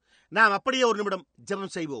 நாம் அப்படியே ஒரு நிமிடம்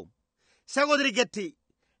ஜெபம் செய்வோம். சகோதரி கெட்டி,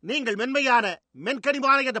 நீங்கள் மென்மையான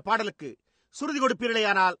மென்கனிவான என்ற பாடலுக்கு சுருதி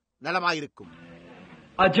கொடுப்பீர்களேயானால் நலமாயிருக்கும்.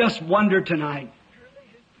 I just wonder tonight,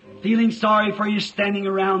 feeling sorry for you standing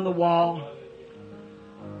around the wall.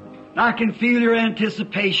 I can feel your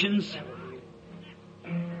anticipations.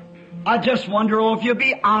 I just wonder, if you'll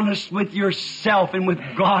be honest with yourself and with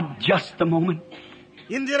God just a moment.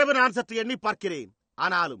 இன்றிரவு நான் சற்று எண்ணி பார்க்கிறேன்.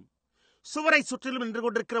 ஆனாலும் சுவரை சுற்றிலும் நின்று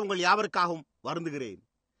கொண்டிருக்கிற உங்கள் யாவருக்காகவும் வருந்துகிறேன்.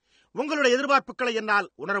 உங்களுடைய எதிர்பார்ப்புகளை என்னால்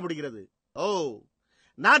உணர முடிகிறது.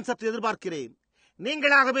 நான் சற்று எதிர்பார்க்கிறேன்.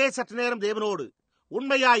 நீங்களாகவே சற்று நேரம் தேவனோடு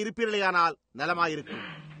உண்மையா இருப்பீர்களேயானால் நலமாயிருக்கும்.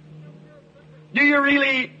 Do you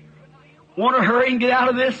really want to hurry and get out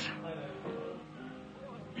of this?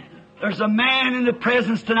 There's a man in the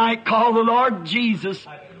presence tonight called the Lord Jesus.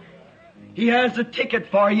 He has a ticket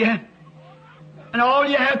for you. And all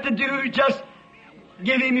you have to do is just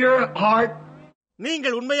give him your heart.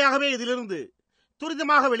 நீங்கள் உண்மையாகவே இதிலிருந்து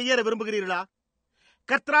துரிதமாக வெளியேற விரும்புகிறீர்களா?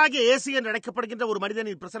 கர்த்தராகிய இயேசு என்று அழைக்கப்படுகின்ற ஒரு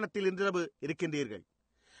மனிதனின் பிரசன்னத்தில் இன்றிரவு இருக்கின்றீர்கள்.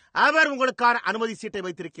 அவர் உங்களுக்கான அனுமதி சீட்டை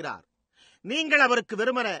வைத்திருக்கிறார். நீங்கள் அவருக்கு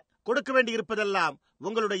வெறுமன கொடுக்க வேண்டி இருப்பதெல்லாம்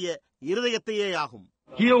உங்களுடைய இருதயத்தையே ஆகும்.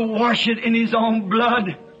 He'll wash it in his own blood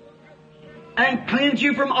and cleanse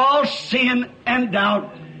you from all sin and doubt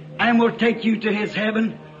and will take you to his heaven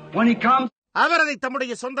when he comes. அவர் அதை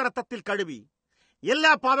தம்முடைய சொந்த ரத்தத்தில் கழுவி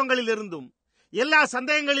எல்லா பாவங்களில் இருந்தும் எல்லா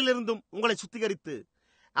சந்தேகங்களில் இருந்தும் உங்களை சுத்திகரித்து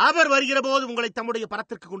அவர் வருகிற போது உங்களை தம்முடைய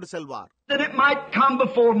பரத்திற்கு கொண்டு செல்வார். That it might come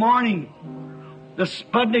before morning. The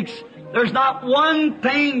Sputniks, there's not one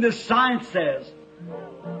thing the science says.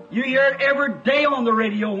 You hear it every day on the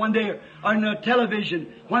radio, when they're on the television,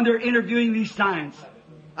 when they're interviewing these science.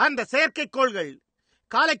 அந்த செயற்கைக்கோள்கள்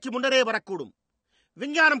காலைக்கு முன்னரே வரக்கூடும்.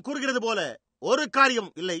 விஞ்ஞானம் கூறுகிறது போல ஒரு காரியம்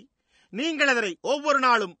இல்லை. நீங்கள் அதனை ஒவ்வொரு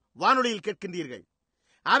நாளும் வானொலியில் கேட்கின்றீர்கள்.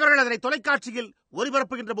 அவர்கள் அதனை தொலைக்காட்சியில்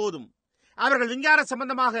ஒளிபரப்புகின்ற போதும் அவர்கள் விஞ்ஞான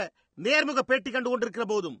சம்பந்தமாக நேர்முக பேட்டி கண்டு கொண்டிருக்கிற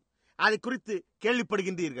போதும் அதை குறித்து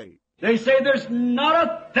கேள்விப்படுகின்றீர்கள். They say there's not a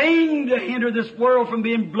thing to hinder this world from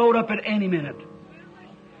being blown up at any minute.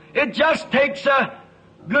 It just takes a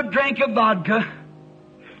good drink of vodka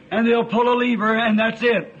and they'll pull a lever and that's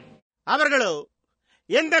it. அவர்களோ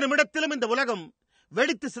எந்த நிமிடத்திலும் இந்த உலகம்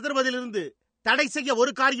வெடித்து சிதறுவதிலிருந்து தடை செய்ய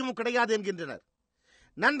ஒரு காரியமும் கிடையாது என்கின்றனர்.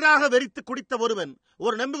 நன்றாக வெறித்து குடித்த ஒருவன்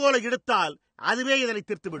ஒரு நெம்புகோலை எடுத்தால் அதுவே இதனை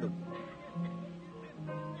தீர்த்துவிடும்.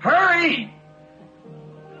 Hurry!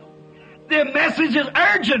 The message is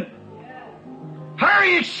urgent.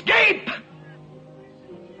 Hurry, escape!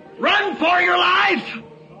 Run for your life!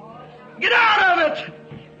 Get out of it!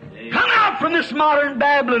 Come out from this modern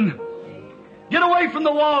Babylon! Get away from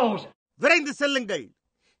the walls! விரைந்து செல்லுங்கள்.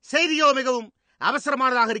 செய்தியோ மிகவும்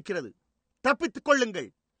அவசரமானதாக இருக்கிறது. தப்பித்துக் கொள்ளுங்கள்.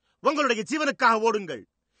 உங்களுடைய ஜீவனுக்காக ஓடுங்கள்.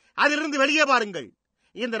 அதிலிருந்து வெளியே வாருங்கள்.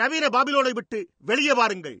 இந்த நவீன பாபிலோனை விட்டு வெளியே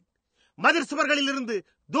வாருங்கள். மதிர் சுவர்களில் இருந்து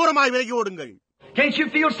தூரமாய் விலகி ஓடுங்கள். Can't you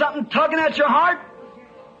feel something tugging at your heart?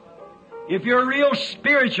 If you're real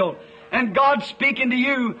spiritual and God's speaking to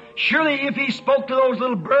you, surely if He spoke to those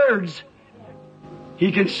little birds, He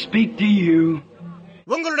can speak to you.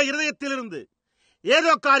 உங்களுடைய இதயத்திலிருந்து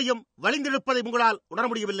ஏதோ காரியம் வழிந்தெழுப்பதை உங்களால் உணர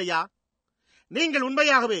முடியவில்லையா? நீங்கள்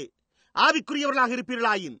உண்மையாகவே ஆவிக்குரியவர்களாக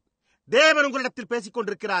இருப்பீர்களாயின் தேவன் உங்களிடத்தில் பேசிக்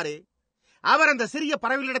கொண்டிருக்கிறாரே. அவர் அந்த சிறிய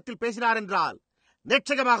பறவைகளிடத்தில் பேசினார் என்றால்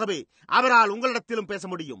நிச்சயமாகவே அவரால் உங்களிடத்திலும் பேச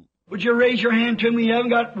முடியும். Would you raise your hand to me? You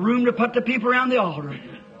haven't got room to put the people around the altar.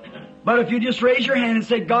 But if you just raise your hand and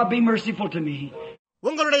say, God be merciful to me.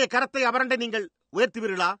 உங்களுடைய கரத்தை அவரண்டை நீங்கள்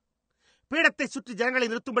உயர்த்துவீர்களா? பீடத்தை சுற்றி ஜனங்களை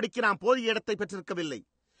நிறுத்தும்படிக்கு நாம் போதிய இடத்தை பெற்றிருக்கவில்லை.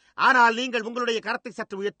 ஆனால் நீங்கள் உங்களுடைய கரத்தை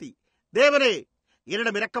சற்று உயர்த்தி, தேவனே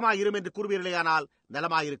என்னிடம் இரக்கமாய் இரும் என்று கூறுவீர்களேயானால்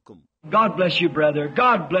நலமாயிருக்கும். God bless you, brother.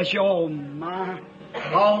 God bless you. Oh my.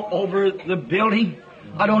 All over the building.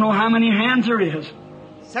 I don't know how many hands there is.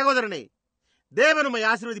 சகோதரனே, தேவன் உம்மை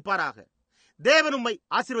ஆசீர்வதிப்பாராக. தேவன் உம்மை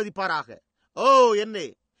ஆசீர்வதிப்பாராக. ஓ என்னே,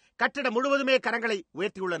 கட்டிடம் முழுவதுமே கரங்களை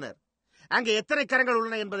உயர்த்தியுள்ளனர். அங்கே எத்தனை கரங்கள்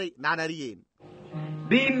உள்ளன என்பதை நான் அறியேன்.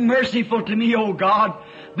 Be merciful to me, oh God.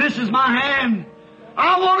 This is my hand.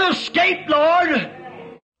 I want to escape, Lord.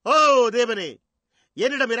 ஓ தேவனே,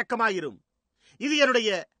 என்னிடம் இரக்கமாயிரும். இது என்னுடைய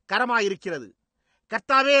கரமாயிருக்கிறது.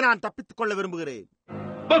 கர்த்தாவே, நான் தப்பித்துக் கொள்ள விரும்புகிறேன்.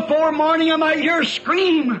 Before morning I might hear a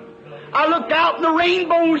scream. I looked out and the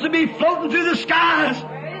rainbows would be floating through the skies.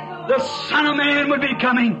 The Son of Man would be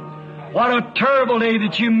coming. What a terrible day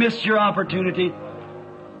that you missed your opportunity.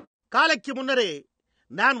 காலைக்கு முன்னரே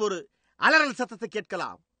நான் ஒரு அலறல் சத்தத்தை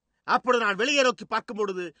கேட்கலாம். அப்பொழுது நான் வெளியே நோக்கி பார்க்கும்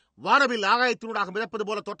பொழுது வானவில் ஆகாயத்தினூடாக மிதப்பது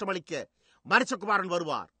போல தோற்றமளிக்க மனுஷகுமாரன்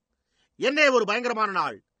வருவார். என்னே ஒரு பயங்கரமான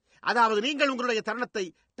நாள். அதாவது நீங்கள் உங்களுடைய தருணத்தை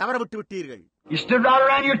தவறவிட்டு விட்டீர்கள். You stood right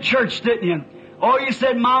around your church, didn't you? Oh, you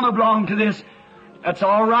said Mama belonged to this. That's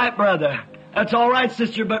all right, brother. That's all right,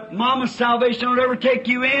 sister, but Mama's salvation will never take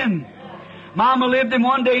you in. Mama lived in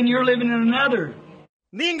one day and you're living in another.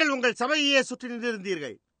 நீங்கள் உங்கள் சபையே சுற்றி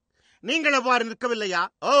நின்றிருந்தீர்கள். நீங்கள் அவ்வாறு நிற்கவில்லையா?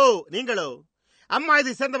 ஓ, நீங்களோ அம்மா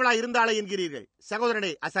இதை சேர்ந்தவளா இருந்தாளே என்கிறீர்கள்.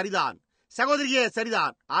 சகோதரனே, சரிதான். சகோதரியே,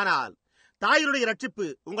 சரிதான். ஆனால் தாயுடைய ரட்சிப்பு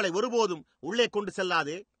உங்களை ஒருபோதும் உள்ளே கொண்டு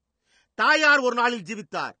செல்லாதே. தாயார் ஒரு நாளில்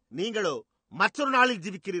ஜீவித்தார். நீங்களோ மற்றொரு நாளில்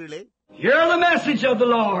ஜீவிக்கிறீர்களே. Hear the message of the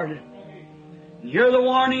Lord. Hear the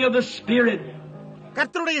warning of the Spirit.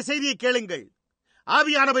 கர்த்தருடைய செய்தியை கேளுங்கள்.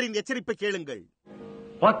 ஆவியானவரின் எச்சரிப்பை கேளுங்கள்.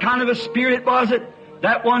 What kind of a spirit was it?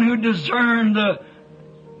 That one who discerned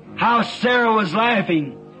how Sarah was laughing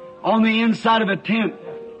on the inside of a tent.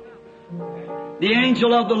 The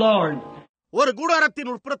angel of the Lord. ஒரு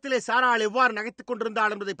கூடாரத்தின் உட்புறத்திலே சாராள் எவ்வாறு நகைத்துக்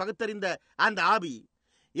கொண்டிருந்தாள் என்பதை பகுத்தறிந்த அந்த ஆவி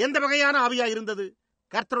எந்த வகையான ஆவியா இருந்தது?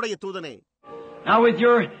 கர்த்தருடைய தூதனே. Now with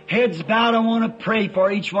your heads bowed, I want to pray for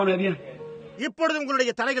each one of you. இப்பொழுது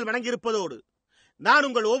உங்களுடைய தலைகள் வணங்கி இருப்பதோடு நான்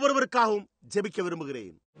உங்கள் ஒவ்வொருவருக்காகவும் ஜெபிக்க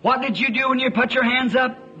விரும்புகிறேன். What did you do when you put your hands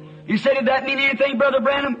up? You said, did that mean anything, Brother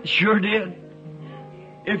Branham? Sure did.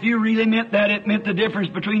 If you really meant that, it meant the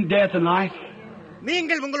difference between death and life.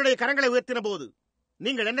 நீங்கள் உங்களுடைய கரங்களை உயர்த்தின போது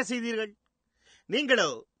நீங்கள் என்ன செய்தீர்கள்? நீங்களோ,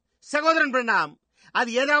 சகோதரன் பிரணாம், அது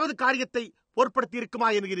ஏதாவது காரியத்தை பொருட்படுத்தி இருக்குமா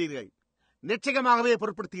என்கிறீர்கள். நிச்சயமாகவே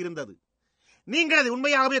பொருட்படுத்தி இருந்தது. நீங்கள் அதை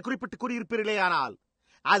உண்மையாகவே குறிப்பிட்டு கூறியிருப்பீர்களே, ஆனால்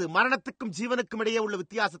அது மரணத்துக்கும் ஜீவனுக்கும் இடையே உள்ள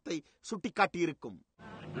வித்தியாசத்தை சுட்டிக்காட்டி இருக்கும்.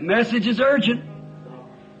 The message is urgent.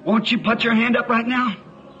 Won't you put your hand up right now?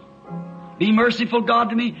 Be merciful, God,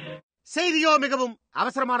 to me. செய்தியோ மிகவும்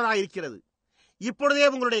அவசரமானதாக இருக்கிறது. இப்பொழுதே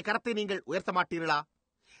உங்களுடைய கரத்தை நீங்கள் உயர்த்த மாட்டீர்களா?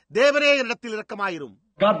 தேவனே என்னிடத்தில் இரக்கமாயிரும்.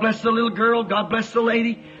 God bless the little girl. God bless the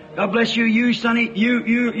lady. God bless you, you sonny, you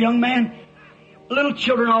young man. Little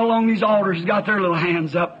children all along these altars got their little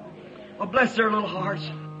hands up. Oh, bless their little hearts.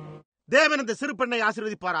 தேவன் இந்த சிறு பெண்ணை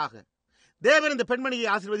ஆசீர்வதிப்பாராக. தேவன் இந்த பெண்மணியை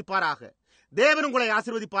ஆசீர்வதிப்பாராக. தேவன் உங்களை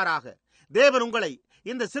ஆசீர்வதிப்பாராக. தேவன் உங்களை,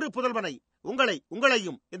 இந்த சிறு புதல்வனை,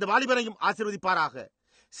 உங்களையும் இந்த வாலிபனையும் ஆசீர்வதிப்பாராக.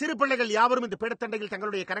 சிறு பிள்ளைகள் யாவரும் இந்த பீடத்தண்டையில்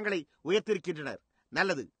தங்களுடைய கரங்களை உயர்த்திருக்கின்றனர்.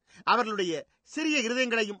 நல்லது. அவர்களுடைய சிறிய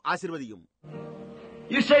இருதயங்களையும் ஆசீர்வதியும்.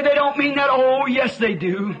 You say they don't mean that? Oh, yes they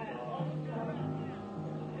do.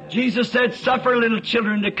 Jesus said, suffer little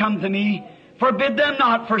children to come to me, Forbid them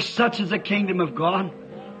not, for such is the kingdom of God.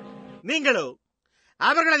 நீங்களோ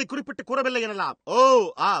அவர்கள் அதை குறிப்பிட்டு கூறவில்லை எனலாம். ஓ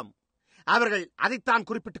ஆம், அவர்கள் அதைத்தான்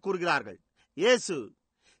குறிப்பிட்டு கூறுகிறார்கள். இயேசு,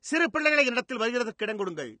 சிறு பிள்ளைகளை இடத்தில் வருகிறதற்கு இடம்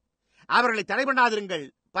கொடுங்கள், அவர்களை தடை பண்ணாதிருங்கள்,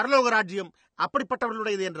 பரலோக ராஜ்யம்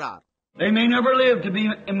அப்படிப்பட்டவர்களுடையது என்றார். They may never live to be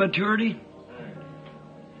in maturity,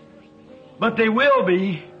 but they will be.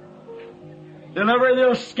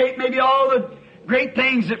 They'll escape maybe all the great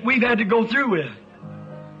things that we've had to go through with.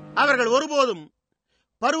 அவர்கள் ஒருபோதும்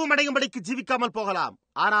பருவமடையும்படிக்கு ஜீவிக்காமல் போகலாம்,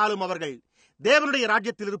 ஆனாலும் அவர்கள் தேவனுடைய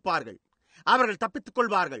ராஜ்யத்தில் இருப்பார்கள். அவர்கள் தப்பித்துக்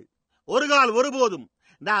கொள்வார்கள். ஒருபோதும்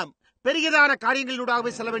நாம் பெரியதான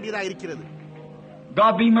காரியங்களிலூடாகவே செல்ல வேண்டியதாக இருக்கிறது.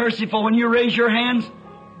 God be merciful. When you raise your hands,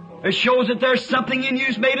 it shows that there's something in you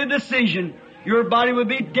who's made a decision. Your body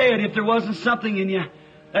would be dead if there wasn't something in you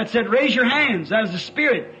that said, raise your hands. That was the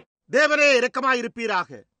Spirit. தேவனே இரக்கமாயிருப்பீராக.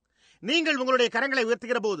 நீங்கள் உங்களுடைய கரங்களை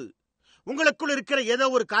உயர்த்துகிற போது உங்களுக்குள் இருக்கிற ஏதோ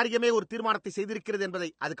ஒரு காரியமே ஒரு தீர்மானத்தை செய்திருக்கிறது என்பதை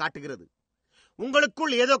அது காட்டுகிறது.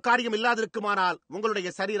 உங்களுக்குள் ஏதோ காரியம் இல்லாதிருக்குமானால் உங்களுடைய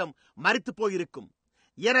சரீரம் மரித்து போயிருக்கும்.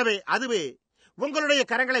 எனவே அதுவே உங்களுடைய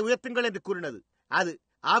கரங்களை உயர்த்துங்கள் என்று கூறினது. அது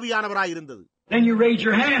ஆவியானவராயிருந்தது. Then you raise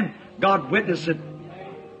your hand. God witnessed it.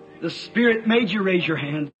 The Spirit made you raise your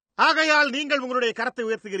hand. ஆகையால் நீங்கள் உங்களுடைய கரத்தை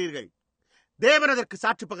உயர்த்துகிறீர்கள். தேவன் அதற்கு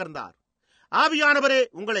சாட்சி பகர்ந்தார். ஆவியானவரே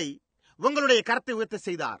உங்களுடைய கரத்தை உயர்த்த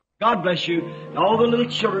செய்தார். God bless you. All the little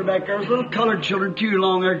children back there, little colored children too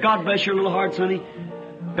along there. God bless your little hearts, honey.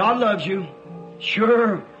 God loves you. Sure,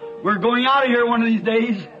 we're going out of here one of these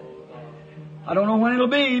days. I don't know when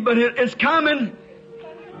it'll be, but it's coming.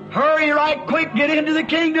 Hurry right quick, get into the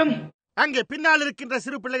kingdom. அங்கே பின்னால் இருக்கின்ற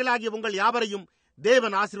சிறு பிள்ளைகளாகிய உங்கள் யாவரையும்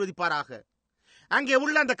தேவன் ஆசீர்வதிப்பாராக. அங்கே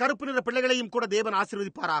உள்ள அந்த கருப்பு நிற பிள்ளைகளையும் கூட தேவன்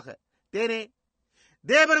ஆசீர்வதிப்பாராக. தேனே,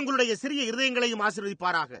 தேவன் உங்களுடைய சிறிய இருதயங்களையும்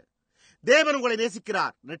ஆசீர்வதிப்பாராக. தேவன் உங்களை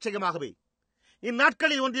நேசிக்கிறார். நிச்சயமாகவே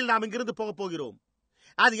இந்நாட்களில் ஒன்றில் நாம் இங்கிருந்து போகப் போகிறோம்.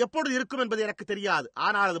 அது எப்பொழுது இருக்கும் என்பது எனக்கு தெரியாது,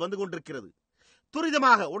 ஆனால் அது வந்து கொண்டிருக்கிறது.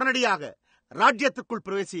 துரிதமாக, உடனடியாக ராஜ்யத்திற்குள்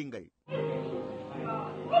பிரவேசியுங்கள்.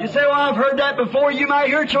 You say, well, I've heard that before. You might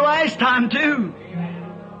hear it your last time too.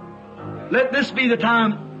 Let this be the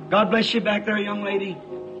time. God bless you back there, young lady.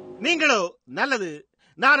 நீங்களோ, நல்லது,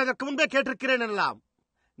 நான் அதற்கு முன்பே கேட்டிருக்கிறேன் எனலாம்.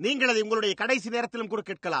 நீங்கள் அதை உங்களுடைய கடைசி நேரத்திலும் கூட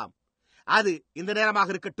கேட்கலாம். அது இந்த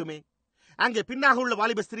நேரமாக இருக்கட்டுமே. அங்கே பின்னாக உள்ள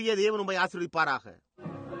வாலிப ஸ்திரியே, தேவன் உம்மை ஆசீர்வதிப்பாராக.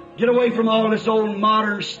 Get away from all this old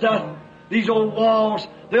modern stuff. These old walls,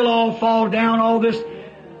 they'll all fall down. All this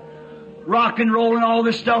rock and roll and all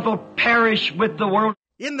this stuff will perish with the world.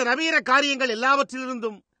 இந்த நவீன காரியங்கள்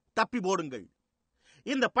எல்லாவற்றிலிருந்தும் தப்பி ஓடுங்கள்.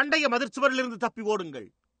 இந்த பண்டைய மதிர்ச்சுவரிலிருந்து தப்பி ஓடுங்கள்.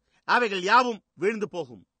 அவைகள் யாவும் வீழ்ந்து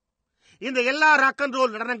போகும். இந்த எல்லா ராக் அண்ட்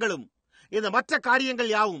ரோல் நடனங்களும், இந்த மற்ற காரியங்கள்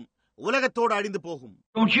யாவும் உலகத்தோடு அழிந்து போகும்.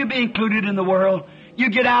 Don't you be included in the world. You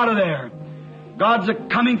get out of there. God's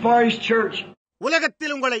coming for His church.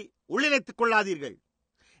 உலகத்தில் உங்களை உள்ளிணைத்துக் கொள்ளாதீர்கள்.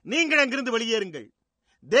 நீங்கள் அங்கிருந்து வெளியேறுங்கள்.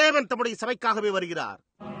 தேவன் தம்முடைய சபைக்காகவே வருகிறார்.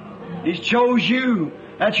 He chose you.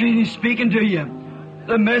 That's why He's speaking to you.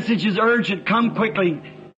 The message is urgent. Come quickly.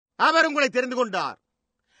 அவர் உங்களை தெரிந்து கொண்டார்.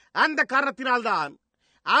 அந்த காரணத்தினால்தான்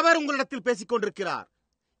அவர் உங்களிடத்தில் பேசிக் கொண்டிருக்கிறார்.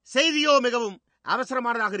 செய்தியோ மிகவும்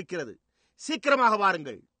அவசரமானதாக இருக்கிறது. சீக்கிரமாக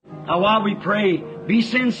வாருங்கள். Now while we pray, be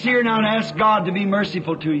sincere now and ask God to be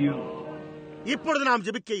merciful to you. இப்பொழுது நாம்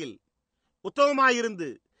ஜெபிக்கையில் உத்தமமாயிருந்து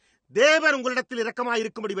தேவன் உங்களிடத்தில்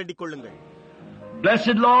இரக்கமாயிருக்கும்படி வேண்டிக் கொள்ளுங்கள்.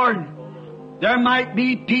 Blessed Lord, there might be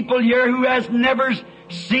people here who has never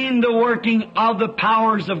seen the working of the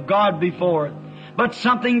powers of God before, but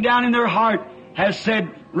something down in their heart has said,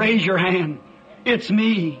 raise your hand. It's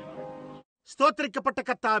me. ஸ்தோத்திரிக்கப்பட்ட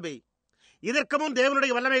கர்த்தாவே, இதற்கு முன்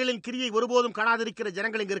தேவனுடைய வல்லமைகளின் கிரியை ஒருபோதும் காணாதிருக்கிற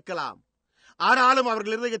ஜனங்கள் இங்கு இருக்கலாம். ஆனாலும்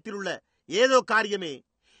அவர்கள் இருதயத்தில் உள்ள ஏதோ காரியமே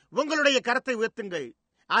உங்களுடைய கரத்தை உயர்த்துங்கள்,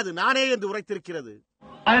 அது நானே என்று உரைத்திருக்கிறது.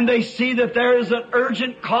 And they see that there is an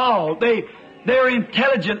urgent call. They're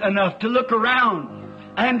intelligent enough to look around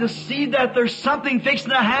and to see that there's something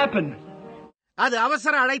fixing to happen. அது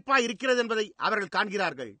அவசர அழைப்பாய் இருக்கிறது என்பதை அவர்கள்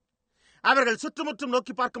காண்கிறார்கள். அவர்கள் சுற்றுமுற்றும்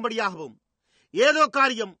நோக்கி பார்க்கும்படியாகவும் ஏதோ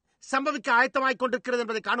காரியம் சம்பவிக்க ஆயத்தமாய்க் கொண்டிருக்கிறது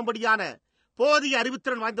என்பதை காணும்படியான போதிய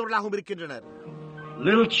அறிவுத்திறன் வாய்ந்தவர்களாகவும் இருக்கின்றனர்.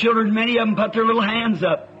 Little children, many of them put their little hands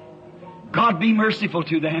up. God be merciful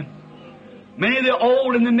to them. Many of the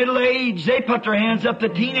old and the middle age, they put their hands up.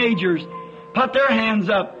 The teenagers put their hands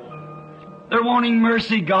up. They're wanting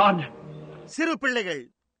mercy, God. சிறு பிள்ளைகள்,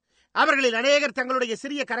 அவர்களில் அநேகர் தங்களுடைய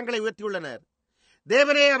சிறிய கரங்களை உயர்த்தியுள்ளனர்.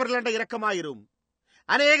 தேவனே அவர்களண்ட இரக்கமாயிரும்.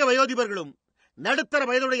 அநேக வயோதிபர்களும் நடுத்தர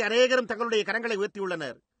வயதுடைய அநேகரும் தங்களுடைய கரங்களை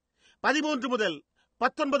உயர்த்தியுள்ளனர். 13 முதல்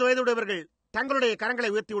 19 வயதுடையவர்கள் தங்களுடைய கரங்களை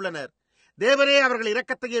உயர்த்தியுள்ளனர். தேவனே அவர்கள்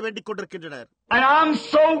இரக்கத்தையே வேண்டிக் கொண்டிருக்கின்றனர். And I'm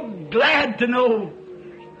so glad to know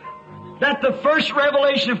that the first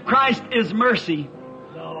revelation of Christ is mercy.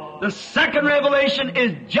 The second revelation is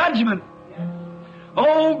judgment.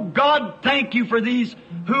 Oh God, thank you for these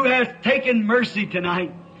who have taken mercy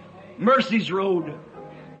tonight. Mercy's road.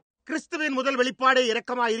 கிறிஸ்துவின் முதல் வெளிப்பாடே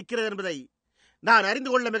இரக்கமாய் இருக்கிறது என்பதை நான் அறிந்து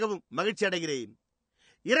கொள்ள மிகவும் மகிழ்ச்சி அடைகிறேன்.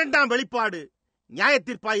 இரண்டாம் வெளிப்பாடு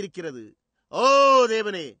நியாயத்தீர்ப்பாய் இருக்கிறது. ஓ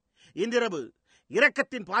தேவனே, இன்றிரவு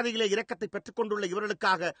இரக்கத்தின் பாதையிலே இரக்கத்தை பெற்றுக் கொண்டுள்ள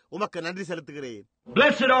இவர்களுக்காக உமக்கு நன்றி செலுத்துகிறேன்.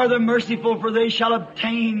 Blessed are the merciful, for they shall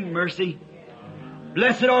obtain mercy.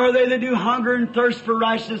 Blessed are they that do hunger and thirst for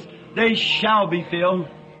righteousness, they shall be filled.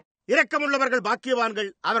 இரக்கமுள்ளவர்கள்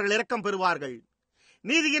பாக்கியவான்கள், அவர்கள் இரக்கம் பெறுவார்கள்.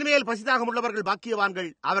 நீதியின் மேல் பசிதாகம் உள்ளவர்கள் பாக்கியவான்கள்,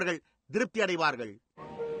 அவர்கள் திருப்தி அடைவார்கள்.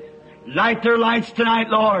 Light their lights tonight,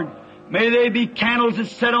 Lord. May they be candles that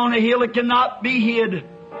set on a hill that cannot be hid,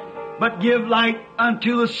 but give light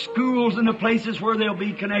unto the schools and the places where they'll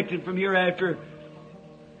be connected from hereafter.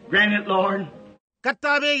 Grant it, Lord.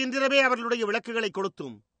 கர்த்தாவே, இன்றிரவே அவர்களுடைய விளக்குகளை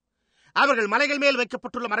கொளுத்தும். அவர்கள் மலைகள் மேல்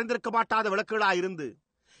வைக்கப்பட்டுள்ள மறைந்திருக்க மாட்டாத விளக்குகளாயிருந்து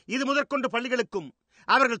இது முதற்கொண்டு பள்ளிகளுக்கும்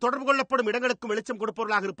அவர்கள் தொடர்பு கொள்ளப்படும் இடங்களுக்கும் வெளிச்சம்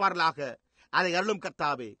கொடுப்பவர்களாக இருப்பார்களாக. அதை அருளும்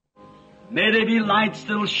கர்த்தாவே. May they be lights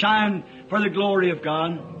that will shine for the glory of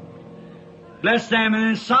God. Bless them,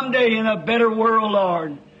 and someday in a better world,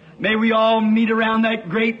 Lord, may we all meet around that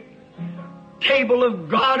great table of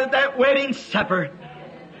God at that wedding supper.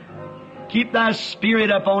 Keep thy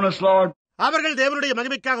spirit upon us, Lord. அவர்கள் தேவனுடைய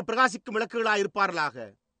மகிமைக்காக பிரகாசிக்கும் விளக்குகளாய் இருப்பார்களாக.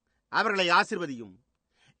 அவர்களை ஆசீர்வதியும்.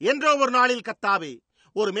 என்றோ ஒரு நாளில் கர்த்தாவே,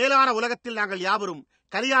 ஒரு மேலான உலகத்தில் நாங்கள் யாவரும்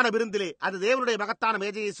கல்யாண விருந்திலே அது தேவனுடைய மகத்தான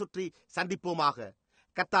மேஜையை சுற்றி சந்திப்போமாக.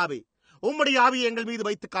 கர்த்தாவே, உம்முடைய ஆவியை எங்கள் மீது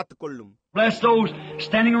வைத்து காத்துக் கொள்ளும். Bless those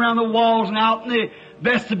standing around the walls and out in the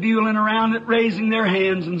vestibule and around it, raising their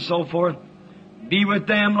hands and so forth. Be with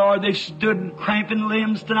them, Lord. They stood cramping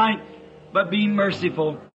limbs tonight, but be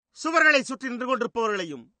merciful. சுவர்களை சுற்றி நின்று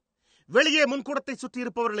கொண்டிருப்பவர்களையும் வெளியே முன்கூடத்தை சுற்றி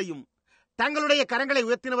இருப்பவர்களையும் தங்களுடைய கரங்களை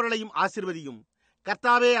உயர்த்தினவர்களையும் ஆசீர்வதியும்.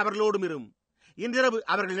 கர்த்தாவே, அவர்களோடும் இரும். இன்றிரவு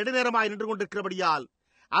அவர்கள் நெடுநேரமாய் நின்று கொண்டிருக்கிறபடியால்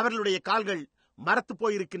அவர்களுடைய கால்கள் மரத்து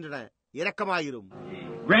போயிருக்கின்றன. இரக்கமாயிரும்.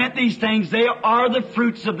 Grant these things. They are the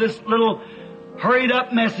fruits of this little hurried up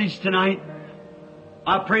message tonight.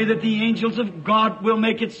 I pray that the angels of God will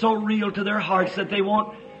make it so real to their hearts that they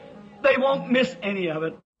won't miss any of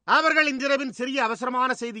it. அவர்கள் இன்றிரவின் சிறிய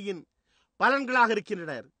அவசரமான செய்தியின் பலன்களாக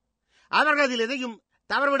இருக்கின்றனர். அவர்கள் அதில் எதையும்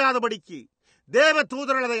தவறவிடாதபடிக்கு தேவ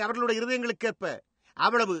தூதர்கள் அதை அவர்களுடைய இருதயங்களுக்கேற்ப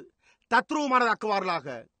அவ்வளவு தத்ரூபமானதாக்குவார்களாக.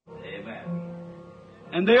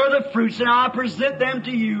 And they are the fruits, and I present them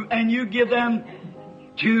to you, and you give them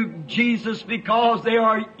to Jesus because they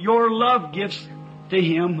are your love gifts to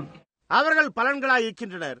Him. அவர்கள் பலன்களாய்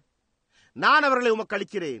இருக்கின்றனர். நான் அவர்களை உமக்கு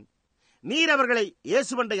அளிக்கிறேன். நீர் அவர்களை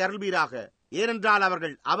இயேசுவண்டை அருள்வீராக. ஏனென்றால்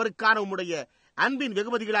அவர்கள் அவருக்கான உம்முடைய அன்பின்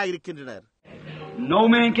வெகுமதிகளாய் இருக்கின்றனர். No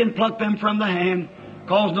man can pluck them from the hand,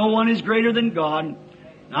 because no one is greater than God.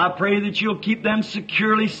 I pray that you'll keep them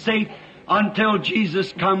securely safe until Jesus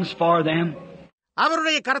comes for them.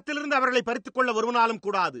 அவருடைய கரத்திலிருந்து அவர்களை பறித்துக் கொள்ள ஒருவனாலும்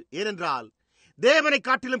கூடாது. ஏனென்றால் தேவனை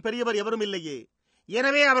காட்டிலும் பெரியவர் எவரும் இல்லையே.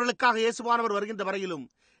 எனவே அவர்களுக்காக இயேசுவானவர் வருகின்ற வரையிலும்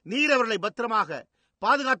நீர் அவர்களை பத்திரமாக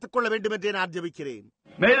பாதுகாத்துக் கொள்ள வேண்டும் என்றே நான் ஜெபிக்கிறேன்.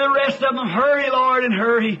 May the rest of them hurry, Lord, and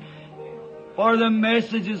hurry, for the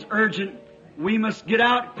message is urgent. We must get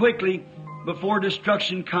out quickly before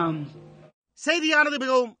destruction comes. செய்தியானது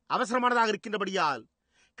மிகவும் அவசரமானதாக இருக்கின்றபடியால்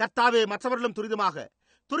கர்த்தாவே, மற்றவர்களும்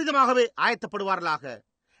துரிதமாகவே ஆயத்தப்படுவார்களாக.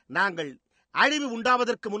 நாங்கள் அழிவு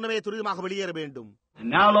உண்டாவதற்கு முன்னமே துரிதமாக வெளியேற வேண்டும். And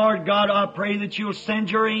now, Lord God, I pray that you'll send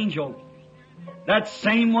your angel, that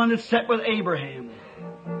same one that sat with Abraham.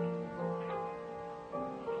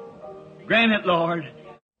 Grant it, Lord.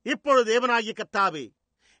 இப்பொழுது தேவனாகிய கர்த்தாவே,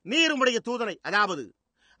 நீர் உம்முடைய தூதனை, அதாவது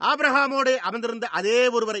ஆபிரகாமோடே அமர்ந்திருந்த அதே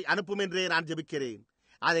ஒருவரை அனுப்பும் என்றே நான் ஜெபிக்கிறேன்.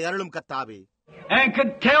 அதை அருளும் கர்த்தாவே. And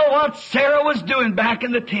could tell what Sarah was doing back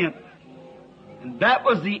in the tent. And that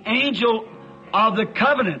was the angel of the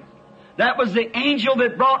covenant. That was the angel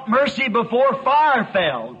that brought mercy before fire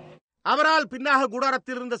fell. அவரால் பின்னாக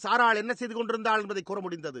கூடாரத்தில் இருந்த சாராள் என்ன செய்து கொண்டிருந்தாள் என்பதை கூற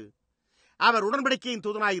முடிந்தது. அவர் உடன்படிக்கையின்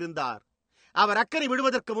தூதனாயிருந்தார். அவர் அக்கறை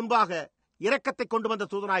விடுவதற்கு முன்பாக இரக்கத்தை கொண்டு வந்த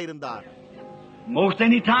தூதனாயிருந்தார். Most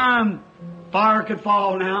any time fire could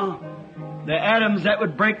fall now. The atoms that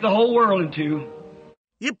would break the whole world in two.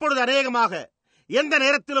 இப்பொழுது அநேகமாக எந்த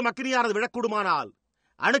நேரத்திலும் அக்கினியானது விழக்கூடுமானால்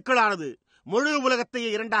அணுக்களானது முழு உலகத்தையே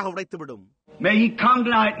இரண்டாக உடைத்துவிடும். May He come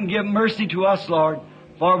tonight and give mercy to us, Lord,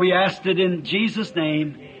 for we asked it in Jesus' name.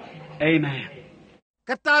 Amen.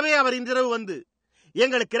 கர்த்தாவே, அவர் இன்றிரவு வந்து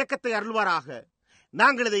எங்களுக்கு இரக்கத்தை அருள்வாராக.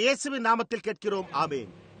 நாங்கள் இதை இயேசுவின் நாமத்தில் கேட்கிறோம்.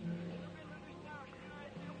 ஆமென்.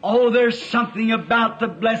 Oh, there's something about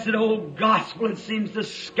the blessed old gospel that seems to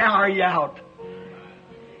scour you out.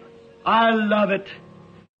 I love it.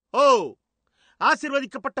 ஓ,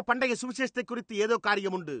 ஆசீர்வதிக்கப்பட்ட பண்டைய சுவிசேஷத்தை குறித்து ஏதோ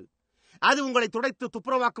காரியம் உண்டு. அது உங்களை துடைத்து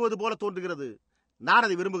துப்புரவாக்குவது போல தோன்றுகிறது. நான்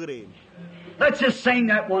அதை விரும்புகிறேன். Let's just sing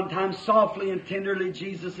that one time, softly and tenderly.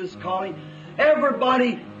 Jesus is calling.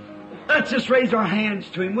 Everybody, let's just raise our hands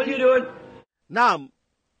to Him. Will you do it? நாம்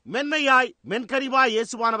மென்மையாய் மென்கரிவாய்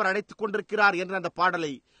இயேசுவானவர் அழைத்துக் கொண்டிருக்கிறார் என்ற அந்த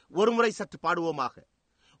பாடலை ஒருமுறை சற்று பாடுவோமாக.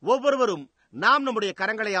 ஒவ்வொருவரும் நாம் நம்முடைய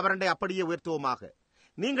கரங்களை அவரண்டை அப்படியே உயர்த்துவோமாக.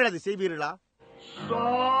 நீங்கள் அதை செய்வீர்களா?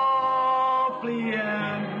 Softly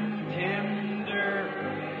and tender,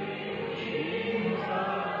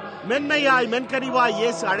 மென்மையாய் மென்கரிவாய்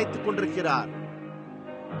இயேசு அழைத்துக் கொண்டிருக்கிறார்.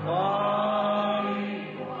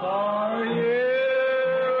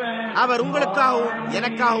 அவர் உங்களுக்காகவும்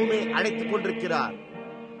எனக்காகவுமே அழைத்துக் கொண்டிருக்கிறார்.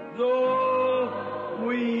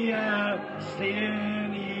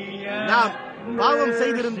 நாம் பாவம்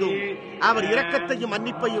செய்திருந்தும் அவர் இரக்கத்தையும்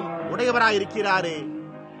மன்னிப்பையும் உடையவராயிருக்கிறாரே.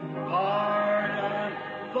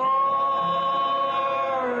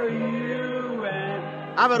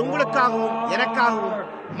 அவர் உங்களுக்காகவும் எனக்காகவும்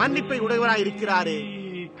மன்னிப்பை உடையவராயிருக்கிறாரே.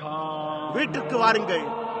 வீட்டிற்கு வாருங்கள்,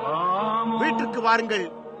 வீட்டிற்கு வாருங்கள்.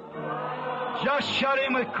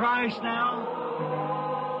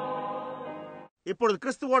 இப்பொழுது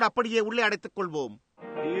கிறிஸ்துவோடு அப்படியே உள்ளே அடைத்துக் கொள்வோம்.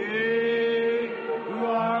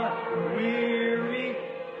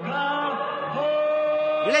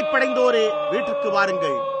 இளைப்படைந்தோரே வீட்டிற்கு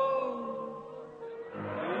வாருங்கள்.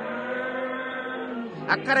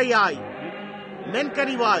 அக்கறையாய்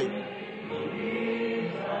மென்கனிவாய்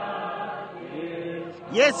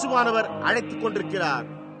இயேசுவானவர் அழைத்துக் கொண்டிருக்கிறார்.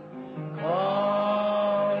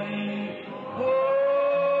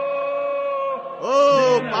 ஓ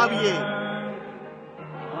பாவியே,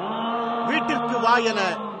 வீட்டிற்கு வா என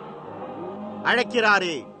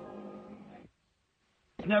அழைக்கிறாரே.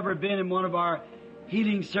 Never been in one of our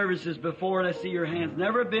healing services before. Let's see your hands.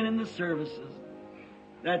 Never been in the services.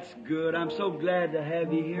 That's good. I'm so glad to have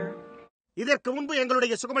you here. இதற்கு முன்பு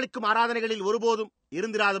எங்களுடைய சுகமளிக்கும் ஆராதனைகளில் ஒருபோதும்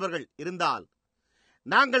இருந்திராதவர்கள் இருந்தால்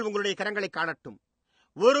நாங்கள் உங்களுடைய கரங்களை காணட்டும்.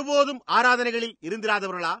 ஒருபோதும் ஆராதனைகளில்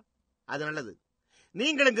இருந்திராதவர்களா? அது நல்லது.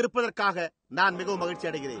 நீங்கள் இங்கு இருப்பதற்காக நான் மிகவும் மகிழ்ச்சி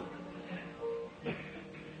அடைகிறேன்.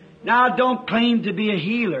 Now I don't claim to be a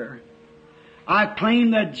healer. I claim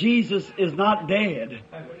that Jesus is not dead,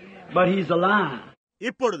 but He's alive.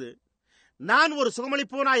 இப்பொழுது நான் ஒரு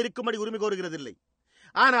சுகமளிப்போனாய் இருக்கும்படி உரிமை கோருகிறதில்லை.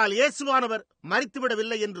 ஆனால் இயேசுவானவர்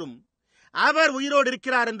மரித்துவிடவில்லை என்றும் அவர் உயிரோடு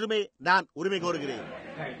இருக்கிறார் என்றுமே நான் உரிமை கோருகிறேன்.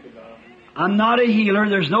 I'm not a healer.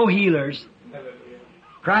 There's no healers.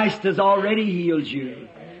 Christ has already healed you.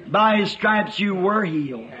 By His stripes you were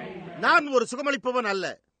healed. நான் ஒரு சுகமளிப்பவன் அல்ல.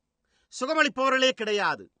 சுகமளிப்பவர்களே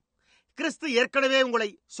கிடையாது. கிறிஸ்து ஏற்கனவே உங்களை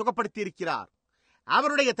சுகப்படுத்தி இருக்கிறார்.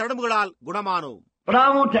 அவருடைய தழும்புகளால் குணமானோம். But I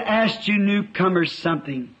want to ask you newcomers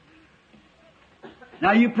something.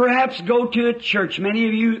 Now you perhaps go to a church. Many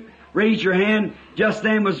of you raised your hand just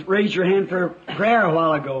then, was raised your hand for prayer a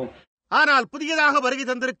while ago. ஆனால் புதியதாக வருகை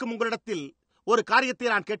தந்திருக்கும் உங்களிடத்தில் ஒரு காரியத்தை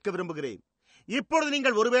நான் கேட்க விரும்புகிறேன். இப்பொழுது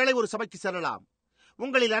நீங்கள் ஒருவேளை ஒரு சபைக்கு செல்லலாம்.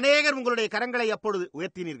 உங்களில் அநேகர் உங்களுடைய கரங்களை அப்பொழுது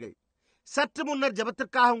உயர்த்தினீர்கள். சற்று முன்னர்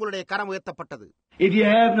ஜெபத்திற்காக உங்களுடைய கரம் உயர்த்தப்பட்டது. If you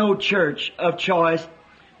have no church of choice,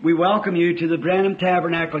 we welcome you to the Branham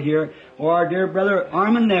Tabernacle here, or our dear brother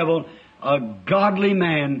Armand Neville, a godly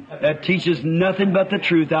man that teaches nothing but the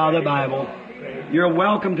truth out of the Bible. You're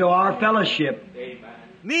welcome to our fellowship.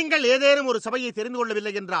 நீங்கள் ஏதேனும் ஒரு சபையை தெரிந்து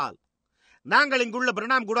கொள்ளவில்லை என்றால் நாங்கள் இங்குள்ள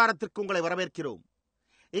பிரணாம் கூடாரத்திற்கு உங்களை வரவேற்கிறோம்.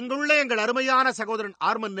 இங்குள்ள எங்கள் அருமையான சகோதரன்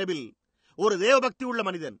ஆர்மன் நெவில் ஒரு தேவபக்தி உள்ள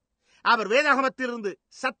மனிதன். அவர் வேதாகமத்திலிருந்து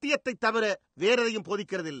சத்தியத்தை தவிர வேறெதையும்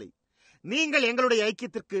போதிக்கிறதில்லை. நீங்கள் எங்களுடைய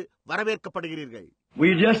ஐக்கியத்திற்கு வரவேற்கப்படுகிறீர்கள்.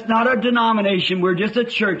 We're just not a denomination. We're just a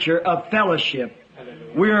church of fellowship.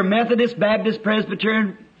 We're Methodist, Baptist, Presbyterian,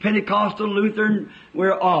 Pentecostal, Lutheran.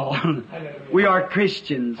 We're all. We are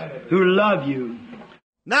Christians who love you.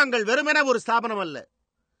 நாங்கள் வெறுமன ஒரு ஸ்தாபனம் அல்ல.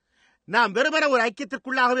 நாம் வெறுமன ஒரு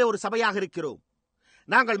ஐக்கியத்திற்குள்ளாகவே ஒரு சபையாக இருக்கிறோம்.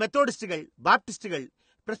 நாங்கள் மெத்தோடிஸ்டுகள், பாப்டிஸ்டுகள்,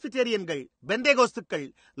 பிரெஸ்பிட்டேரியன்கள், பெந்தேகோஸ்துக்கள்,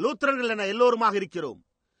 லூத்தரன்கள் என எல்லோருமாக இருக்கிறோம்.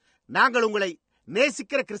 நாங்கள் உங்களை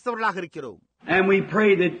நேசிக்கிற கிறிஸ்தவர்களாக இருக்கிறோம். And we pray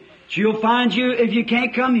that you'll find you, if you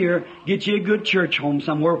can't come here, get you a good church home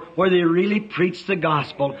somewhere where they really preach the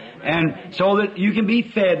gospel, and so that you can be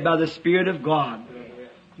fed by the Spirit of God.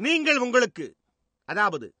 நீங்கள் உங்களுக்கு,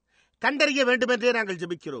 அதாவது கண்டறிய வேண்டுமென்றே நாங்கள்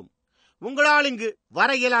ஜெபிக்கிறோம். உங்களால் இங்கு வர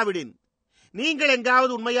இயலாவிடின் நீங்கள்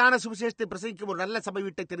எங்காவது உண்மையான சுவிசேஷத்தை பிரசங்கிக்கும் ஒரு நல்ல சபை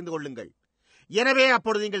வீட்டை தெரிந்து கொள்ளுங்கள். எனவே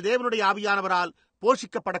அப்பொழுது நீங்கள் தேவனுடைய ஆவியானவரால்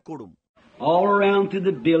போஷிக்கப்படக்கூடும். All around through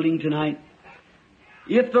the building tonight,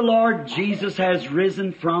 if the Lord Jesus has risen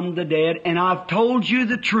from the dead, and I've told you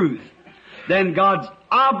the truth, then God's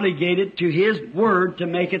obligated to His word to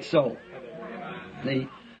make it so.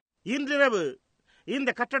 இன்றிரவு இந்த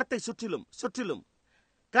கட்டடத்தை சுற்றிலும்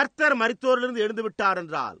கர்த்தர் மரித்தோரிலிருந்து எழுந்து விட்டார்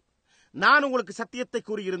என்றால், நான் உங்களுக்கு சத்தியத்தை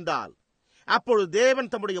கூறியிருந்தால், அப்பொழுது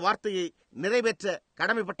தேவன் தம்முடைய வார்த்தையை நிறைவேற்ற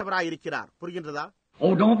கடமைப்பட்டவராயிருக்கிறார். புரிகின்றதா?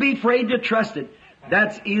 Oh, don't be afraid to trust it.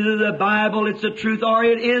 That's either the Bible, it's the truth, or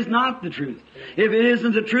it is not the truth. If it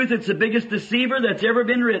isn't the truth, it's the biggest deceiver that's ever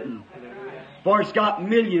been written. For it's got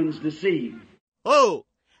millions deceived.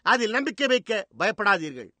 அதில் நம்பிக்கை வைக்க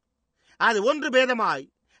பயப்படாதீர்கள். அது ஒன்று பேதமாய்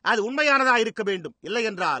அது உண்மையானதா இருக்க வேண்டும். இல்லை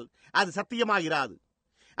என்றால் அது சத்தியமாயிராது.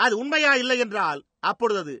 அது உண்மையா இல்லை என்றால்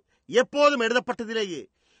அப்பொழுது அது எப்போதும் எழுதப்பட்டதிலேயே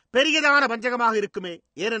பெரியதான வஞ்சகமாக இருக்குமே.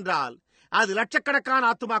 ஏனென்றால் அது லட்சக்கணக்கான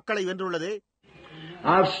ஆத்துமாக்களை வென்றுள்ளதே.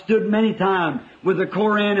 I've stood many times with the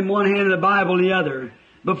Quran in one hand and the Bible in the other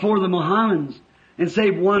before the Mohammedans and say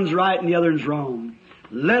one's right and the other's wrong.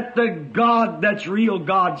 Let the God that's real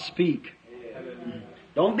God speak.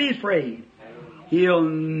 Don't be afraid. He'll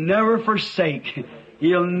never forsake.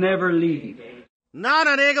 He'll never leave. நான்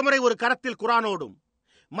அநேக முறை ஒரு கரத்தில் குரானோடும்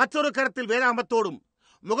மற்றொரு கரத்தில் வேதாகமத்தோடும்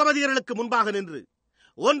முகமதியர்களுக்கு முன்பாக நின்று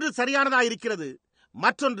ஒன்று சரியானதாயிருக்கிறது,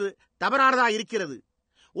 மற்றொன்று தவறானதாயிருக்கிறது,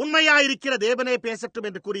 உண்மையாயிருக்கிற தேவனே பேசட்டும்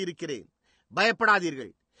என்று கூறியிருக்கிறேன்.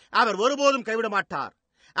 பயப்படாதீர்கள். அவர் ஒருபோதும் கைவிட மாட்டார்.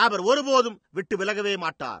 அவர் ஒருபோதும் விட்டு விலகவே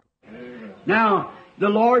மாட்டார். Now,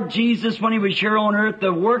 the Lord Jesus, when He was here on earth,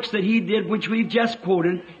 the works that He did, which we've just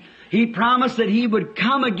quoted, He promised that He would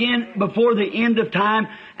come again before the end of time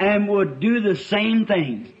and would do the same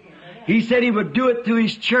things. He said He would do it through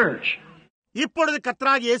His church. இப்பொழுது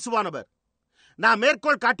கர்த்தராகிய இயேசுவானவர் நாம்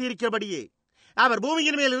மேற்கோள் காட்டியிருக்கிறபடியே அவர்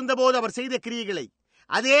பூமியின் மேல் இருந்தபோது அவர் செய்த கிரியைகளை,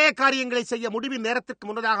 அதே காரியங்களை செய்ய முடிவின் நேரத்திற்கு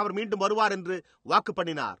முன்னதாக அவர் மீண்டும் வருவார் என்று வாக்கு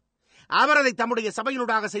பண்ணினார். அவர் அதை தம்முடைய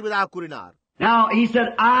சபையினூடாக செய்வதாக கூறினார். Now He said,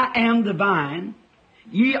 I am the vine,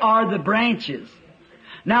 ye are the branches.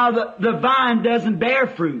 Now the vine doesn't bear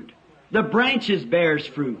fruit. The branches bears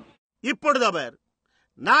fruit. இப்பொழுது அவர்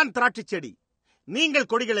நான் திராட்சை செடி,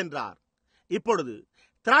 நீங்கள் கொடிகள் என்றார். இப்பொழுது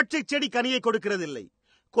திராட்சை செடி கனியை கொடுக்கிறதில்லை,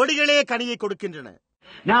 கொடிகளே கனியை கொடுக்கின்றன.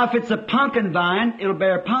 Now if it's a pumpkin vine, it'll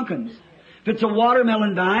bear pumpkins. If it's a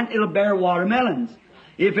watermelon vine, it'll bear watermelons.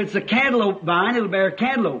 If it's a cantaloupe vine, it'll bear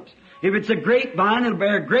cantaloupes. If it's a grape vine, it'll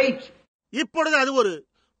bear grapes. இப்பொழுது அது ஒரு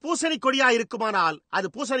பூசணி கொடியா இருக்குமானால் அது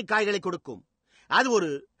பூசணி காய்களை கொடுக்கும். அது ஒரு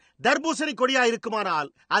தர்பூசணி கொடியா இருக்குமானால்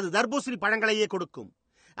அது தர்பூசணி பழங்களையே கொடுக்கும்.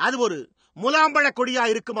 அது ஒரு முலாம்பழ கொடியா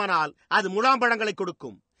இருக்குமானால் அது முலாம்பழங்களை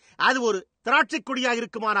கொடுக்கும். அது ஒரு திராட்சை கொடியா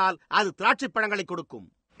இருக்குமானால் அது திராட்சை பழங்களை கொடுக்கும்.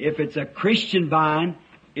 If it's a Christian vine,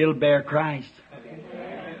 it'll bear Christ.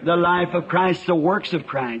 The life of Christ, the works of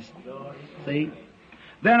Christ. See?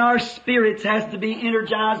 Then our spirits has to be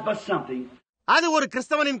energized by something. அது ஒரு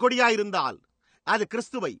கிறிஸ்தவனின் கொடியா இருந்தால் அது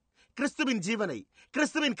கிறிஸ்துவை, கிறிஸ்துவின் ஜீவனை,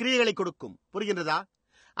 கிறிஸ்துவின் கிரியைகளை கொடுக்கும். புரிகின்றதா?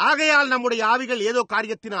 ஆகையால் நம்முடைய ஆவிகள் ஏதோ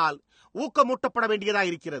காரியத்தினால் ஊக்கமூட்டப்பட வேண்டியதா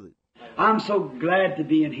இருக்கிறது. I'm so glad to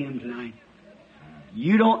be in Him tonight.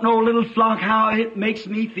 You don't know, little flock, how it makes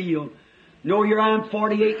me feel. No, here I am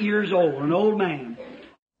 48 years old, an old man.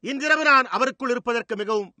 இன்றிரவு நான் அவருக்குள் இருப்பதற்கு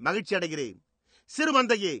மிகவும் மகிழ்ச்சி அடைகிறேன். சிறு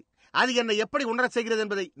மந்தையே, அது என்னை எப்படி உணர செய்கிறது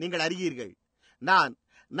என்பதை நீங்கள் அறிவீர்கள். நான்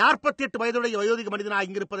 48 வயதுடைய வயோதிக மனிதனாக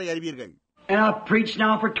இங்கிருப்பதை அறிவீர்கள். And I've preached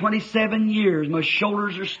now for 27 years. My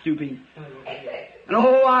shoulders are stooping. And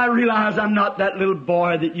I realize I'm not that little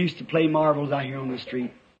boy that used to play marbles out here on the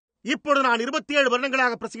street. இப்பொழுது நான் 27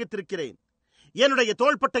 வருடங்களாக பிரசங்கித்திருக்கிறேன். என்னுடைய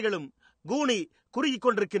தோள்பட்டைகளும் கூனி குறுகிக்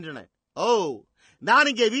கொண்டிருக்கின்றன. நான்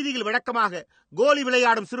இங்கே வீதியில் வழக்கமாக கோலி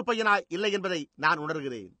விளையாடும் சிறு பையனாய் இல்லை என்பதை நான்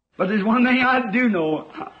உணர்கிறேன். But there's one thing I do know.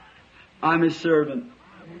 I'm His servant.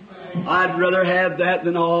 I'd rather have that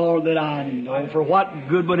than all that I know. For what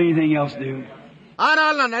good would anything else do?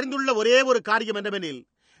 ஆனால் நான் அறிந்துள்ள ஒரே ஒரு காரியம் என்னவெனில்,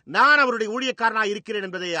 நான் அவருடைய ஊழியக்காரனாய் இருக்கிறேன்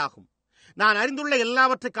என்பதே ஆகும். நான் அறிந்துள்ள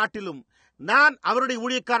எல்லாவற்றை காட்டிலும் நான் அவருடைய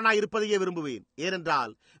ஊழியக்காரனாய் இருப்பதையே விரும்புவேன்.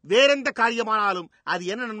 ஏனென்றால் வேறெந்த காரியமானாலும் அது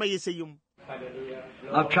என்ன நன்மையை செய்யும்?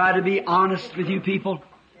 I've tried to be honest with you people.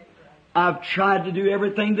 I've tried to do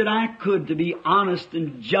everything that I could to be honest and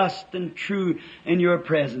just and true in your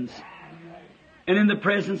presence. And in the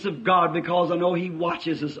presence of God, because I know He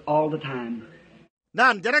watches us all the time.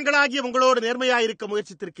 நான் ஜனங்களாகிய உங்களோடு நேர்மையாயிருக்க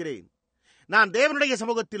முயற்சித்திருக்கிறேன். நான் தேவனுடைய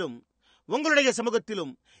சமூகத்திலும் உங்களுடைய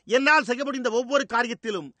சமூகத்திலும் என்னால் செய்ய முடிந்த ஒவ்வொரு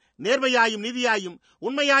காரியத்திலும் நேர்மையாயும் நீதியாயும்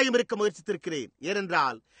உண்மையாயும் இருக்க முயற்சித்திருக்கிறேன்.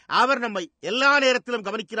 ஏனென்றால் அவர் நம்மை எல்லா நேரத்திலும்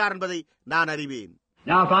கவனிக்கிறார் என்பதை நான் அறிவேன்.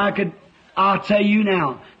 Now if I could, I'll tell you now,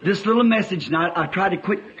 this little message tonight, I tried to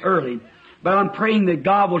quit early, but I'm praying that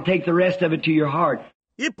God will take the rest of it to your heart.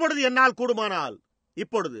 இப்பொழுது என்னால் கூடுமானால்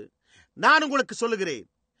இப்பொழுது நான் உங்களுக்கு சொல்லுகிறேன்.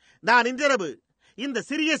 நான் இன்றிரவு இந்த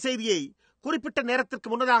சிறிய செய்தியை குறிப்பிட்ட நேரத்திற்கு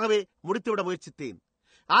முன்னதாகவே முடித்துவிட முயற்சித்தேன்.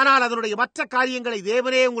 ஆனால் அதனுடைய மற்ற காரியங்களை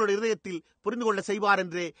தேவனே உங்களுடைய இதயத்தில் புரிந்து கொள்ள செய்வார்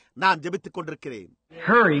என்றே நான் ஜெபித்துக் கொண்டிருக்கிறேன்.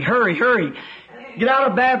 Hurry, hurry, hurry. Get out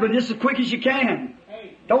of Babylon just as quick as you can.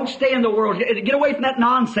 Don't stay in the world. Get away from that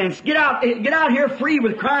nonsense. Get out here free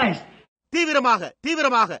with Christ. தீவிரமாக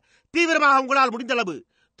தீவிரமாக தீவிரமாக உங்களால் முடிந்தளவு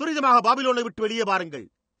துரிதமாக பாபிலோனை விட்டு வெளியே பாருங்கள்.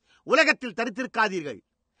 உலகத்தில் தரித்திருக்காதீர்கள்.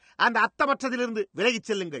 அந்த அர்த்தமற்றதிலிருந்து விலகிச்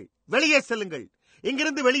செல்லுங்கள். வெளியே செல்லுங்கள்.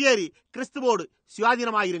 இங்கிருந்து வெளியேறி கிறிஸ்துவோடு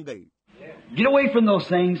சுயாதீனமாயிருங்கள். Get away from those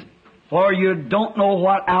things, for you don't know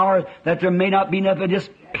what hour that there may not be nothing, just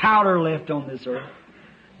powder left on this earth.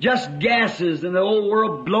 Just gases and the whole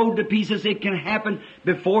world blowed to pieces. It can happen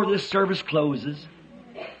before this service closes.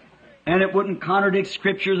 And it wouldn't contradict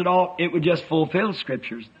scriptures at all. It would just fulfill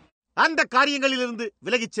scriptures. அந்த காரியங்களிலிருந்து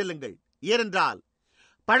விலகிச் செல்லுங்கள். ஏனென்றால்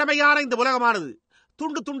பழமையான இந்த உலகமானது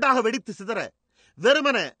துண்டு துண்டாக வெடித்து சிதற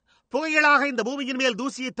வெறுமன புகைகளாக இந்த பூமியின் மேல்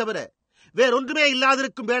தூசியை தவிர வேறொன்றுமே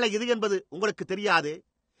இல்லாதிருக்கும் வேளை இது என்பது உங்களுக்கு தெரியாதே.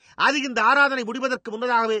 அது இந்த ஆராதனை முடிவதற்கு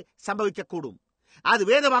முன்னதாகவே சம்பவிக்கக்கூடும். அது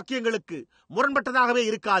வேத வாக்கியங்களுக்கு முரண்பட்டதாகவே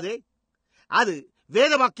இருக்காதே. அது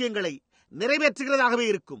வேத வாக்கியங்களை நிறைவேற்றுகிறதாகவே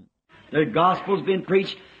இருக்கும். The gospel's been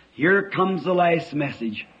preached. Here comes the last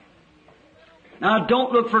message. Now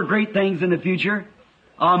don't look for great things in the future.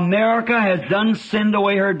 America has done sinned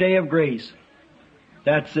away her day of grace.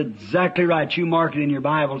 That's exactly right. You mark it in your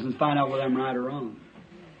Bibles and find out whether I'm right or wrong.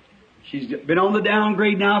 She's been on the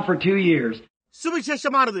downgrade now for 2 years.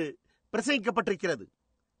 சுவிசேஷமானது பிரசங்கிக்கப்பட்டிருக்கிறது.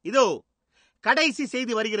 இதோ கடைசி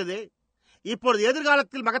செய்தி வருகிறது. இப்பொழுது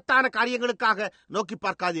எதிர்காலத்தில் மகத்தான காரியங்களுக்காக நோக்கி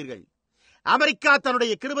பார்க்காதீர்கள். America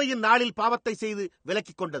தன்னுடைய கிருபையின் நாளில் பாவத்தை செய்து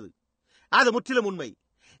விலக்கிக் கொண்டது. அது முற்றிலும் உண்மை.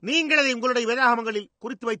 நீங்கள் அதை உங்களுடைய வேதாகமங்களில்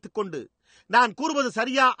குறித்து வைத்துக் கொண்டு நான் கூறுவது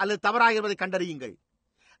சரியா அல்லது தவறா என்பதை கண்டறியுங்கள்.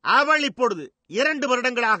 அவள் இப்பொழுது 2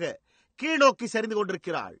 வருடங்களாக கீழ்நோக்கி சரிந்து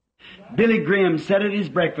கொண்டிருக்கிறாள். Billy Graham said at his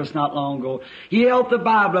breakfast not long ago. He held the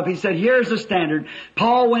Bible up. He said, here's the standard.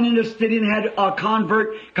 Paul went into the city and had a convert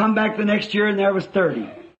come back the next year and there was 30.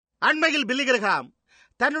 அண்மையில் பில்லி Graham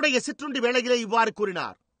தன்னுடைய சிற்றுண்டி வேளையிலே இவ்வாறு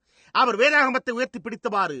கூறினார். அவர் வேதாகமத்தை உயர்த்தி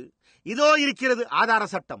பிடித்தவாறு, இதோ இருக்கிறது ஆதார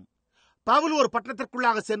சட்டம். பவுல் ஒரு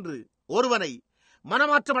பட்டணத்திற்குள்ளாக சென்று ஒருவனை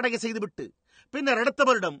மனமாற்றம் அடைய செய்துவிட்டு பின்னர் அடுத்த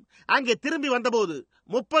வருடம் அங்கே திரும்பி வந்தபோது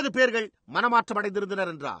 30 பேர்கள் மனமாற்றம்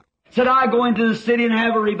அடைந்திருந்தனர் என்றார். Said I go into the city and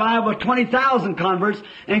have a revival of 20,000 converts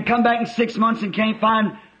and come back in 6 months and can't find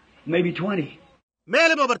maybe 20.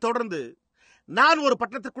 மேலும் அவர் தொடர்ந்து, நான் ஒரு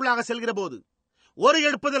பட்டணத்திற்குள்ளாக செல்கிற போது ஒரு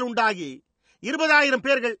எழுப்புதல் உண்டாகி 20,000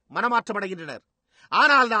 பேர்கள் மனமாற்றம் அடைகின்றனர்.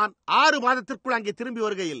 ஆனால் நான் 6 மாதத்திற்குள் அங்கே திரும்பி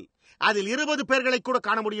வருகையில் அதில் 20 பேர்களை கூட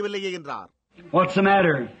காண முடியவில்லையே என்றார். What's the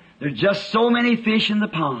matter? There's just so many fish in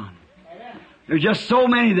the pond. There's just so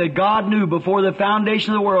many that God knew before the foundation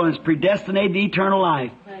of the world and is predestinated to eternal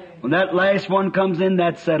life. When that last one comes in,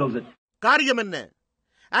 that settles it. காரியம் என்ன?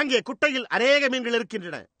 அங்கே குட்டையில் அநேக மீன்கள்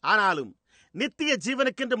இருக்கின்றன. ஆனாலும் நித்திய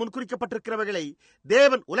ஜீவனுக்கென்று முன்குறிக்கப்பட்டிருக்கிறவர்களை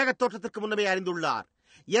தேவன் உலக தோற்றத்திற்கு முன்னமே அறிந்துள்ளார்.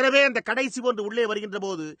 எனவே அந்த கடைசி ஒன்று உள்ளே வருகின்ற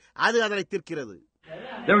போது அது அதனை தீர்க்கிறது.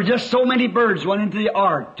 There were just so many birds went into the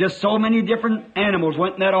ark. Just so many different animals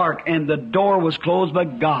went in that ark. And the door was closed by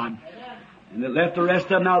God. And it left the rest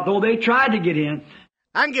of them out, though they tried to get in.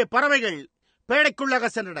 அங்கே பறவைகள் பேடைக்குள்ளாக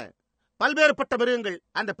சென்றன. பல்வேறுபட்ட மிருகங்கள்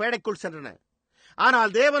அந்த பேடைக்குள் சென்றன.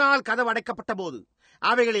 ஆனால் தேவனால் கதவு அடைக்கப்பட்ட போது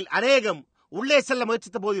அவைகளில் அநேகம் உள்ளே செல்ல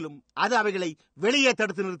முயற்சித்த போதிலும் அது அவைகளை வெளியே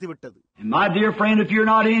தடுத்து நிறுத்திவிட்டது. My dear friend, if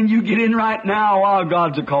you're not in, you get in right now while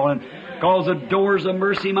God's a calling. Because the doors of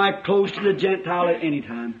mercy might close to the Gentile at any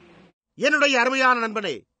time. என்னுடைய அருமையான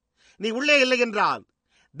நண்பனே, நீ உள்ளே இல்லை என்றால்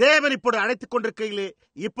தேவன் இப்பொழுது அழைத்துக் கொண்டிருக்கையிலே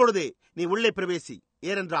இப்பொழுதே நீ உள்ளே பிரவேசி.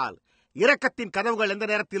 ஏனென்றால் இரக்கத்தின் கதவுகள் எந்த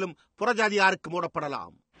நேரத்திலும் புறஜாதியாருக்கு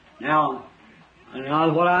மூடப்படலாம். Now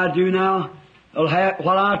what I do now,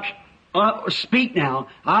 what I speak now,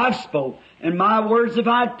 I've spoke. And my words, if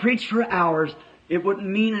I'd preached for hours, it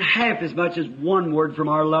wouldn't mean half as much as one word from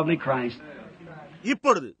our lovely Christ.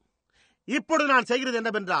 இப்பொழுது நான் செய்கிறது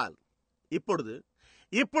என்னவென்றால்,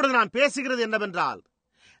 இப்பொழுது நான் பேசுகிறது என்னவென்றால்,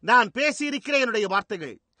 நான் பேசியிருக்கிற என்னுடைய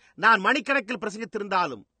வார்த்தைகள் நான் மணிக்கணக்கில்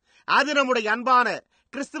பிரசங்கித்திருந்தாலும் அது நம்முடைய அன்பான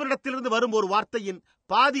கிறிஸ்துவனிடத்திலிருந்து வரும் ஒரு வார்த்தையின்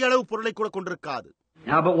பாதி அளவு பொருளை கூட கொண்டிருக்காது.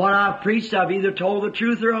 Now, but what I've preached, I've either told the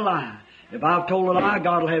truth or a lie. If I've told a lie,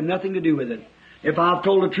 God will have nothing to do with it. If I've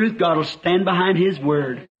told the truth, God will stand behind His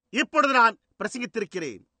word. இப்பொழுது நான்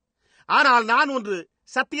பிரசங்கித்திருக்கிறேன். ஆனால் நான் ஒன்று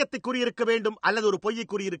சத்தியத்தை கூறியிருக்க வேண்டும் அல்லது ஒரு பொய்யை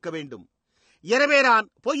கூறியிருக்க வேண்டும். எனவே நான்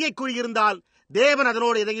பொய்யை கூறியிருந்தால் தேவன்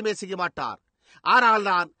அதனோடு எதையுமே செய்ய மாட்டார். ஆனால்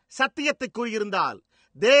நான் சத்தியத்தை கூறியிருந்தால்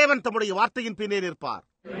தேவன் தம்முடைய வார்த்தையின் பின்னே நிற்பார்.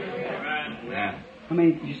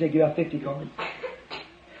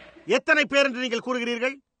 எத்தனை பேர் என்று நீங்கள்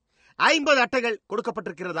கூறுகிறீர்கள்? 50 அட்டைகள்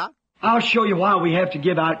கொடுக்கப்பட்டிருக்கிறதா? I'll show you why we have to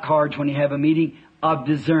give out cards when you have a meeting of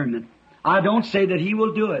discernment. I don't say that he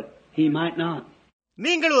will do it. He might not.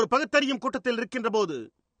 நீங்கள் ஒரு பகுத்தறியும் கூட்டத்தில் இருக்கின்ற போது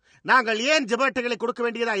நாங்கள் ஏன் ஜெப அட்டைகளை கொடுக்க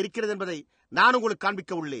வேண்டியதா இருக்கிறது என்பதை நான் உங்களுக்கு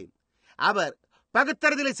காண்பிக்க உள்ளேன். அவர்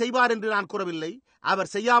பகுத்தறிதலை செய்வார் என்று நான் கூறவில்லை.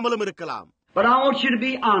 அவர் செய்யாமலும் இருக்கலாம். But I want you to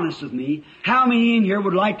be honest with me. How many in here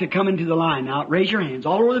would like to come into the line? Now, raise your hands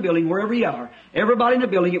all over the building, wherever you are. Everybody in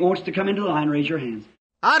the building that wants to come into the line, raise your hands.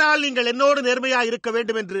 ஆனால் நீங்கள் என்னோடு நேர்மையாக இருக்க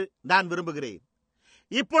வேண்டும் என்று நான் விரும்புகிறேன்.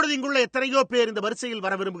 இப்பொழுது இங்குள்ள எத்தனையோ பேர் இந்த வரிசையில்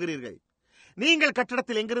வர விரும்புகிறீர்கள். நீங்கள்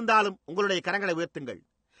கட்டிடத்தில் எங்கிருந்தாலும் உங்களுடைய கரங்களை உயர்த்துங்கள்.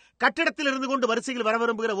 கட்டிடத்தில் இருந்து கொண்டு வரிசையில் வர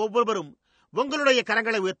விரும்புகிற ஒவ்வொருவரும் உங்களுடைய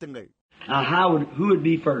கரங்களை உயர்த்துங்கள். Who would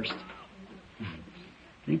be first?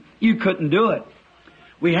 You couldn't do it.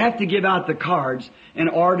 We have to give out the cards in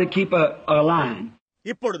order to keep a line.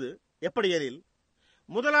 இப்பொழுது எப்படி எனில்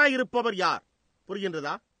முதலாயிருப்பவர் யார்?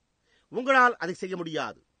 புரிகின்றதா? உங்களால் அதை செய்ய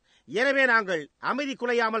முடியாது. எனவே நாங்கள் அமைதி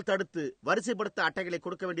குலையாமல் தடுத்து வரிசைப்படுத்த அட்டைகளை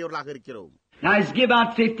கொடுக்க வேண்டியவர்களாக இருக்கிறோம். Now let's give out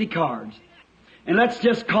 50 cards. And let's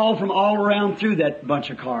just call from all around through that bunch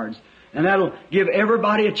of cards. And that'll give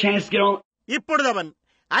everybody a chance to get on. இப்பொழுது அவன்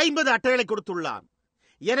 50 அட்டைகளை கொடுத்துள்ளான்.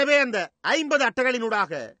 எனவே அந்த 50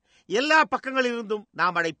 அட்டைகளினூடாக எல்லா பக்கங்களிலிருந்தும்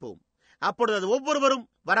நாம் அழைப்போம். அப்பொழுது அது ஒவ்வொருவரும்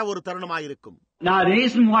வர ஒரு தருணமாயிருக்கும். Now it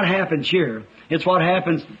isn't what happens here. It's what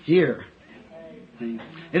happens here.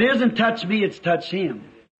 It isn't touch me, it's touch him.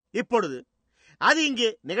 இப்பொழுது அது இங்கே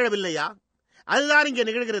நிகழவில்லையா? அதுதான் இங்கே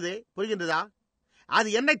நிகழ்கிறதே. புரிகின்றதா? அது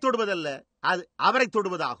என்னை தொடுவதல்ல, அது அவரை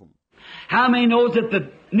தொடுவதாகும். How many knows that the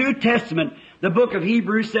New Testament, the book of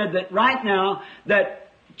Hebrews said that right now that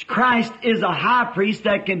Christ is a high priest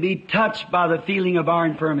that can be touched by the feeling of our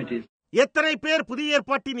infirmities. எத்தனை பேர் புதிய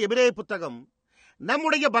ஏற்பாட்டின் எபிரேய புத்தகம்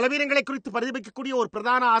நம்முடைய பலவீனங்களை குறித்து பரிதபிக்கக்கூடிய ஒரு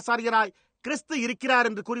பிரதான ஆசாரியராய் கிறிஸ்து இருக்கிறார்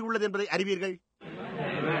என்று கூறியுள்ளது என்பதை அறிவீர்கள்?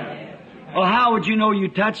 Well, how would you know you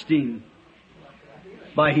touched him?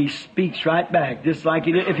 By he speaks right back, just like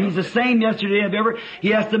he did. If he's the same yesterday and ever, he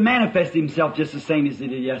has to manifest himself just the same as he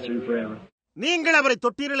did yesterday and forever. நீங்கள் அவரை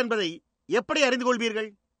தொட்டீர்கள் என்பதை எப்படி அறிந்து கொள்வீர்கள்?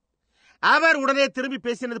 அவர் உடனே திரும்பி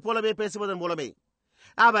பேசினது போலவே பேசுவதன் மூலமே.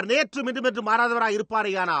 அவர் நேற்று இன்றும் என்று மாறாதவராய்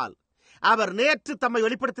இருப்பாரேயானால் அவர் நேற்று தம்மை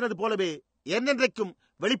வெளிப்படுத்தினது போலவே என்னென்றைக்கும்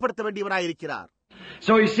வெளிப்படுத்த வேண்டியவராய் இருக்கிறார்.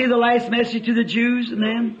 So you see the last message to the Jews and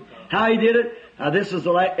them, how he did it. Now this is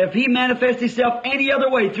the last. If he manifests himself any other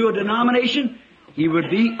way through a denomination, he would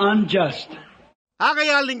be unjust.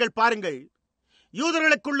 ஆகையால் நீங்கள் பாருங்கள்,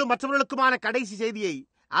 யூதர்களுக்குள்ளும் மற்றவர்களுக்குமான கடைசி செய்தியை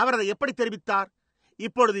அவர் அதை எப்படி தெரிவித்தார்?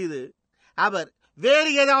 இப்பொழுது இது அவர் வேறு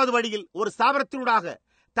ஏதாவது வழியில் ஒரு ஸ்தாபனத்தினூடாக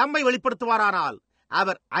தம்மை வெளிப்படுத்துவாரானால்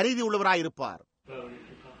அவர் அநீதி உள்ளவராயிருப்பார்.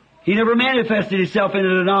 He never manifested himself in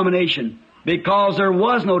a denomination because there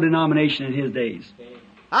was no denomination in his days.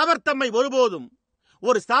 அவர் தம்மை ஒருபோதும்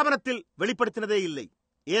ஒரு ஸ்தாபனத்தில் வெளிப்படுத்தினதே இல்லை.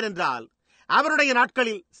 ஏனென்றால் அவருடைய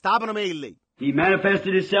நாட்களில் ஸ்தாபனமே இல்லை. He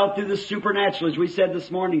manifested himself through the supernatural, as we said this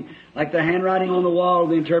morning, like the handwriting on the wall of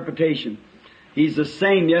the interpretation. He's the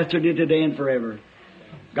same yesterday, today, and forever.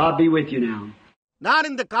 God be with you now. நான்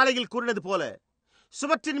இந்த காலையில் கூறினது போல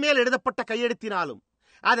சுவற்றின் மேல் எழுதப்பட்ட கையெழுத்தினாலும்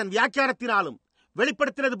அதன் வியாக்கியானத்தினாலும்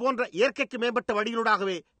வெளிப்படுத்தினது போன்ற இயற்கைக்கு மேம்பட்ட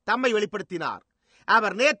வழியினூடாகவே தம்மை வெளிப்படுத்தினார்.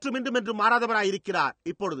 அவர் நேற்றும் இன்றும் என்றும் மாறாதவராய் இருக்கிறார்.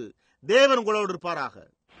 இப்பொழுது தேவன் உங்களோடு இருப்பாராக.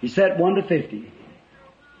 He said 1 to 50.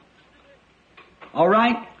 All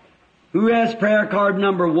right. Who has prayer card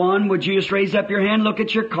number 1? Would you just raise up your hand? Look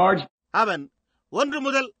at your cards. அவன் 1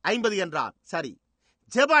 முதல் 50 என்றான். சரி,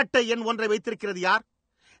 ஜெப அட்டை எண் 1 வைத்திருக்கிறது யார்?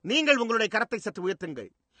 நீங்கள் உங்களுடைய கரத்தை சற்று உயர்த்துங்கள்.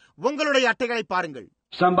 உங்களுடைய அட்டைகளை பாருங்கள்.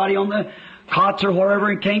 Somebody on the cots or wherever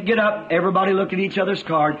and can't get up. Everybody look at each other's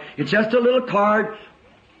card. It's just a little card.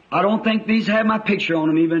 I don't think these have my picture on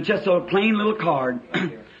them even. It's just a plain little card.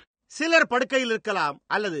 சிலர் படுக்கையில் இருக்கலாம்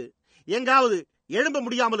அல்லது எங்காவது எழும்ப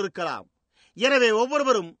முடியாமல் இருக்கலாம். எனவே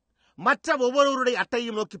ஒவ்வொருவரும் மற்ற ஒவ்வொருவருடைய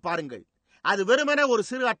அட்டையும் நோக்கி பாருங்கள். அது வெறுமனே ஒரு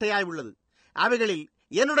சிறு அட்டையாய் உள்ளது. அவைகளில்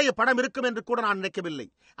என்னுடைய படம் இருக்கும் என்று கூட நான் நினைக்கவில்லை.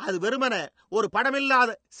 அது வெறுமனே ஒரு படமில்லாத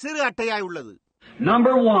சிறு அட்டையாய் உள்ளது.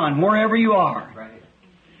 Number 1, wherever you are.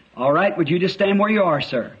 All right, would you just stand where you are,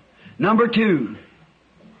 sir? Number 2,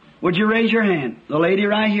 would you raise your hand? The lady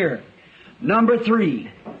right here. Number 3,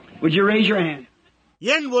 would you raise your hand?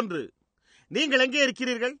 எண் 1, நீங்கள் எங்கே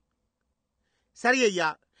இருக்கிறீர்கள்? சரி ஐயா,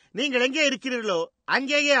 நீங்கள் எங்கே இருக்கிறீர்களோ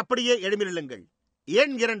அங்கேயே அப்படியே எழும்பி நில்லுங்கள்.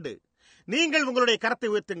 எண் 2, நீங்கள் உங்களுடைய கரத்தை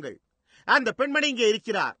உயர்த்துங்கள். அந்த பெண்மணி இங்கே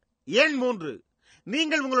இருக்கிறார். எண் 3,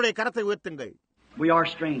 நீங்கள் உங்களுடைய கரத்தை உயர்த்துங்கள். We are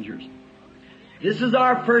strangers. This is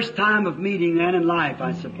our first time of meeting then in life,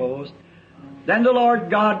 I suppose. Then the Lord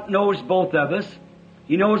God knows both of us.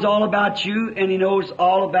 He knows all about you and He knows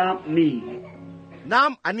all about me.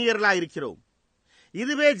 நாம் அந்நியர்களாய் இருக்கிறோம்.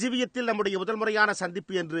 இதுவே ஜீவியத்தில் நம்முடைய முதல் முறையான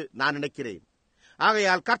சந்திப்பு என்று நான் நினைக்கிறேன்.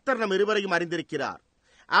 ஆகையால் கர்த்தர் நம் இருவரையும் அறிந்திருக்கிறார்.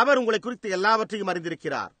 அவர் உங்களை குறித்து எல்லாவற்றையும்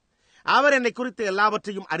அறிந்திருக்கிறார். அவர் என்னை குறித்து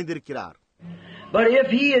எல்லாவற்றையும் அறிந்திருக்கிறார். But if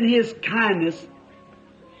He in His kindness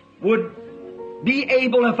would be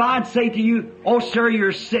able, if I'd say to you, oh sir,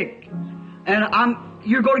 you're sick and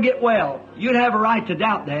you're going to get well, you'd have a right to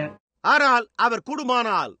doubt that. ஆனால் அவர்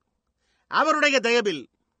கூடுமானால் அவருடைய தயவில்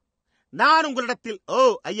நான் உங்களிடத்தில், ஓ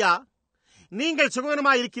ஐயா, நீங்கள்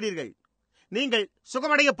சுகவீனமாய் இருக்கிறீர்கள், நீங்கள்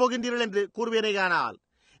சுகமடையப் போகின்றீர்கள் என்று கூறுவேனேயானால்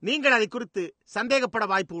நீங்கள் அதை குறித்து சந்தேகப்பட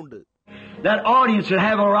வாய்ப்பு உண்டு. That audience would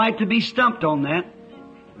have a right to be stumped on that.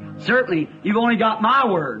 Certainly, you've only got my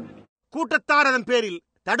word. கூட்டத்தார் அதன் பேரில்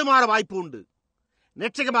தடுமாற வாய்ப்பு உண்டு.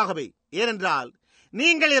 நிச்சயமாகவே, ஏனென்றால்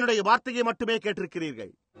நீங்கள் என்னுடைய வார்த்தையை மட்டுமே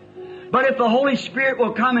கேட்டிருக்கிறீர்கள். But if the Holy Spirit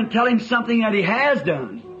will come and tell him something that he has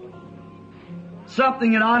done,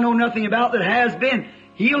 something that I know nothing about that has been,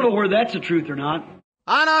 he'll know whether that's the truth or not.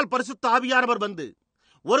 ஆனால் பரிசுத்த ஆவியானவர் வந்து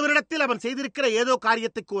ஒருவரிடத்தில் அவன் செய்திருக்கிற ஏதோ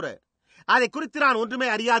காரியத்தை கூற, அதை குறித்து நான் ஒன்றுமே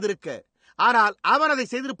அறியாதிருக்க, ஆனால் அவன் அதை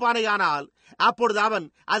செய்திருப்பானேயானால் அப்பொழுது அவன்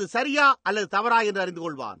அது சரியா அல்லது தவறா என்று அறிந்து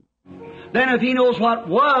கொள்வான். Then if he knows what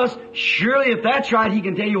was, surely if that's right, he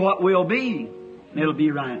can tell you what will be. And it'll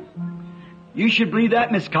be right. You should believe that,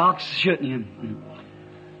 Miss Cox, shouldn't you?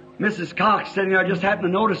 Mrs. Cox sitting there, I just happened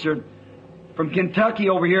to notice her from Kentucky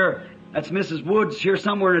over here. That's Mrs. Woods here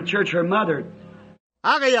somewhere in the church, her mother.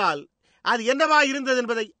 ஆகையால் அது என்னவா இருந்தது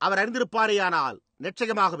என்பதை அவர் அறிந்திருப்பாரேயானால்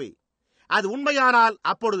நிச்சயமாகவே அது உண்மையானால்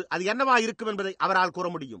அப்பொழுது அது என்னவா இருக்கும் என்பதை அவரால் கூற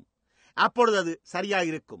முடியும். அப்பொழுது அது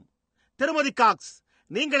சரியாயிருக்கும். திருமதி காக்ஸ்,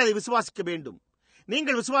 நீங்கள் அதை விசுவாசிக்க வேண்டும்.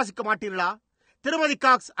 நீங்கள் விசுவாசிக்க மாட்டீர்களா? திருமதி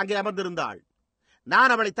காக்ஸ் அங்கே அமர்ந்திருந்தாள்.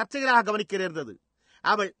 நான் அவளை தற்செயலாக கவனிக்க நேர்ந்தது.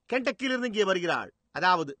 அவள் கெண்டக்கியிலிருந்து இங்கே வருகிறாள்.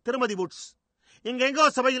 அதாவது திருமதி வுட்ஸ் இங்கெங்கோ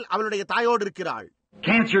சபையில் அவளுடைய தாயோடு இருக்கிறாள்.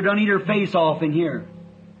 Cancer done eat her face off in here.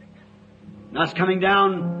 I was coming down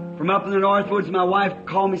from up in the Northwoods. My wife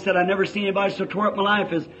called me and said, I never seen anybody so tore up my life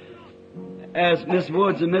as Miss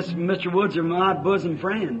Woods, and Mr. Woods are my bosom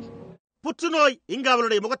friends. புற்றுநோய் இங்கு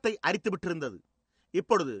அவளுடைய முகத்தை அரித்து விட்டிருந்தது.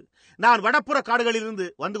 இப்பொழுது நான் வடப்புற காடுகளிலிருந்து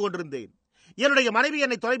வந்து கொண்டிருந்தேன். என்னுடைய மனைவி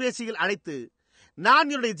என்னை தொலைபேசியில் அழைத்து, நான்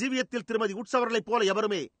என்னுடைய ஜீவியத்தில் திருமதி வுட்ஸ் அவர்களைப் போல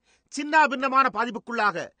எவருமே சின்ன பின்னமான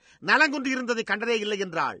பாதிப்புக்குள்ளாக நலங்குன்றி இருந்ததை கண்டதே இல்லை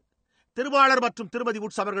என்றாள். திருவாளர் மற்றும் திருமதி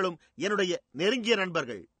வுட்ஸ் அவர்களும் என்னுடைய நெருங்கிய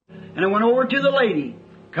நண்பர்கள். And I went over to the lady,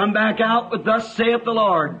 come back out with thus saith the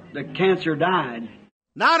Lord, the cancer died.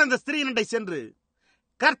 நான் அந்த ஸ்திரீயினண்டை சென்று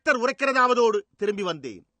கர்த்தர் உரைக்கிறதாவதோடு திரும்பி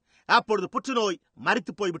வந்தேன். அப்பொழுது புற்றுநோய்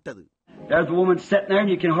மரித்து போய்விட்டது. There's a woman sitting there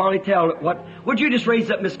and you can hardly tell what. Would you just raise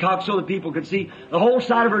up Miss Cox so the people could see the whole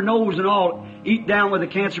side of her nose and all eat down with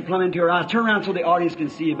the cancer plumb into her eyes. Turn around so the audience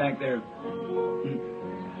can see you back there.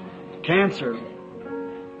 Cancer.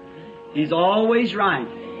 He's always right.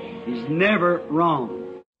 He's never wrong.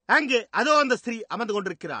 அங்கே அதோ அந்த ஸ்திரீ அமர்ந்து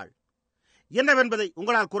கொண்டிருக்கிறாள். என்னவென்பதை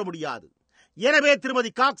உங்களால் கூற முடியாது. எனவே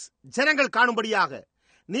திருமதி காக்ஸ், ஜனங்கள் காணும்படியாக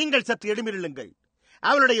நீங்கள் சற்று எழுமிருளுங்கள்.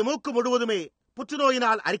 அவளுடைய மூக்கு முழுவதுமே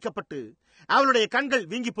புற்றுநோயினால் அரிக்கப்பட்டு அவளுடைய கண்கள்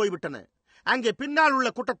வீங்கி போய்விட்டன. அங்கே பின்னால் உள்ள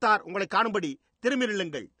கூட்டத்தார் உங்களை காணும்படி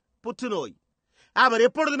திரும்பிருளுங்கள். புற்றுநோய், அவர்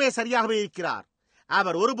எப்பொழுதுமே சரியாகவே இருக்கிறார்.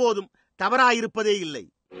 அவர் ஒருபோதும் தவறாயிருப்பதே இல்லை.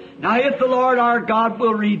 Now if the Lord our God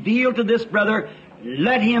will reveal to this brother,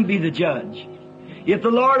 let him be the judge. If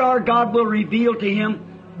the Lord our God will reveal to him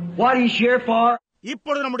what he's here for.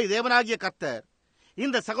 இப்பொழுது நம்முடைய தேவனாகிய கர்த்தர்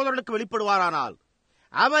இந்த சகோதரனுக்கு வெளிப்படுவாரானால்,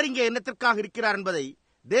 அவர் இங்கே என்னத்திற்காக இருக்கிறார் என்பதை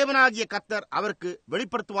தேவனாகிய கர்த்தர் அவருக்கு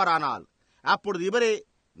வெளிப்படுத்துவாரானால், அப்பொழுது இவரே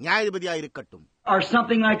நியாயாதிபதியாயிருக்கட்டும். Or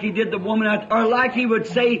something like he did the woman, or like he would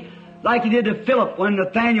say, like he did to Philip when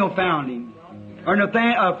Nathaniel found him, or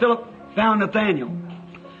Philip found Nathaniel,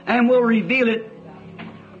 and will reveal it.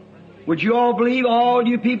 Would you all believe? All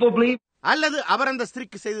you people believe? அல்லது அவர் அந்த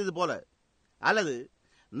ஸ்திரீக்கு செய்தது போல, அல்லது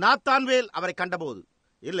நாத்தான்வேல் அவரை கண்டபோது,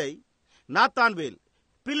 இல்லை, நாத்தான்வேல்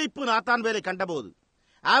பிலிப்பு நாத்தான்வேலை கண்டபோது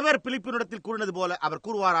அவர் பிலிப்பினிடத்தில் கூறினது போல அவர்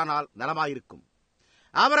கூறுவாரானால் நலமாயிருக்கும்.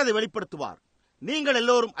 அவர் அதை வெளிப்படுத்துவார். நீங்கள்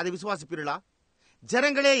எல்லோரும் அதை விசுவாசிப்பீர்களா?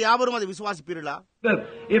 ஜனங்களே யாவரும் அதை விசுவாசிப்பீர்களா?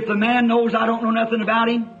 If the man knows I don't know nothing about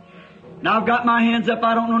him, now I've got my hands up,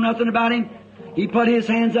 I don't know nothing about him. He put his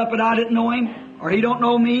hands up and I didn't know him, or he don't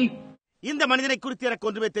know me. இந்த மனிதனை குறித்து எனக்கு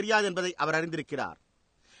ஒன்றுமே தெரியாது என்பதை அவர் அறிந்திருக்கிறார்.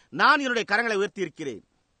 நான் என்னுடைய கரங்களை உயர்த்தி இருக்கிறேன்.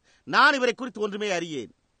 நான் இவரை குறித்து ஒன்றுமே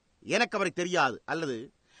அறியேன். எனக்கு அவரை தெரியாது, அல்லது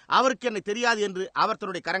அவருக்கு என்னை தெரியாது என்று அவர்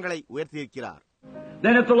தன்னுடைய கரங்களை உயர்த்தி இருக்கிறார்.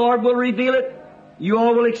 Then if the Lord will reveal it, you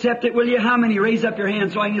all will accept it, will you? How many? Raise up your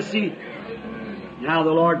hands so I can see. Now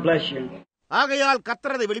the Lord bless you. ஆகையால்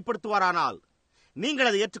கர்த்தர் அதை வெளிப்படுத்துவாரானால் நீங்கள்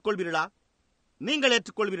அதை ஏற்றுக்கொள்வீர்களா? நீங்கள்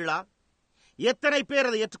ஏற்றுக்கொள்வீர்களா? எத்தனை பேர்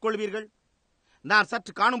அதை ஏற்றுக்கொள்வீர்கள்? நான்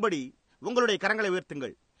சற்று காணும்படி உங்களுடைய கரங்களை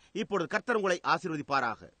உயர்த்துங்கள். இப்பொழுது கர்த்தர் உங்களை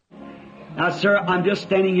ஆசீர்வதிப்பாராக. Now, sir, I'm just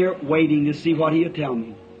standing here waiting to see what he'll tell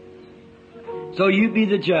me. So you be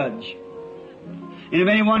the judge. And if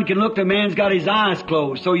anyone can look, the man's got his eyes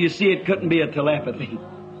closed, so you see it couldn't be a telepathy.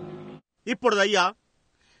 இப்பொழுது ஐயா,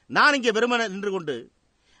 நான் இங்கே வெறுமனே நின்று கொண்டு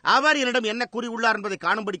அவர் என்னிடம் என்ன கூறியுள்ளார் என்பதை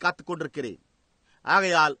காணும்படி காத்துக் கொண்டிருக்கிறேன்.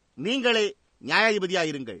 ஆகையால் நீங்களே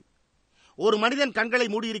நியாயாதிபதியாயிருங்கள். ஒரு மனிதன் கண்களை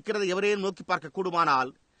மூடியிருக்கிறதை எவரையும் நோக்கி பார்க்க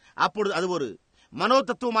கூடுமானால் அப்பொழுது அது ஒரு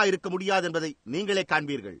மனோதத்துவமாய் இருக்க முடியாது என்பதை நீங்களே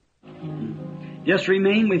காண்பீர்கள். Just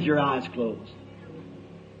remain with your eyes closed.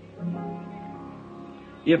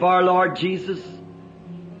 If our Lord Jesus,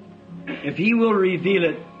 if He will reveal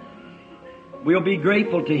it, we'll be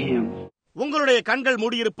grateful to Him. உங்களுடைய கண்கள்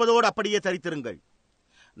மூடியிருப்பதோடு அப்படியே தரித்திருங்கள்.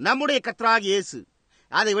 நம்முடைய கர்த்தராகிய இயேசு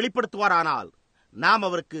அதை வெளிப்படுத்துவாரானால் நாம்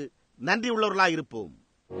அவருக்கு நன்றி உள்ளவர்களாய் இருப்போம்.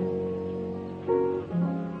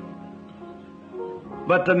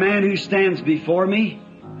 But the man who stands before me,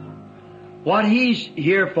 what he's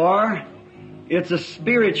here for, it's a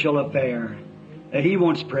spiritual affair that he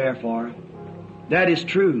wants prayer for. That is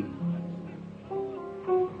true.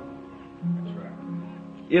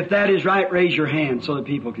 If that is right, raise your hand so that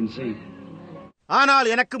people can see. ஆனால்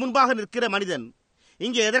எனக்கு முன்பாக நிற்கிற மனிதன்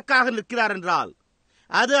இங்கே எதற்காக நிற்கிறார் என்றால்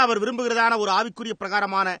அது அவர் விரும்புகிறதான ஒரு ஆவிக்குரிய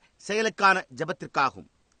பிரகாரமான செயலுக்கான ஜெபத்திற்காகும்.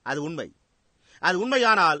 அது உண்மை. அது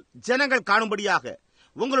உண்மையானால் ஜனங்கள் காணும்படியாக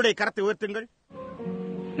உங்களுடைய கரத்தை உயர்த்துங்கள்.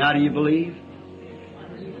 Now do you believe?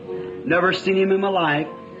 Never seen him in my life,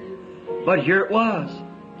 but here it was.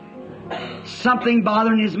 Something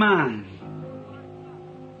bothering his mind.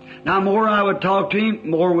 Now more I would talk to him,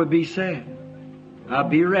 more would be said.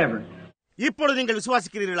 I'd be reverent. இப்பொழுது நீங்கள்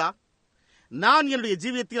விசுவாசிக்கிறீர்களா? நான் என்னுடைய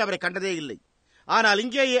ஜீவியத்தில் அவரை கண்டதே இல்லை. ஆனால்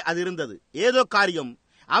இங்கேயே அது இருந்தது. ஏதோ காரியம்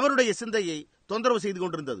அவருடைய சிந்தையை தொந்தரவு செய்து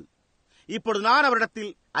கொண்டிருந்தது. இப்பொழுது நான்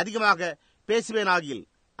அவரிடத்தில் அதிகமாக பேசுவேனாகில்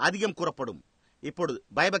அதிகம் கூறப்படும். இப்பொழுது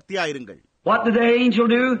பயபக்தியாயிருங்கள். What did the angel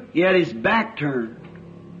do? He had his back turned.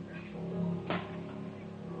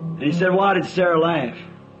 And he said, why did Sarah laugh?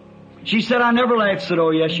 She said, I never laughed. Said,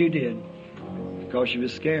 oh yes you did. Because she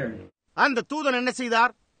was scared. அந்த தூதன் என்ன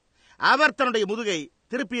செய்தார்? அவர் தன்னுடைய முதுகை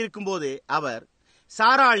திருப்பி இருக்கும் போதே அவர்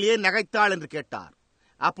சாராள் ஏன் நகைத்தாள் என்று கேட்டார்.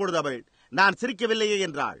 அப்பொழுது அவள் நான் சிரிக்கவில்லையே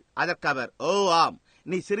என்றாள். அதற்கு அவர் ஓ ஆம்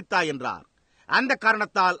நீ சிரித்தாய் என்றார். அந்த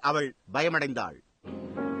காரணத்தால் அவள் பயமடைந்தாள்.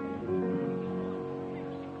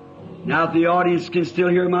 Now if the audience can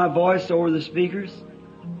still hear my voice over the speakers,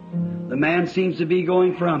 the man seems to be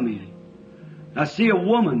going from me. I see a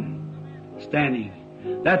woman standing.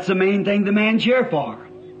 That's the main thing the man's here for.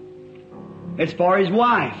 It's for his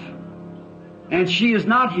wife. And she is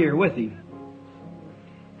not here with him.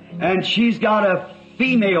 And she's got a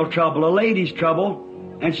female trouble, a lady's trouble,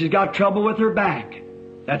 and she's got trouble with her back.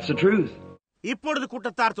 That's the truth. இப்பொழுது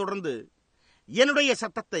கூட்டத்தார் தொடர்ந்து என்னுடைய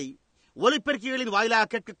சத்தத்தை ஒலிபெருக்கிகளின் வாயிலாக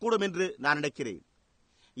கேட்கக்கூடும் என்று நான் நினைக்கிறேன்.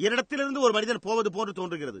 என்னிடத்திலிருந்து ஒரு மனிதன் போவது போன்று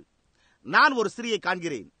தோன்றுகிறது. நான் ஒரு ஸ்திரியை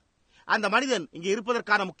காண்கிறேன். அந்த மனிதன் இங்கே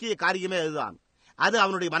இருப்பதற்கான முக்கிய காரியமே அதுதான். அது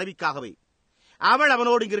அவனுடைய மனைவிக்காகவே. அவள்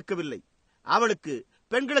அவனோடு இங்கு இருக்கவில்லை. அவளுக்கு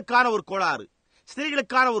பெண்களுக்கான ஒரு கோளாறு,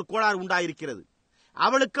 ஸ்திரீகளுக்கான ஒரு கோளாறு உண்டாயிருக்கிறது.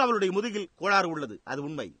 அவளுக்கு அவளுடைய முதுகில் கோளாறு உள்ளது. அது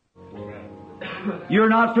உண்மை.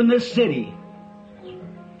 You're not from this city.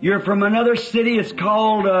 You're from another city. It's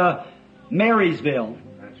called Marysville.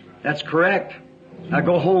 That's correct. Now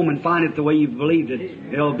go home and find it the way you've believed it.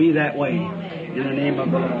 It'll be that way. In the name of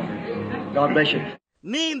the Lord. God bless you.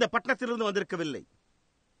 நீ இந்த பட்டணத்திலிருந்து வந்திருக்கவில்லை.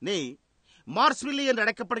 நீ மார்ஸ்வில்லி என்று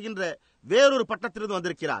அழைக்கப்படுகின்ற வேறொரு பட்டணத்திலிருந்து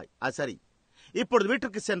வந்திருக்கிறாய். அது சரி. இப்பொழுது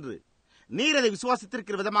வீட்டிற்கு சென்று நீர் அதை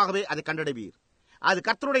விசுவாசித்திருக்கிற விதமாகவே அதை கண்டடைவீர். அது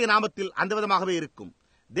கர்த்தருடைய நாமத்தில் அந்த விதமாகவே இருக்கும்.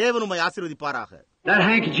 தேவன் உம்மை ஆசீர்வதிப்பாராக. That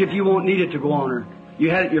handkerchief you won't need it to go on her. You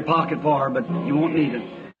had it in your pocket for her, but you won't need it.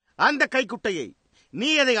 அந்த கைக்குட்டையை நீ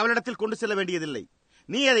அதை அவளிடத்தில் கொண்டு செல்ல வேண்டியதில்லை.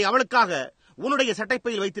 நீ அதை அவளுக்காக உன்னுடைய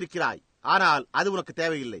சட்டைப்பையில் வைத்திருக்கிறாய். ஆனால் அது உனக்கு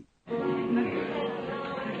தேவையில்லை.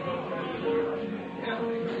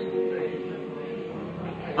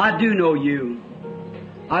 I do know you.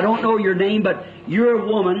 I don't know your name, but you're a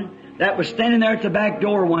woman that was standing there at the back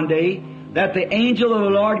door one day that the angel of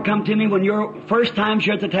the Lord come to me when your first time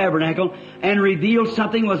here at the tabernacle and revealed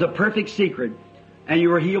something was a perfect secret and you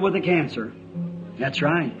were healed with a cancer. That's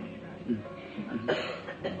right.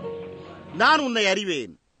 நான் உன்னை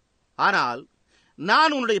அறிவேன். ஆனால்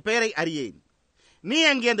நான் உன்னுடைய பெயரை அறியேன். நீ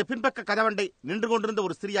அங்கே அந்த பின்பக்க கதவண்டை நின்று கொண்டிருந்த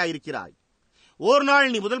ஒரு ஸ்திரியாயிருக்கிறாய். ஒரு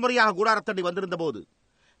நாள் நீ முதல் முறையாக கூடாரத்தண்டை வந்திருந்த போது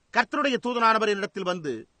கர்த்தருடைய தூதனானவர் என்னிடத்தில்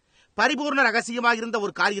வந்து பரிபூர்ண ரகசியமாக இருந்த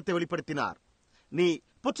ஒரு காரியத்தை வெளிப்படுத்தினார். நீ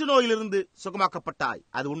புற்றுநோயிலிருந்து சுகமாக்கப்பட்டாய்.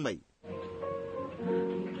 அது உண்மை.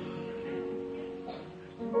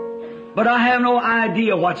 But I have no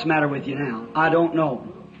idea what's the matter with you now. I don't know.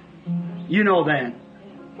 You know that.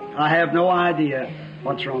 I have no idea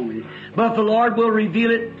what's wrong with you. But if the Lord will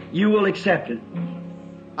reveal it, you will accept it.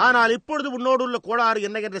 ஆனால் இப்பொழுது உன்னோடு உள்ள கோளாறு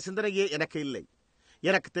என்ன என்ற சிந்தனையே எனக்கு இல்லை.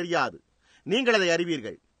 எனக்கு தெரியாது. நீங்கள் அதை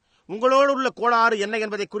அறிவீர்கள். உங்களோடு உள்ள கோளாறு என்ன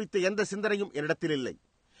என்பதை குறித்த எந்த சிந்தனையும் என்னிடத்தில் இல்லை.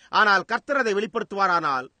 ஆனால் கர்த்தர் அதை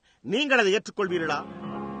வெளிப்படுத்துவாரானால் நீங்கள் அதை ஏற்றுக்கொள்வீர்களா?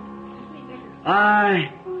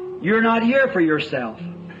 You're not here for yourself.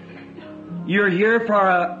 You're here for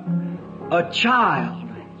a child.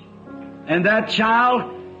 And that child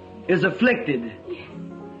is afflicted.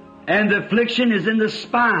 And the affliction is in the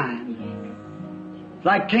spine.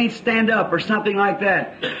 Like can't stand up or something like that.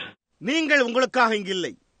 நீங்கள் உங்களுக்காக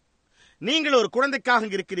இங்கில்லை. நீங்கள் ஒரு குழந்தைக்காக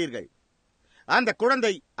இருக்கிறீர்கள். அந்த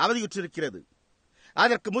குழந்தை அவதியுற்றிருக்கிறது.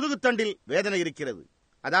 அதற்கு முதுகுத்தண்டில் வேதனை இருக்கிறது.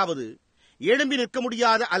 அதாவது எழும்பி நிற்க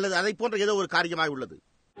முடியாத அல்லது அதை போன்ற ஏதோ ஒரு காரியமாய் உள்ளது.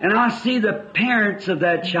 And I see the parents of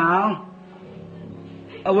that child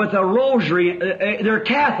with a rosary. They're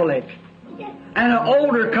Catholic. And an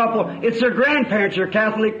older couple, it's their grandparents are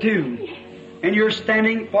Catholic too. And you're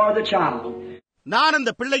standing for the child. நான்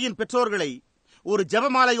அந்த பிள்ளையின் பெற்றோர்களை ஒரு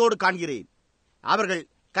ஜெபமாலையோடு காண்கிறேன். அவர்கள்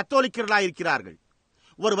கத்தோலிக்கர்களாயிருக்கிறார்கள்.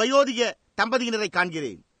 ஒரு வயோதிக தம்பதியினரை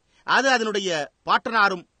காண்கிறேன். அது அதனுடைய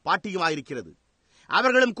பாட்டனாரும் பாட்டியுமாயிருக்கிறது.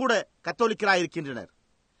 அவர்களும் கூட கத்தோலிக்கராயிருக்கின்றனர்.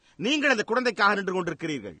 நீங்கள் அந்த குழந்தைக்காக நின்று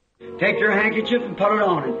கொண்டிருக்கிறீர்கள். Take your handkerchief and put it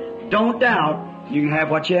on it. Don't doubt. You can have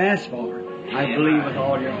what you ask for. I believe with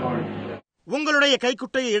all your heart. உங்களுடைய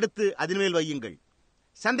கைக்குட்டையை எடுத்து அதன் மேல் வையுங்கள்.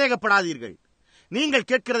 சந்தேகப்படாதீர்கள். நீங்கள்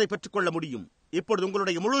கேட்கிறதை பெற்றுக்கொள்ள முடியும். இப்பொழுது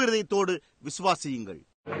உங்களுடைய முழு இதயத்தோடு விசுவாசியுங்கள்.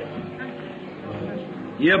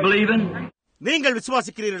 You believing? நீங்கள்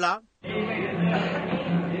விசுவாசிக்கிறீர்களா?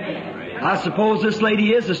 I suppose this lady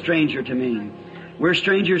is a stranger to me. We're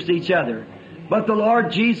strangers to each other. But the Lord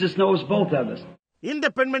Jesus knows both of us. இந்த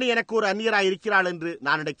பெண்மணி எனக்கு ஒரு அந்நியராய் இருக்கிறாள் என்று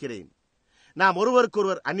நான் நினைக்கிறேன். நாம்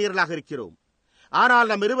ஒருவருக்கொருவர் அந்நியர்களாக இருக்கிறோம். ஆனால்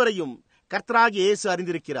நம் இருவரையும் கர்த்தராகிய இயேசு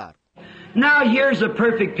அறிந்திருக்கிறார். Now here's a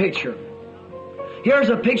perfect picture. Here's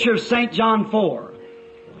a picture of St. John 4.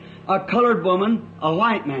 A colored woman, a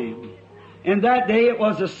white man. In that day it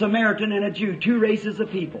was a Samaritan and a Jew, two races of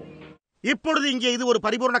people. இப்பொழுது இங்கே இது ஒரு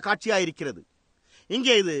பரிபூர்ண காட்சியாயிருக்கிறது.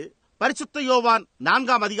 இங்கே இது பரிசுத்த யோவான்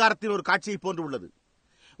 4ஆம் அதிகாரத்தின் ஒரு காட்சியை போன்று உள்ளது.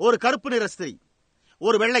 ஒரு கருப்பு நிற ஸ்திரீ,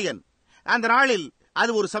 ஒரு வெள்ளையன். அந்த நாளில்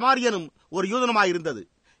அது ஒரு சமாரியனும் ஒரு யூதனுமாயிருந்தது.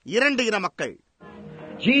 இரண்டு இன மக்கள்.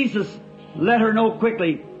 Jesus let her know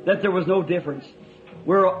quickly that there was no difference.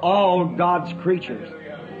 We're all God's creatures.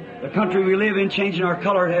 The country we live in, changing our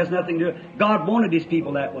color, it has nothing to do. God wanted His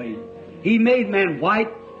people that way. He made man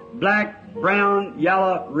white, black, brown,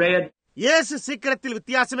 yellow, red. இயேசு சீக்கிரத்தில்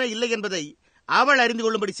வித்தியாசமே இல்லை என்பதை அவள் அறிந்து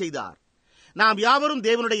கொள்ளும்படி செய்தார். நாம் யாவரும்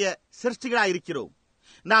தேவனுடைய சிருஷ்டிகளாயிருக்கிறோம்.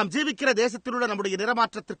 நாம் ஜீவிக்கிற தேசத்திலுள்ள நம்முடைய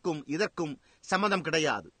நிறமாற்றத்திற்கும் இதற்கும் சம்பந்தம்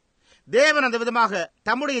கிடையாது. தேவன் அந்த விதமாக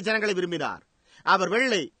தம்முடைய ஜனங்களை விரும்பினார். அவர்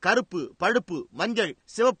வெள்ளை, கருப்பு, பழுப்பு, மஞ்சள்,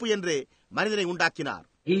 சிவப்பு என்றே மனிதனை உண்டாக்கினார்.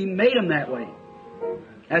 He made him that way.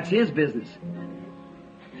 That's His business.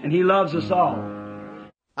 And He loves us all.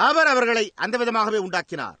 அவர் அவர்களை அந்த விதமாகவே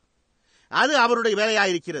உண்டாக்கினார். அது அவருடைய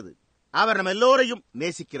வேலையாயிருக்கிறது. அவர் நம்ம எல்லோரையும்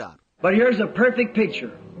நேசிக்கிறார். But here's a perfect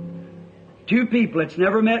picture. Two people that's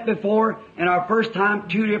never met before, and our first time,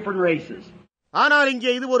 two different races. ஆனால்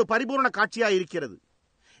இங்கே இது ஒரு பரிபூர்ண காட்சியாயிருக்கிறது.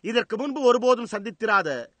 இதற்கு முன்பு ஒருபோதும் சந்தித்திராத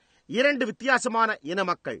இரண்டு வித்தியாசமான இன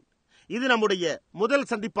மக்கள். இது நம்முடைய முதல்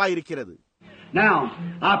சந்திப்பாயிருக்கிறது. Now,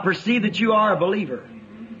 I perceive that you are a believer.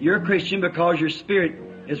 You're a Christian because your spirit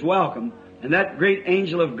is welcome. And that great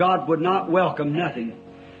angel of God would not welcome nothing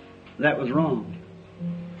that was wrong.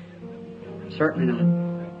 Certainly not.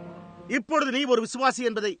 இப்பொழுது நீ ஒரு விசுவாசி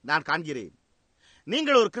என்பதை நான் காண்கிறேன்.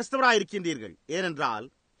 நீங்கள் ஒரு கிறிஸ்தவராயிருக்கின்றீர்கள். ஏனென்றால்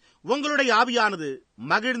உங்களுடைய ஆவியானது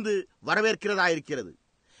மகிழ்ந்து வரவேற்கிறதாயிருக்கிறது.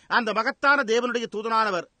 அந்த மகத்தான தேவனுடைய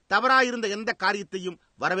தூதனானவர் தவறாயிருந்த எந்த காரியத்தையும்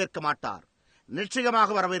வரவேற்க மாட்டார்.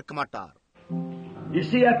 நிச்சயமாக வரவேற்க மாட்டார். You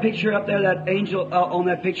see that picture up there, that angel on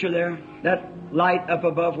that picture there? That light up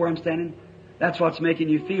above where I'm standing? That's what's making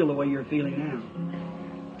you feel the way you're feeling now.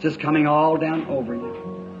 It's just coming all down over you.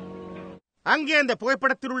 அங்கே அந்த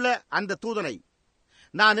புகைப்படத்தில் உள்ள அந்த தூதனை,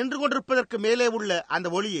 நான் நின்று கொண்டிருப்பதற்கு மேலே உள்ள அந்த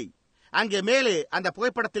ஒளியை, அங்கே மேலே அந்த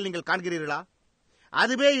புகைப்படத்தில் நீங்கள் காண்கிறீர்களா?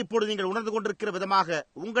 அதுவே இப்பொழுது நீங்கள் உணர்ந்து கொண்டிருக்கிற விதமாக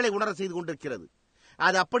உங்களை உணர செய்து கொண்டிருக்கிறது.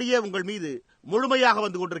 அது அப்படியே உங்கள் மீது முழுமையாக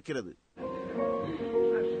வந்து கொண்டிருக்கிறது.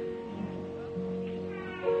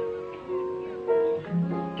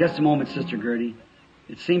 Just a moment, Sister Gertie.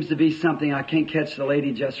 It seems to be something. I can't catch the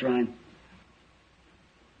lady just right.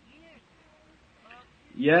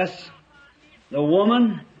 Yes, the woman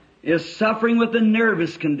is suffering with a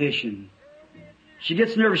nervous condition. She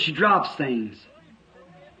gets nervous, she drops things.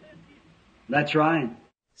 That's right.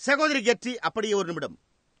 சகோதரி கெட்டி, அப்படியே ஒரு நிமிடம்.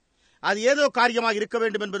 அது ஏதோ காரியமாக இருக்க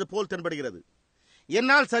வேண்டும் என்பது போல் தென்படுகிறது.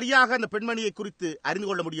 என்னால் சரியாக அந்த பெண்மணியை குறித்து அறிந்து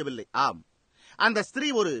கொள்ள முடியவில்லை. ஆம், அந்த ஸ்திரீ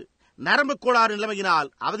ஒரு நரம்பு கோளாறு நிலைமையினால்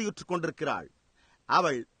அவதியுற்றுக் கொண்டிருக்கிறாள்.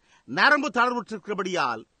 அவள் நரம்பு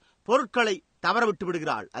தளர்வுற்றிருக்கிறபடியால் பொருட்களை தவற விட்டு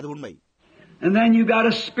விடுகிறாள். அது உண்மை. And then you got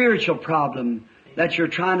a spiritual problem that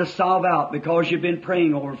you're trying to solve out because you've been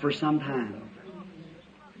praying over for some time.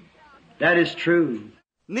 That is true.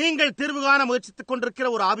 நீங்கள் தீர்வு காண முயற்சித்துக் கொண்டிருக்கிற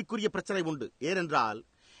ஒரு ஆவிக்குரிய பிரச்சனை உண்டு. ஏனென்றால்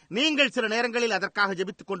நீங்கள் சில நேரங்களில் அதற்காக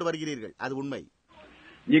ஜெபித்துக் கொண்டு வருகிறீர்கள். அது உண்மை.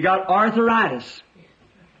 You got arthritis.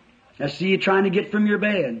 I see you trying to get from your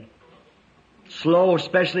bed. Slow,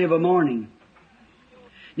 especially of a morning.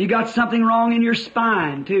 You got something wrong in your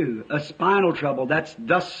spine, too. A spinal trouble. That's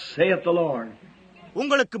thus saith the Lord.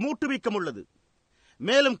 உங்களுக்கு மூட்டு வீக்கம் உள்ளது.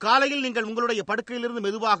 மேலும் காலையில் நீங்கள் உங்களுடைய படுக்கையிலிருந்து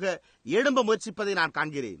மெதுவாக எழும்ப முயற்சிப்பதை நான்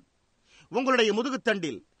காண்கிறேன். உங்களுடைய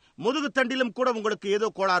முதுகுத்தண்டிலும் கூட உங்களுக்கு ஏதோ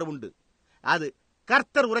கோளாறு உண்டு. அது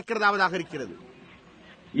கர்த்தர் உரைக்கிறதாவது இருக்கிறது.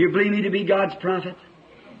 You believe me to be God's prophet?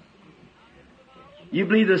 You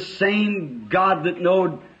believe the same God that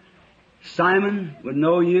knowed Simon would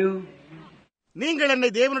know you? நீங்கள் என்னை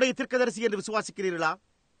தேவனுடைய தீர்க்கதரிசி என்று விசுவாசிக்கிறீர்களா?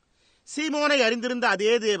 சீமோனை அறிந்திருந்த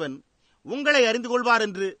அதே தேவன் உங்களை அறிந்து கொள்வார்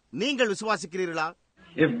என்று நீங்கள் விசுவாசிக்கிறீர்களா?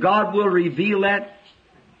 If God will reveal that,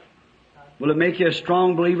 will it make you a strong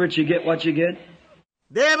believer that you get what you get?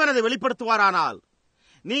 தேவன் அதை வெளிப்படுத்துவாரானால்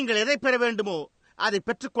நீங்கள் எதை பெற வேண்டுமோ அதை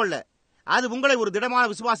பெற்றுக்கொள்ள அது உங்களை ஒரு திடமான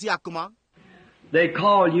விசுவாசியாக்குமா? They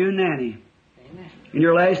call you Nanny. And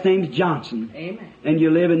your last name's Johnson. Amen. And you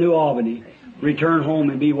live in New Albany. Return home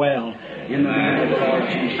and be well. In the name of the Lord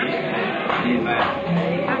Jesus. Amen.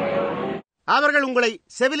 அவர்கள் உங்களை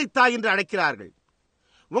செவிலித்தாய் என்று அழைக்கிறார்கள்.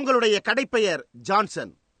 உங்களுடைய கடைப்பெயர்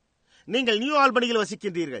ஜான்சன். நீங்கள் நியூ ஆல்பனியில்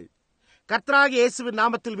வசிக்கின்றீர்கள். கர்த்தராகிய இயேசுவின்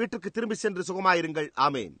நாமத்தில் வீட்டுக்கு திரும்பி சென்று சுகமாயிருங்கள்.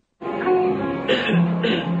 ஆமென்.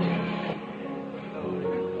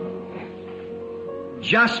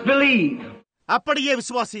 Just believe. அப்படியே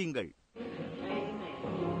விசுவாசியுங்கள்.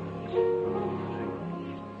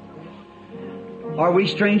 Are we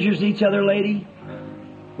strangers to each other, lady?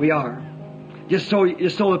 We are. Just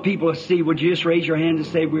so the people see, would you just raise your hand and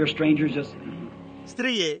say we are strangers? Just.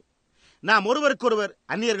 ஸ்திரீயே, நாம் ஒருவருக்கொருவர்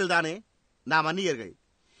அந்நியர்கள் தானே? நாம் அந்நியர்கள்.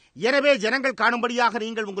 எனவே ஜனங்கள் காணும்படியாக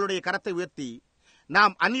நீங்கள் உங்களுடைய கரத்தை உயர்த்தி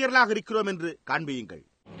நாம் அந்நியர்களாக இருக்கிறோம் என்று காண்பியுங்கள்.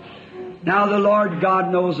 Now the Lord God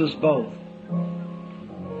knows us both.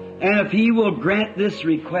 And if He will grant this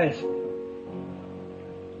request,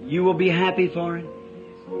 you will be happy for it.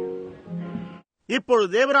 இப்பொழுது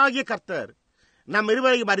தேவராகிய கர்த்தர் நம்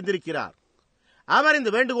இருவரையும் அறிந்திருக்கிறார். அவர் இந்த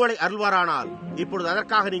வேண்டுகோளை அருள்வாரானால் இப்பொழுது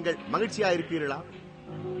அதற்காக நீங்கள் மகிழ்ச்சியாயிருப்பீர்களா?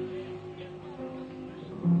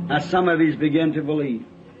 Now some of you begin to believe.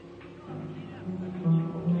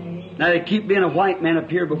 Now they keep being a white man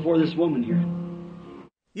appear before this woman here.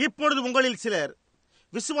 இப்பொழுது உங்களில் சிலர்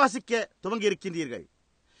விசுவாசிக்க துவங்கி இருக்கின்றீர்கள்.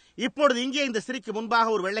 இப்பொழுது இங்கே இந்த ஸ்திரீக்கு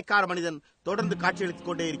முன்பாக ஒரு வெள்ளைக்கார மனிதன் தொடர்ந்து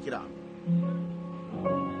காட்சியளித்துக் கொண்டே இருக்கிறார்.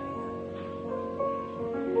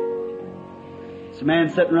 This man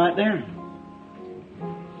sitting right there.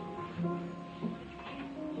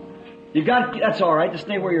 That's all right. Just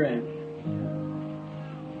stay where you're at.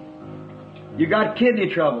 You got kidney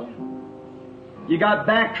trouble. You got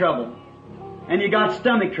back trouble. And you got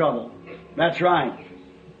stomach trouble. That's right.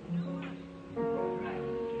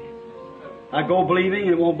 I go believing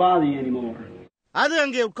and it won't bother you anymore. அது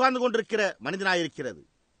அங்கே உட்கார்ந்து கொண்டிருக்கிற மனிதனாயிருக்கிறது.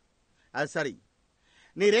 அது சரி.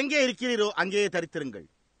 நீர் எங்கே இருக்கிறீரோ அங்கேயே தரித்திருங்கள்.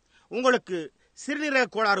 உங்களுக்கு சிறுநீரக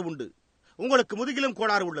கோளாறு உண்டு. உங்களுக்கு முதுகிலும்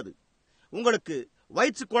கோளாறு உள்ளது. உங்களுக்கு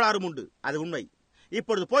வயிற்று கோளாறும் உண்டு. அது உண்மை.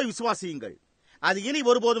 இப்பொழுது போய் விசுவாசியுங்கள். அது இனி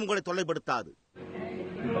ஒருபோதும் உங்களை தொல்லைப்படுத்தாது.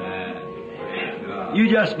 You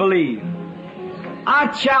just believe. I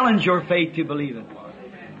challenge your faith to believe it.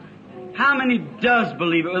 How many does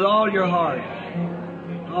believe it with all your heart?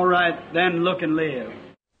 All right, then look and live.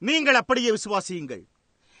 நீங்கள் அப்படியே விசுவாசியுங்கள்.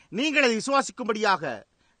 நீங்கள் அதை விசுவாசிக்கும்படியாக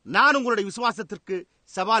நான் உங்களுடைய விசுவாசத்திற்கு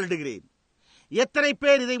சவாலிடுகிறேன். எத்தனை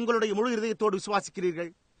பேர் இதை உங்களுடைய முழு இதயத்தோடு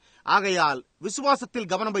விசுவாசிக்கிறீர்கள்? ஆகையால்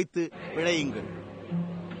விசுவாசத்தில் கவனம் வைத்து விளையுங்கள்.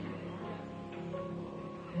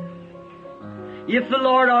 If the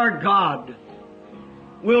Lord our God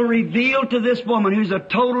will reveal to this woman who's a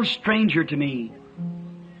total stranger to me,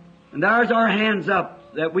 and there's our hands up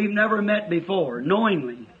that we've never met before,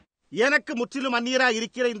 knowingly. எனக்கு முற்றிலும் அந்நியராய்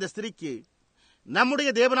இருக்கிற இந்த ஸ்திரீக்கு நம்முடைய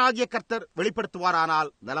தேவனாகிய கர்த்தர்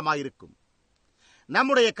வெளிப்படுத்துவாரானால் நலமாயிருக்கும்.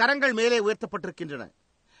 நம்முடைய கரங்கள் மேலே உயர்த்தப்பட்டிருக்கின்றன.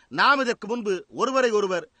 நாம் இதற்கு முன்பு ஒருவரை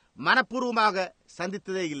ஒருவர் மனப்பூர்வமாக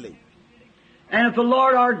சந்தித்ததே இல்லை. And if the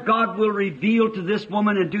Lord our God will reveal to this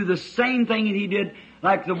woman and do the same thing that He did,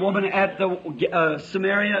 like the woman at the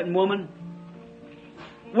Samaritan woman,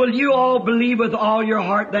 will you all believe with all your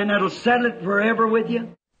heart? Then that'll settle it forever with you.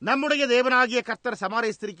 நம்முடைய தேவனாகிய கர்த்தர்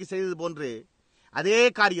சமாரிய ஸ்திரீக்கு செய்தது போன்று அதே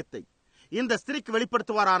காரியத்தை இந்த ஸ்திரீக்கு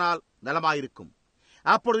வெளிப்படுத்துவாரானால் நலமாயிருக்கும்.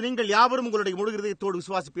 அப்பொழுது நீங்கள் யாவரும் உங்களுடைய முழு இதயத்தோடு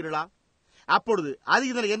விசுவாசிப்பீர்களா? அப்பொழுது அது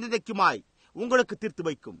இதனை என்றைக்குமாய் உங்களுக்கு தீர்த்து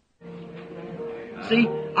வைக்கும். See,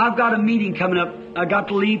 I've got a meeting coming up. I got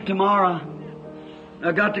to leave tomorrow.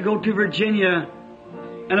 I got to go to Virginia,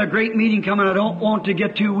 and a great meeting coming. I don't want to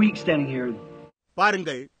get 2 weeks standing here.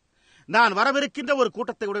 பாருங்கள், நான் வரவிருக்கின்ற ஒரு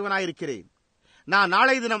கூட்டத்தை உடையவனாயிருக்கிறேன். நான்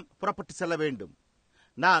நாளை தினம் புறப்பட்டு செல்ல வேண்டும்.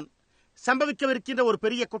 நான் சம்பவிக்கவிருக்கின்ற ஒரு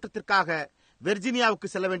பெரிய கூட்டத்திற்காக வெர்ஜீனியாவுக்கு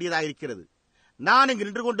செல்ல வேண்டியதாயிருக்கிறது. நான் இங்கு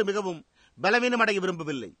நின்று கொண்டு மிகவும் பலவீனமடைய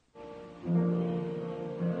விரும்பவில்லை.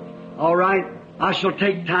 All right, I shall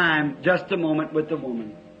take time just a moment with the woman.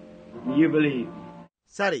 You believe?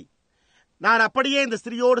 சரி, நான் அப்படியே இந்த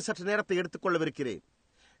ஸ்திரியோடு சற்று நேரத்தை எடுத்துக்கொள்ளவிருக்கிறேன்.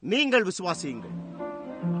 நீங்கள் விசுவாசியுங்கள்.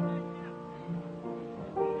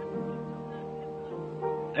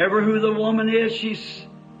 Ever who the woman is, she's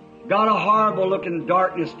got a horrible looking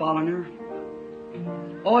darkness following her.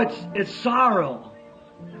 Oh, it's sorrow.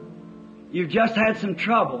 You've just had some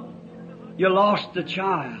trouble. You lost a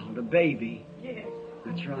child, a baby.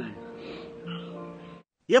 That's right.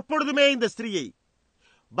 எப்பொழுதுமே இந்த ஸ்திரியை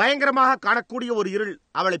பயங்கரமாக காணக்கூடிய ஒரு இருள்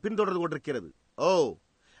அவளை பின்தொடர்ந்து கொண்டிருக்கிறது. ஓ,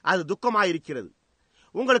 அது துக்கமாயிருக்கிறது.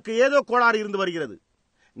 உங்களுக்கு ஏதோ கோளாறு இருந்து வருகிறது.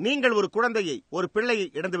 நீங்கள் ஒரு குழந்தையை, ஒரு பிள்ளையை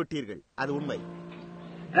இழந்து விட்டீர்கள். அது உண்மை.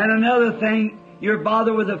 And another thing, you're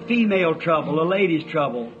bothered with a female trouble, a lady's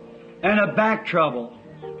trouble, and a back trouble.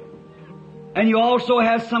 And you also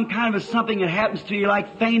have some kind of something that happens to you like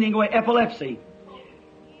fainting away, epilepsy.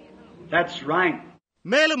 That's right.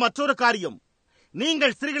 மேலும் மற்றொரு காரியம்,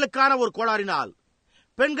 நீங்கள் ஸ்திரீகளுக்கான ஒரு கோளாறினால்,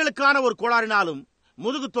 பெண்களுக்கான ஒரு கோளாறினாலும்,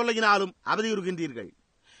 முதுகு தொல்லையினாலும் அவதியுறுகின்றீர்கள்.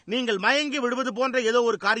 நீங்கள் மயங்கி விடுவது போன்ற ஏதோ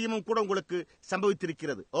ஒரு காரியமும் கூட உங்களுக்கு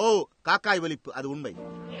சம்பவித்திருக்கிறது. ஓ, காக்காய் வலிப்பு, அது உண்மை.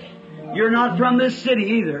 You're not from this city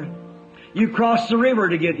either. You crossed the river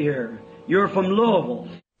to get here. You're from Louisville.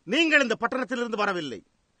 நீங்கள் இந்த பட்டணத்திலிருந்து வரவில்லை.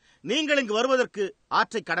 நீங்கள் இங்கு வருவதற்கு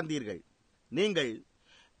ஆற்றை கடந்தீர்கள். நீங்கள்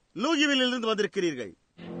லூயிவிலிருந்து வந்திருக்கிறீர்கள்.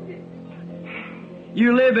 You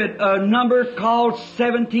live at a number called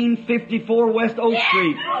 1754 West Oak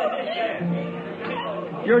Street.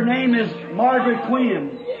 Your name is Margaret Quinn.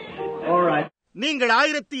 All right. நீங்கள்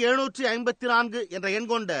 1754 என்ற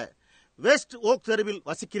எண் கொண்ட வெஸ்ட் ஓக் தெருவில்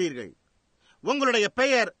வசிக்கிறீர்கள். உங்களுடைய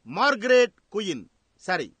பெயர் மார்கரெட் குயின்.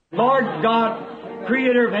 சரி. Lord God,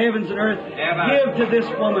 creator of heavens and earth, give to this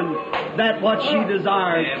woman that what she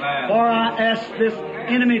desires. For I ask this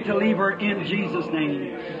enemy to leave her in Jesus' name.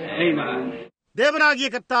 Amen. தேவனாகிய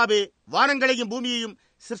கர்த்தாவே, வானங்களையும் பூமியையும்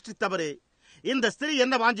சிருஷ்டித்தவரே, இந்த ஸ்திரீ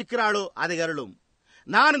என்ன வாஞ்சிக்கிறாளோ அதை அருளும்.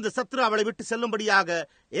 நான் இந்த சத்துரு அவளை விட்டு செல்லும்படியாக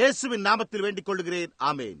இயேசுவின் நாமத்தில் வேண்டிக் கொள்கிறேன்.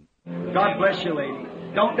 ஆமென். God bless you, lady.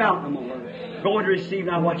 Don't doubt no more. Go and receive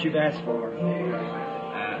now what you've asked for.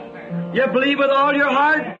 You believe with all your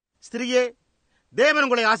heart? ஸ்திரியே, தேவன்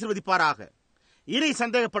உங்களை ஆசீர்வதிப்பாராக. இனி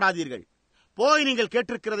சந்தேகப்படாதீர்கள். போய் நீங்கள்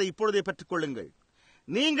கேட்டிருக்கிறதை இப்பொழுதே பெற்றுக் கொள்ளுங்கள்.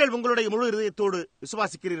 நீங்கள் உங்களுடைய முழு இதயத்தோடு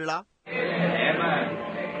விசுவாசிக்கிறீர்களா?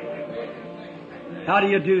 How do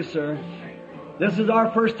you do, sir? This is our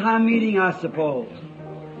first time meeting, I suppose.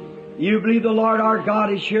 You believe the Lord our God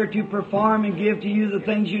is here to perform and give to you the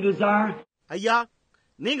things you desire? ஐயா,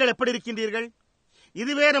 நீங்கள் எப்படி இருக்கின்றீர்கள்?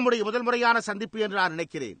 இதுவே நம்முடைய முதல் முறையான சந்திப்பு என்று நான்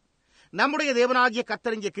நினைக்கிறேன். நம்முடைய தேவனாகிய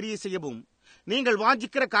கர்த்தர் இங்கே கிரியை செய்யவும், நீங்கள்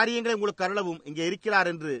வாஞ்சிக்கிற காரியங்களை உங்களுக்கு அருளவும் இங்கே இருக்கிறார்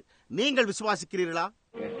என்று நீங்கள் விசுவாசிக்கிறீர்களா?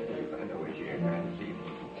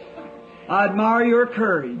 I admire your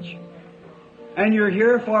courage, and you're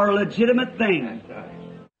here for a legitimate thing.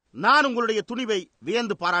 நான் உங்களுடைய துணிவை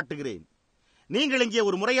வியந்து பாராட்டுகிறேன். நீங்கள் இங்கே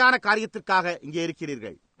ஒரு முறையான காரியத்திற்காக இங்கே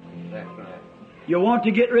இருக்கிறீர்கள். You want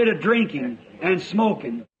to get rid of drinking and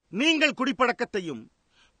smoking. நீங்கள் குடிப்பழக்கத்தையும்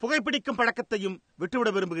புகைப்பிடிக்கும் பழக்கத்தையும் விட்டுவிட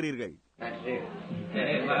விரும்புகிறீர்கள்.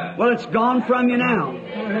 Well, it's gone from you now.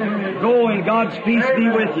 Go and God's peace be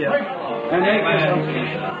with you. And make yourself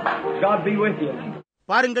peace. God be with you.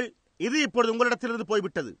 பாருங்கள், இது இப்பொழுது உங்களிடத்திலிருந்து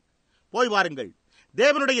போய்விட்டது. போய் வாருங்கள்.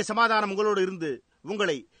 தேவனுடைய சமாதானம் உங்களோடு இருந்து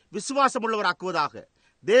உங்களை விசுவாசம் உள்ளவராக்குவதாக.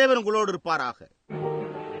 தேவன் உங்களோடு இருப்பாராக.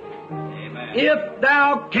 If thou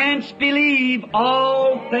canst believe, all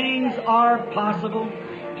things are possible.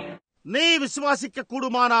 நீ விசுவாசிக்க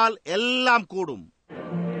கூடுமானால் எல்லாம் கூடும்.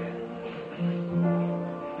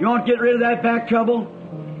 You want to get rid of that back trouble?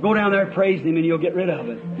 Go down there praising Him and you'll get rid of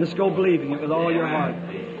it. Just go believing it with all your heart.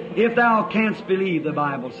 If thou canst believe, the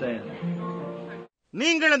Bible says.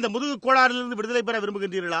 நீங்கள் அந்த முதுகு கோளாறிலிருந்து விடுதலை பெற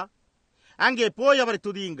விரும்புகின்றீர்களா? அங்கே போய் அவரை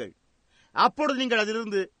துதியுங்கள். அப்பொழுது நீங்கள்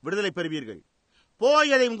அதிலிருந்து விடுதலை பெறுவீர்கள். போய்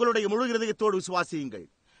அதை உங்களுடைய முழு இருதயத்தோடு விசுவாசியுங்கள்.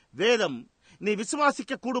 வேதம் நீ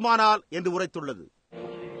விசுவாசிக்க கூடுமானால் என்று உரைத்துள்ளது.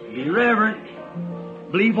 Be reverent.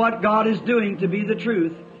 Believe what God is doing to be the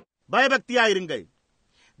truth. பயபக்தியாயிருங்கள்.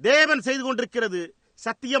 தேவன் செய்து கொண்டிருக்கிறது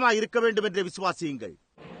சத்தியமாய் இருக்க வேண்டும் என்று விசுவாசியுங்கள்.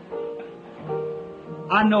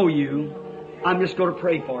 I know you. I'm just going to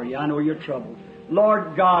pray for you. I know your trouble. Lord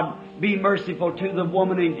God, be merciful to the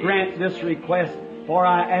woman and grant this request, for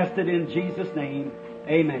I asked it in Jesus' name.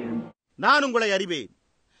 Amen. நான் உங்களை அறிவேன்.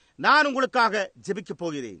 நான் உங்களுக்காக ஜெபிக்கப்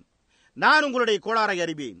போகிறேன். நான் உங்களுடைய கோளாறை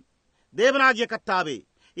அறிவேன். தேவனாகிய கர்த்தாவே,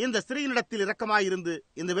 இந்த ஸ்திரீயினிடத்தில் இரக்கமாயிருந்து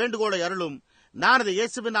இந்த வேண்டுகோளை அருளும். நான் அதை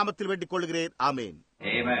இயேசுவின் நாமத்தில் வேண்டிக் கொள்கிறேன். ஆமென்.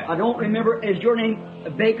 I don't remember. Is your name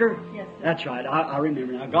Baker? Yes, sir. That's right. I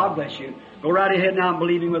remember now. God bless you. Go right ahead now and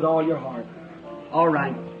believing with all your heart. All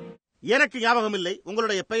right. எனக்கு ஞாபகம் இல்லை.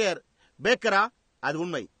 உங்களுடைய பெயர் பேக்கரா? அது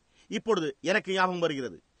உண்மை. இப்பொழுது எனக்கு ஞாபகம்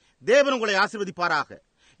வருகிறது. தேவன் உங்களை ஆசீர்வதிப்பாராக.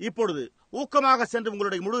 இப்பொழுது ஊக்கமாக சென்று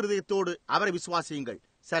உங்களுடைய முழு இதயத்தோடு அவரை விசுவாசியுங்கள்.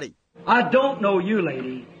 சரி. I don't know you,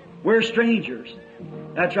 lady. We're strangers.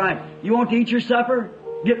 That's right. You want to eat your supper?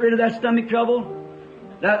 Get rid of that stomach trouble?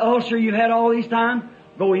 That ulcer you had all these time?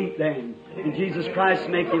 Go eat then. And Jesus Christ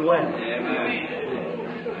make you well.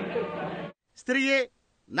 ஸ்திரியே,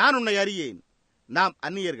 நான் உன்னை அறியேன். நாம்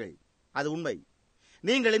அந்நியர்கள். அது உண்மை.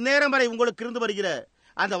 நீங்கள் இந்நேரம் வரை உங்களுக்கு இருந்து வருகிற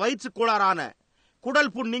அந்த வயிற்றுக் கோளாறான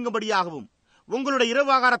குடல் புண் நீங்கும்படியாகவும் உங்களுடைய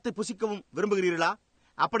இரவு ஆகாரத்தை புசிக்கவும் விரும்புகிறீர்களா?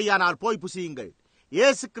 அப்படியானால் போய் புசியுங்கள்.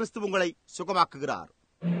 இயேசு கிறிஸ்து உங்களை சுகமாக்குகிறார்.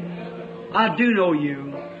 I do know you,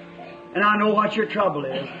 and I know what your trouble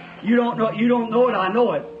is. You don't know it, I know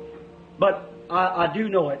it, but I do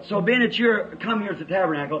know it. So being that you're come here to the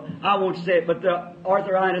tabernacle, I won't say it, but the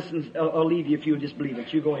arthritis will leave you if you just believe it.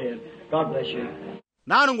 You go ahead. God bless you.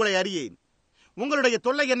 நான் உங்களை அறியேன். உங்களுடைய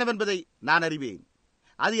தொல்லை என்னவென்பதை நான் அறிவேன்.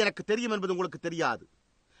 அது எனக்கு தெரியும் என்பது உங்களுக்கு தெரியாது.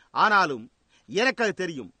 ஆனாலும் எனக்கு அது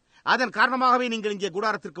தெரியும். அதன் காரணமாகவே நீங்கள் இங்கே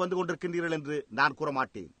கூடாரத்திற்கு வந்து கொண்டிருக்கின்றீர்கள் என்று நான் கூற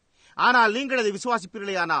மாட்டேன். ஆனால் நீங்கள் அதை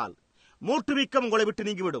விசுவாசிப்பீர்களேயானால் மூட்டு வீக்கம் உங்களை விட்டு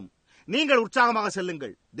நீங்கிவிடும். நீங்கள் உற்சாகமாக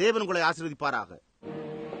செல்லுங்கள். தேவன் உங்களை ஆசீர்வதிப்பாராக.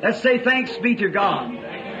 Let's say thanks be to God.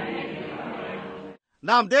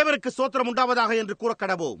 நாம் தேவனுக்கு ஸ்தோத்திரம் உண்டாவதாக என்று கூற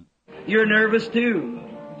கடவோம். You're nervous too.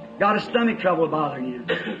 Got a stomach trouble bothering you.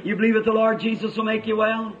 You believe that the Lord Jesus will make you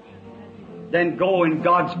well? Then go and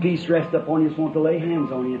God's peace rest upon you. Just want to lay hands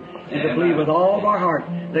on you and to believe with all of our heart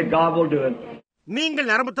that God will do it. நீங்கள்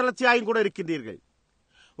நரம்பு தளர்ச்சியாயும் கூட இருக்கின்றீர்கள்.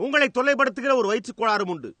 உங்களை தொல்லைப்படுத்துகிற ஒரு வயிற்றுக்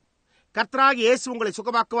கோளாறும் உண்டு. கர்த்தராகிய இயேசு உங்களை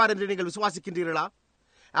சுகமாக்குவார் என்று நீங்கள் விசுவாசிக்கின்றீர்களா?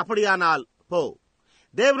 அப்படியானால் போ.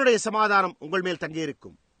 தேவனுடைய சமாதானம் உங்கள் மேல்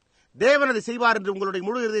தங்கியிருக்கும். தேவன் அதை செய்வார் என்று உங்களுடைய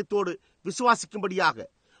முழு இதயத்தோடு விசுவாசிக்கும்படியாக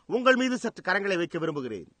உங்கள் மீது சற்று கரங்களை வைக்க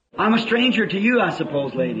விரும்புகிறேன். I'm a stranger to you, I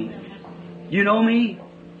suppose, lady. You know me?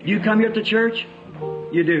 You come here to church?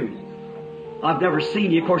 You do. I've never seen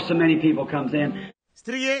you. Of course, so many people comes in.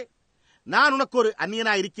 ஸ்திரியே, நான் உனக்கு ஒரு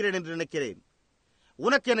அந்நியனா இருக்கிறேன் என்று நினைக்கிறேன்.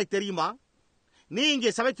 உனக்கு என்னை தெரியுமா? நீ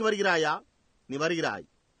இங்கே சபைக்கு வருகிறாயா? நீ வருகிறாய்.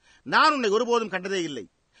 நான் உன்னை ஒருபோதும் கண்டதே இல்லை.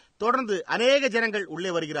 தொடர்ந்து அநேக ஜனங்கள் உள்ளே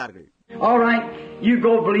வருகிறார்கள். All right, you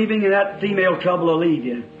go believing in that female trouble will leave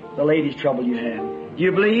you. The lady's trouble you have. Do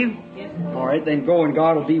you believe? Yes. All right, then go and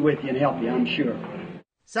God will be with you and help you, I'm sure.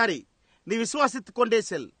 சரி, நீ விசுவாசித்துக் கொண்டே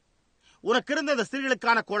செல். உனக்கு இருந்த அந்த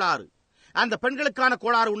ஸ்திரீகளுக்கான கோளாறு, அந்த பெண்களுக்கான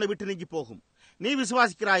கோளாறு உன்னை விட்டு நீங்கி போகும். நீ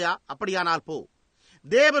விசுவாசிக்கிறாயா? அப்படியானால் போ.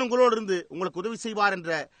 தேவன் உங்களோடு இருந்து உங்களுக்கு உதவி செய்வார்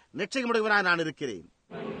என்ற நிச்சயமுடையவனாய் நான் இருக்கிறேன்.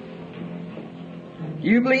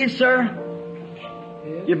 You believe, sir?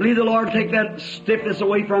 You believe the Lord take that stiffness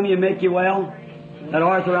away from you and make you well? That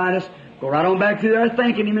arthritis? Go right on back through there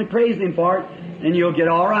thanking Him and praising Him for it, and you'll get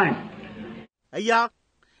all right. ஐயா,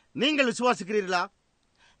 நீங்கள் விசுவாசிக்கிறீர்களா?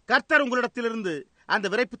 கர்த்தர் உங்களிடத்திலிருந்து அந்த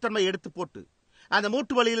விரைப்புத்தன்மை எடுத்து போட்டு அந்த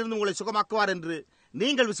மூட்டு வலியிலிருந்து உங்களை சுகமாக்குவார் என்று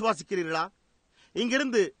நீங்கள் விசுவாசிக்கிறீர்களா?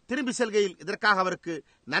 இங்கிருந்து திரும்பி செல்கையில் இதற்காக அவருக்கு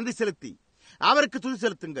நன்றி செலுத்தி அவருக்கு துதி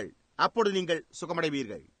செலுத்துங்கள். அப்பொழுது நீங்கள்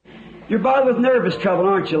சுகமடைவீர்கள். You're bothered with nervous trouble,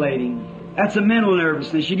 aren't you, lady? That's a mental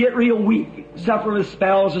nervousness. You get real weak, suffer with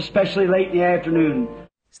spells, especially late in the afternoon.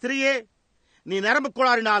 ஸ்திரியே, நீ நரம்பு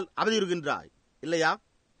கோளாறினால் அவதியுறுகின்றாய், இல்லையா?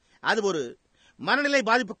 அது ஒரு மனநிலை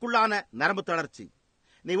பாதிப்புக்குள்ளான நரம்பு தளர்ச்சி.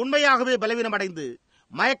 நீ உண்மையாகவே பலவீனம் அடைந்து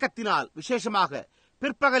மயக்கத்தினால் விசேஷமாக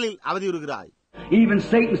பிற்பகலில் அவதியுறுகிறாய். Even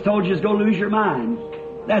Satan's told you to go lose your mind.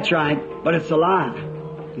 That's right, but it's a lie.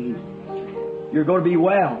 You're going to be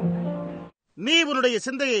well. நீ உன்னுடைய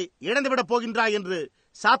சிந்தையை இழந்துவிடப் போகின்றாய் என்று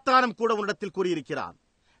சாத்தானும் கூட உன்னிடத்தில் கூறியிருக்கிறான்.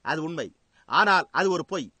 அது உண்மை, ஆனால் அது ஒரு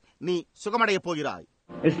பொய். நீ சுகமடையப் போகிறாய்.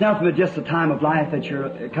 It's nothing but just the time of life that you're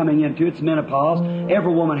coming into. It's menopause.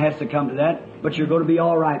 Every woman has to come to that, but you're going to be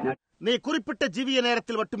all right now. நீ குறிப்பிட்ட ஜீவிய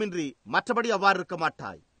நேரத்தில் மட்டுமின்றி மற்றபடி அவ்வாறு இருக்க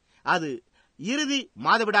மாட்டாய். அது இறுதி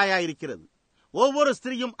மாதவிடாயிருக்கிறது. ஒவ்வொரு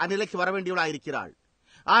ஸ்திரீயும் அந்நிலைக்கு வர வேண்டியவளாயிருக்கிறாள்.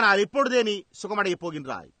 ஆனால் இப்பொழுதே நீ சுகமடையப்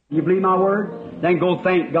போகின்றாய். You believe my word? Then go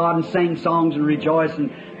thank God and sing songs and rejoice and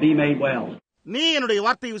be made well. நீ என்னுடைய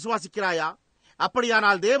வார்த்தையை விசுவாசிக்கிறாயா?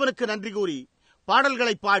 அப்படியானால் தேவனுக்கு நன்றி கூறி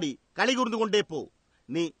பாடல்களை பாடி களிகூர்ந்து கொண்டே போ.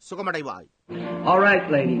 நீ சுகமடைவாய். All right,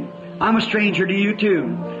 lady. I'm a stranger to you too.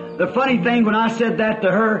 The funny thing, when I said that to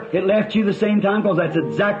her, it left you the same time because that's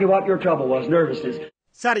exactly what your trouble was, nervousness.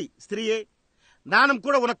 சரி ஸ்திரியே, நானும்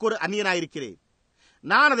கூட உனக்கு ஒரு அந்நியனாயிருக்கிறேன்.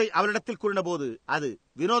 நான் அதை அவளிடத்தில் கூறின போது அது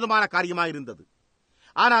வினோதமான காரியமாயிருந்தது.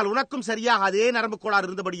 ஆனால் உனக்கும் சரியாக அதே நரம்பு கோளாறு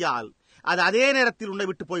இருந்தபடியால் அது அதே நேரத்தில் உன்னை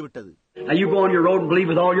விட்டு போய்விட்டது. Now you go on your road and believe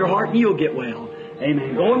with all your heart and you'll get well. Amen.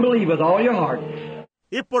 Go and believe with all your heart.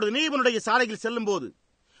 இப்பொழுது நீ உன்னுடைய சாலையில் செல்லும் போது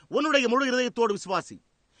உன்னுடைய முழு இதயத்தோடு விசுவாசி,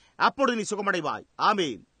 அப்பொழுது நீ சுகமடைவாய்.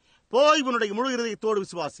 ஆமேன். போய் உன்னுடைய முழு இதயத்தோடு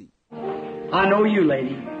விசுவாசி. I know you,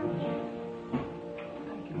 lady.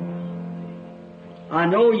 I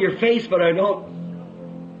know your face, but I don't.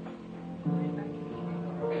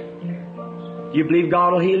 You believe God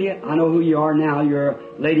will heal you? I know who you are now. You're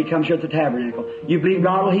a lady comes here at the tabernacle. You believe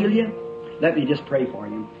God will heal you? Let me just pray for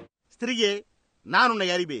you. ஸ்திரியே, நான் உன்னை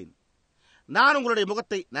அறிவேன். நான் உங்களுடைய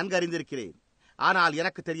முகத்தை நன்கு அறிந்திருக்கிறேன். ஆனால்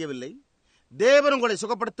எனக்கு தெரியவில்லை. தேவன் உங்களை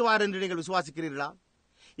சுகப்படுத்துவார் என்று நீங்கள் விசுவாசிக்கிறீர்களா?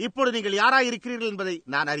 இப்பொழுது நீங்கள் யாராய் இருக்கிறீர்கள் என்பதை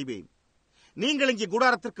நான் அறிவேன். நீங்கள் இங்கே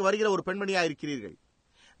கூடாரத்திற்கு வருகிற ஒரு பெண்மணியாய் இருக்கிறீர்கள்.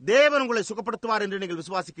 தேவன் உங்களை சுகப்படுத்துவார் என்று நீங்கள்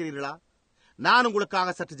விசுவாசிக்கிறீர்களா? நான்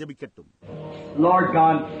உங்களுக்காக சற்று ஜெபிக்கட்டும். Lord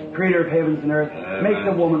God, creator of heavens and earth, make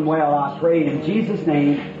the woman well, I pray in Jesus'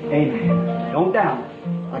 name. Amen. Don't doubt.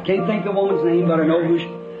 I can't think the woman's name, but I know who she...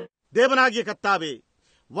 தேவனாகிய கர்த்தாவே,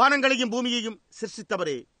 வானங்களையும் பூமியையும்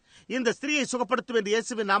சிருஷ்டித்தவரே, இந்த ஸ்திரீயை சுகப்படுத்தும் என்று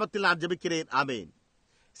இயேசுவின் நாமத்தில் நான் ஜெபிக்கிறேன். ஆமென்.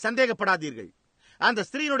 சந்தேகப்படாதீர்கள். அந்த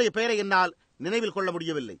ஸ்திரீயினுடைய பெயரை என்னால் நினைவில் கொள்ள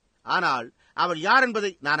முடியவில்லை. ஆனால் அவள் யார்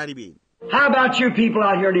என்பதை நான் அறிவேன். How about you people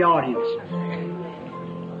out here in the audience?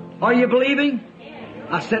 Are you believing?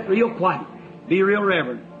 I said real quiet. Be real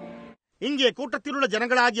reverent. இங்கே கூட்டத்தில் உள்ள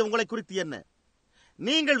ஜனங்களாகிய உங்களை குறித்து என்ன?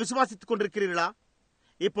 நீங்கள் விசுவாசித்துக் கொண்டிருக்கிறீர்களா?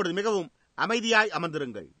 இப்பொழுது மிகவும் அமைதியாய்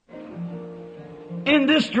அமர்ந்திருங்கள். In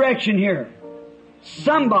this direction here,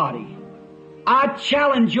 somebody, I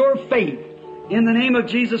challenge your faith in the name of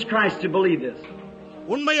Jesus Christ to believe this.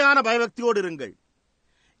 உண்மையான பயபக்தியோடு இருங்கள்.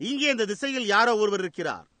 இங்கே இந்த திசையில் யாரோ ஒருவர்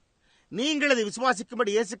இருக்கிறார். நீங்கள் அதை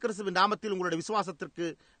விசுவாசிக்கும்படி இயேசு கிறிஸ்துவின் நாமத்தில் உங்களுடைய விசுவாசத்திற்கு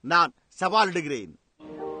நான் சவாலிடுகிறேன்.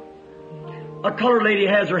 A colored lady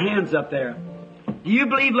has her hands up there. Do you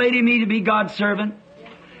believe, lady, me to be God's servant?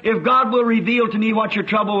 If God will reveal to me what your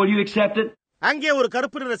trouble, will you accept it? அங்கே ஒரு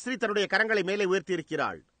கருப்பு நிற ஸ்திரீ தன்னுடைய கரங்களை மேலே உயர்த்தி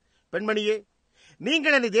இருக்கிறாள். பெண்மணியே,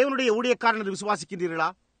 நீங்கள் என்னை தேவனுடைய ஊழியக்காரன் என்று விசுவாசிக்கின்றீர்களா?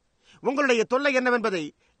 உங்களுடைய தொல்லை என்னவென்பதை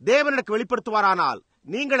தேவன் எனக்கு வெளிப்படுத்துவாரானால்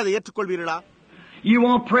நீங்கள் அதை ஏற்றுக்கொள்வீர்களா? You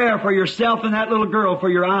want prayer for yourself and that little girl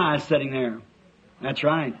for your eyes sitting there. That's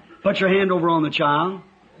right. Put your hand over on the child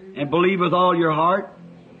and believe with all your heart.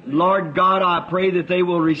 Lord God, I pray that they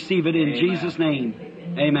will receive it in Jesus' name.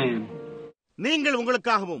 Amen. நீங்கள்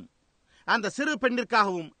உங்களுக்காகவும் அந்த சிறு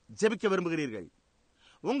பெண்ணிற்காகவும் ஜெபிக்க விரும்புகிறீர்கள்.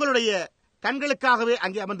 உங்களுடைய கண்களுக்காகவே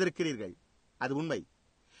அங்கே அமர்ந்திருக்கிறீர்கள். அது உண்மை.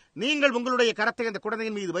 நீங்கள் உங்களுடைய கரத்தை அந்த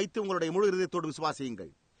குழந்தையின் மீது வைத்து உங்களுடைய முழு இதயத்தோடு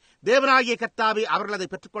விசுவாசியுங்கள். தேவனாகிய கர்த்தாவே அவர்கள் அதை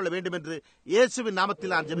பெற்றுக்கொள்ள வேண்டும் என்று இயேசுவின்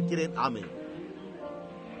நாமத்தில் நான் ஜெபிக்கிறேன். ஆமென்.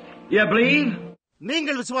 You believe?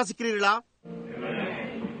 நீங்கள் விசுவாசிக்கிறீர்களா?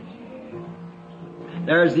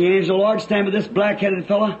 There's the angel of the Lord standing with this black-headed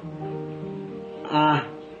fella.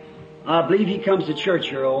 I believe he comes to church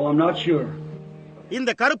here. Oh, I'm not sure.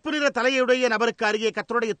 இந்த கருப்பு நிற தலையுடைய நபருக்கு அருகே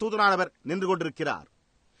கர்த்தருடைய தூதனானவர் நின்று கொண்டிருக்கிறார்.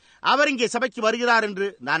 அவர் இங்கே சபைக்கு வருகிறார் என்று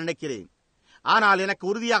நான் நினைக்கிறேன். ஆனால் எனக்கு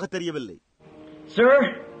உறுதியாக தெரியவில்லை. Sir,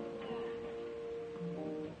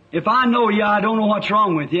 if I know you, I don't know what's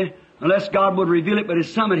wrong with you, unless God would reveal it, but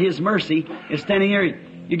His Son, His mercy, is standing here.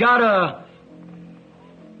 You got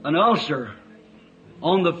an ulcer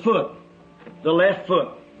on the foot, the left foot.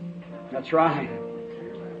 That's right.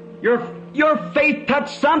 Your faith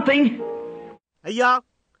touched something. ஐயா,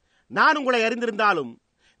 நான் உங்களை அறிந்திருந்தாலும்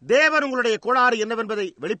தேவன் உங்களுடைய கோளாறு என்னவென்பதை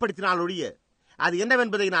வெளிப்படுத்தினால் ஒழிய அது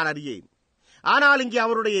என்னவென்பதை நான் அறியேன். ஆனால் இங்கே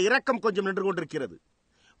அவருடைய இரக்கம் கொஞ்சம் நின்று கொண்டிருக்கிறது.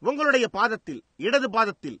 உங்களுடைய பாதத்தில், இடது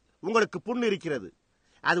பாதத்தில் உங்களுக்கு புண் இருக்கிறது.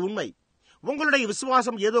 அது உண்மை. உங்களுடைய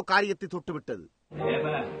விசுவாசம் ஏதோ காரியத்தை தொட்டுவிட்டது.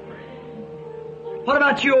 What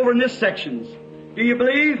about you over in this sections? Do you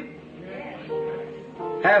believe?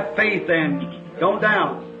 Have faith and don't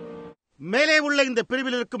doubt. மேலே உள்ள இந்த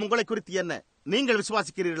பிரிவில் இருக்கும் உங்களை குறித்து என்ன? நீங்கள்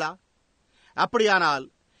விசுவாசிக்கிறீர்களா? அப்படியானால்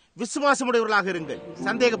விசுவாசமுடையவர்களாக இருங்கள்.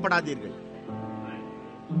 சந்தேகப்படாதீர்கள்.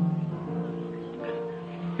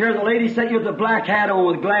 Here's a lady sitting with a black hat on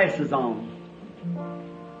with glasses on.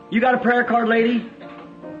 You got a prayer card, lady?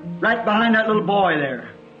 Right behind that little boy there.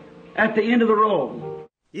 At the end of the row.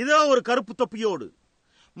 இதோ ஒரு கருப்பு தொப்பியோடு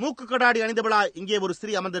மூக்கு கடாடி அணிந்தவளாய் இங்கே ஒரு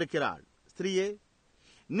ஸ்திரீ அமர்ந்திருக்கிறாள். ஸ்திரீயே,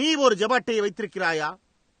 நீ ஒரு ஜெப அட்டையை வைத்திருக்கிறாயா?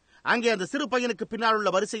 அங்கே அந்த சிறு பையனுக்கு பின்னால் உள்ள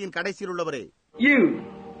வரிசையின் கடைசியில் உள்ளவரே.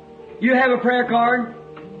 You have a prayer card?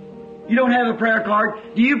 You don't have a prayer card?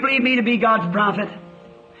 Do you believe me to be God's prophet?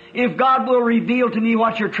 If God will reveal to me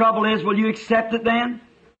what your trouble is, will you accept it then?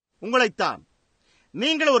 உங்களைத்தான்.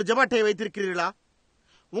 நீங்கள் ஒரு ஜெப அட்டையை வைத்திருக்கிறீர்களா?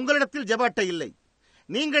 உங்களிடத்தில் ஜெப அட்டை இல்லை.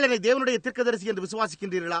 நீங்கள் என்னை தேவனுடைய தீர்க்கதரிசி என்று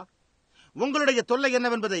விசுவாசிக்கின்றீர்களா? உங்களுடைய தொல்லை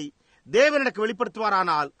என்னவென்பதை தேவன் எனக்கு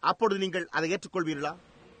வெளிப்படுத்துவாரானால் அப்பொழுது நீங்கள் அதை ஏற்றுக்கொள்வீர்களா?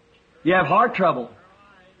 You have heart trouble.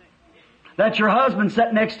 That's your husband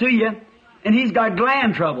sitting next to you, and he's got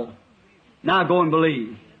gland trouble. Now go and believe.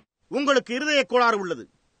 உங்களுக்கு இருதய கோளாறு உள்ளது.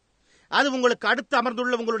 அது உங்களுக்கு அடுத்து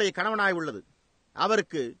அமர்ந்துள்ள உங்களுடைய கணவனாய் உள்ளது.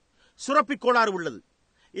 அவருக்கு சுரப்பி கோளாறு உள்ளது.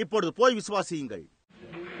 இப்பொழுது போய் விசுவாசியுங்கள்.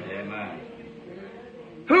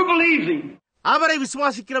 Who believes him? அவரை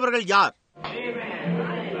விசுவாசிக்கிறவர்கள் யார்?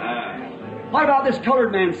 What about this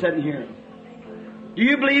colored man sitting here? Do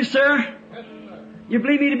you believe, sir? You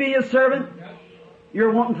believe me to be his servant?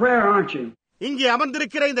 You're wanting prayer, aren't you? இங்கே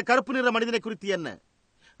அமர்ந்திருக்கிற இந்த கருப்பு நிற மனிதனை குறித்து என்ன?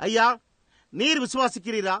 ஐயா, நீர்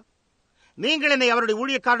விசுவாசிக்கிறீரா? நீங்கள் என்னை அவருடைய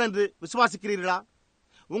ஊழியக்காரன் என்று விசுவாசிக்கிறீர்களா?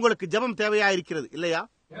 உங்களுக்கு ஜெபம் தேவையாயிருக்கிறது இல்லையா?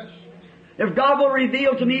 If God will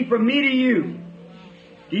reveal to me from me to you,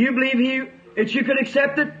 do you believe that you could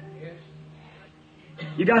accept it?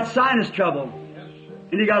 You got sinus trouble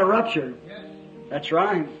and you got a rupture. That's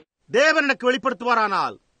right. தேவன் எனக்கு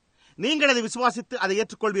வெளிப்படுத்துவாரானால் நீங்கள் அதை விசுவாசித்து அதை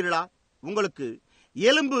ஏற்றுக்கொள்வீர்களா? உங்களுக்கு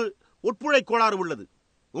எலும்பு உட்புழை கோளாறு உள்ளது.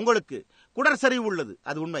 உங்களுக்கு குடற்சரிவு உள்ளது.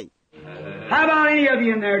 அது உண்மை. How about any of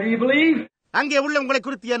you in there? Do you believe? அங்கே உள்ள உங்களை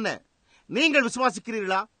குறித்து என்ன? நீங்கள்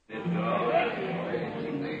விசுவாசிக்கிறீர்களா?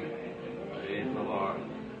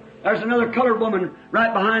 There's another colored woman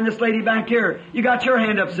right behind this lady back here. You got your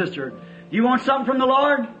hand up, sister. You want something from the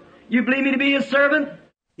Lord? You believe me to be his servant?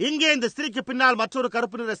 இங்கே இந்த ஸ்திரீக்கு பின்னால் மற்றொரு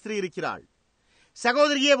கருப்பு நிற ஸ்திரீ இருக்கிறாள்.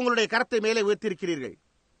 சகோதரியே, உங்களுடைய கரத்தை மேலே உயர்த்தியிருக்கிறீர்கள்.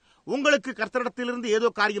 உங்களுக்கு கர்த்தரிடத்திலிருந்து ஏதோ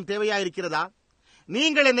காரியம் தேவையாயிருக்கிறதா?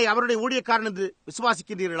 நீங்கள் என்னை அவருடைய ஊழியக்காரன் என்று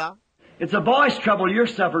விசுவாசிக்கின்றீர்களா? It's a voice trouble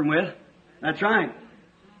you're suffering with. That's right.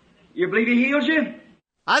 You believe he heals you?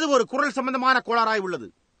 அது ஒரு குரல் சம்பந்தமான கோளாறாய் உள்ளது.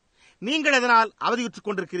 நீங்கள் அதனால் அவதியுற்றுக்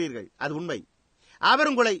கொண்டிருக்கிறீர்கள். அது உண்மை. அவர்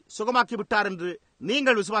உங்களை சுகமாக்கி விட்டார் என்று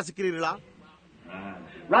நீங்கள் விசுவாசிக்கிறீர்களா?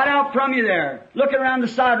 Right out from you there. Look around the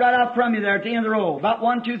side, right out from you there at the end of the row. About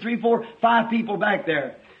 1, 2, 3, 4, 5 people back there.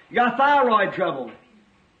 You got thyroid trouble.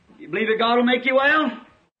 You believe that God will make you well?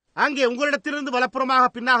 அங்கே உங்களிடத்திலிருந்து வலப்புறமாக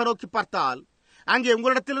பின்னாக நோக்கி பார்த்தால், அங்கே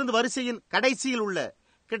உங்களிடத்திலிருந்து வரிசையின் கடைசியில் உள்ள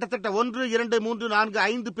கிட்டத்தட்ட 1, 2, 3, 4,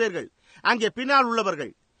 5 பேர்கள் அங்கே பின்னால்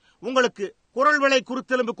உள்ளவர்கள். உங்களுக்கு குரல் விளை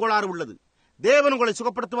குருத்தெலும்பு கோளாறு உள்ளது. தேவன் உங்களை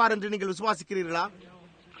சுகப்படுத்துவார் என்று நீங்கள் விசுவாசிக்கிறீர்களா?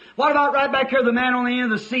 What about right back here, the man on the end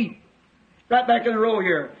of the seat? Right back in the row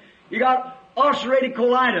here. You got ulcerative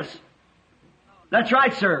colitis. That's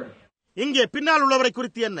right, sir. இங்கே பின்னால் உள்ளவரை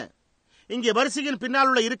குறித்து என்ன? இங்கே வரிசையின் பின்னால்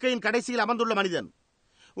உள்ள இருக்கையின் கடைசியில் அமர்ந்துள்ள மனிதன்.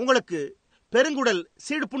 உங்களுக்கு பெருங்குடல்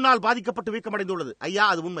சீடு புண்ணால் பாதிக்கப்பட்டு வீக்கமடைந்துள்ளது. ஐயா,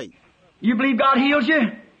 அது உண்மை. You believe God heals you?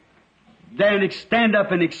 Then stand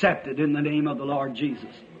up and accept it in the name of the Lord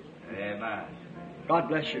Jesus. Amen. God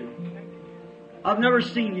bless you. I've never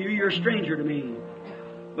seen you. You're a stranger to me.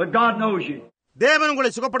 But God knows you. தேவன் உங்களை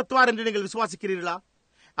சுகப்படுத்துவார் என்று நீங்கள் விசுவாசிக்கிறீர்களா?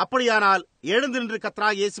 அப்படியானால் எழுந்து நின்று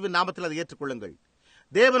கர்த்தராகிய இயேசுவின் நாமத்தில் அதை ஏற்றுக்கொள்ளுங்கள்.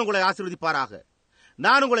 தேவன் உங்களை ஆசீர்வதிப்பாராக.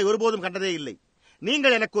 நான் உங்களை ஒருபோதும் கண்டதே இல்லை.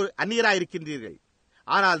 நீங்கள் எனக்கு ஒரு அந்நியராய் இருக்கின்றீர்கள்.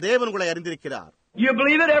 ஆனால் தேவன் உங்களை அறிந்திருக்கிறார். You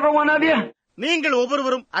believe it, every one of you? நீங்கள்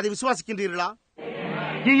ஒவ்வொருவரும் அதை விசுவாசிக்கின்றீர்களா?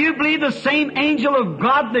 Do you believe the same angel of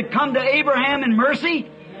God that come to Abraham in mercy,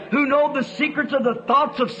 who know the secrets of the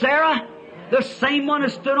thoughts of Sarah, the same one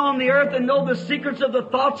who stood on the earth and know the secrets of the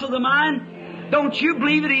thoughts of the mind? Don't you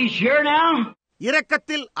believe that he's here now?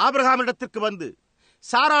 இரக்கத்தில் ஆபிரகாமிடத்திற்கு வந்து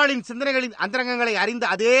சாராளின் சிந்தனைகளின் அந்தரங்கங்களை அறிந்த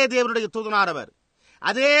அதே தேவனுடைய தூதனானவர்,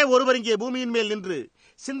 அதே ஒருவர் இங்கே பூமியின் மேல் நின்று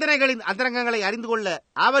சிந்தனைகளின் அந்தரங்கங்களை அறிந்து கொள்ள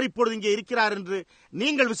அவர் இப்பொழுது இங்கே இருக்கிறார் என்று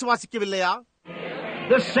நீங்கள் விசுவாசிக்கவில்லையா?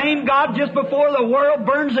 The same God just before the world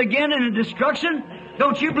burns again in destruction.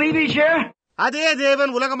 Don't you believe he's here? அதே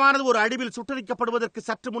தேவன் உலகமானது ஒரு அழிவில் சுட்டரிக்கப்படுவதற்கு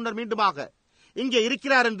சற்று முன்னர் மீண்டுமாக இங்கே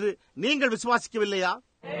இருக்கிறார் என்று நீங்கள் விசுவாசிக்கவில்லையா?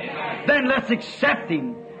 Then let's accept him.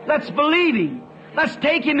 Let's believe him. Let's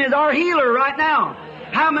take him as our healer right now.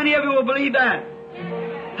 How many of you will believe that?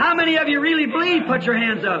 How many of you really believe? Put your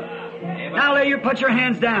hands up. Now put your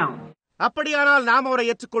hands down. அப்படியானால் நாம் அவரை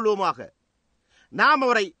ஏற்றுக்கொள்வோமாக. நாம்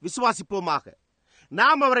அவரை விசுவாசிப்போமாக.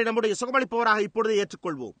 நாம் அவரை நம்முடைய சுகமளிப்பவராக இப்பொழுதே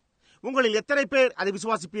ஏற்றுக்கொள்வோம். உங்களில் எத்தனை பேர் அதை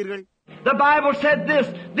விசுவாசிப்பீர்கள்? The Bible said this,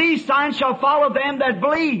 these signs shall follow them that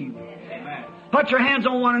believe. Put your hands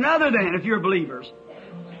on one another then if you're believers.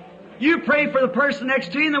 You pray for the person next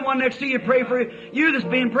to you, and the one next to you pray for you that's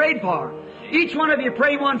being prayed for. Each one of you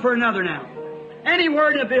pray one for another now. Anywhere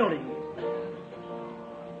in the building.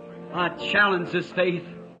 I challenge this faith.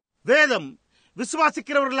 வேதம்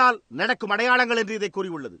விசுவாசிக்கிறவர்களால் நடக்கும் அடையாளங்கள் என்று இதை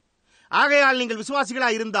கூறியுள்ளது. ஆகையால் நீங்கள்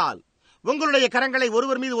விசுவாசிகளாய் இருந்தால் உங்களுடைய கரங்களை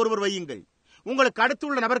ஒருவர் மீது ஒருவர் வையுங்கள். உங்களுக்கு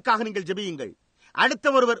அடுத்துள்ள நபருக்காக நீங்கள் ஜெபியுங்கள். அடுத்த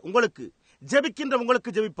ஒருவர் உங்களுக்கு ஜெபிக்கின்ற உங்களுக்கு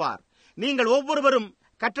ஜெபிப்பார். நீங்கள் ஒவ்வொருவரும்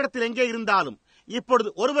கட்டடத்தில் எங்கே இருந்தாலும் இப்பொழுது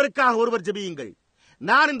ஒருவருக்காக ஒருவர் ஜெபியுங்கள்.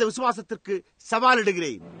 நான் இந்த விசுவாசத்திற்கு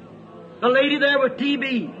சவாலிடுகிறேன். The lady there with TB,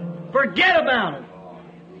 forget about it.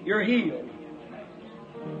 You're healed.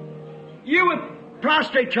 You with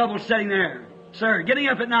prostrate trouble sitting there, sir, getting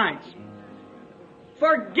up at nights.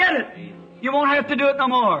 Forget it. You won't have to do it no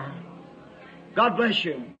more. God bless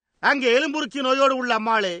you. அங்கே எலும்புருக்கி நோயோடு உள்ள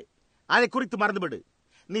அம்மாளே, அதை குறித்து மறந்துவிடு.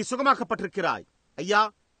 நீ சுகமாக்கப்பட்டிருக்கிறாய். ஐயா,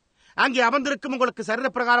 அங்கே அமர்ந்திருக்கும் உங்களுக்கு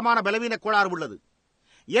சரீரப்பிரகாரமான பலவீன கோளாறு உள்ளது.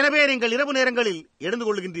 எனவே நீங்கள் இரவு நேரங்களில் எழுந்து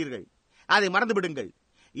கொள்கின்றீர்கள். அதை மறந்துவிடுங்கள்.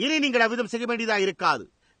 இனி நீங்கள் அவ்விதம் செய்ய வேண்டியதாக இருக்காது.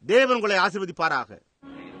 தேவன் உங்களை ஆசீர்வதிப்பாராக.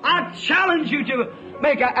 I challenge you to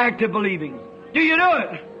make an act of believing. Do you do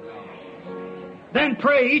it? Then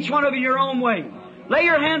pray, each one of you your own way. Lay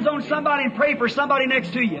your hands on somebody and pray for somebody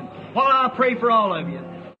next to you, while I pray for all of you.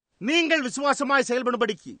 நீங்கள் விசுவாசமாய்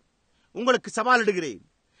செயல்படும்படிக்கு உங்களுக்கு சவாலிடுகிறேன்.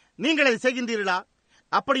 நீங்கள் அதை செய்கின்றீர்களா?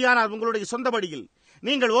 அப்படியானால் உங்களுடைய சொந்த வழியில்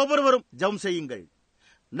நீங்கள் ஒவ்வொருவரும் ஜெபம் செய்யுங்கள்.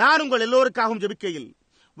 நான் உங்கள் எல்லோருக்காகவும் ஜெபிக்கையில்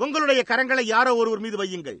உங்களுடைய கரங்களை யாரோ ஒருவர் மீது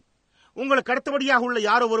வையுங்கள். உங்களுக்கு அடுத்தபடியாக உள்ள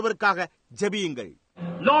யாரோ ஒருவருக்காக ஜெபியுங்கள்.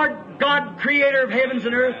 Lord God, creator of heavens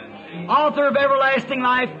and earth, author of everlasting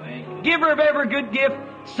life, giver of every good gift,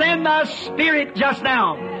 send thy spirit just now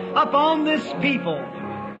upon this people.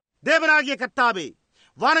 தேவனாகிய கர்த்தாவே,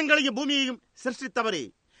 வானங்களையும் பூமியையும் சிருஷ்டித்தவரே,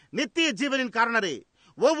 நித்திய ஜீவனின் காரணரே,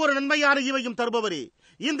 ஒவ்வொரு நன்மையான ஈவையும் தருபவரே,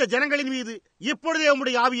 இந்த ஜனங்களின் மீது இப்பொழுதே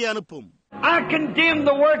உம்முடைய ஆவியை அனுப்பும். I condemn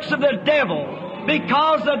the works of the devil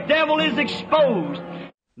because the devil is exposed.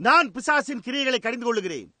 நான் பிசாசின் கிரியைகளை கடிந்து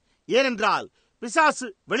கொள்ளுகிறேன், ஏனென்றால் பிசாசு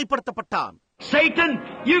வெளிப்படுத்தப்பட்டான். Satan,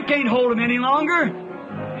 you can't hold them any longer.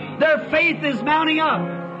 Their faith is mounting up,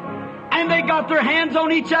 and they got their hands on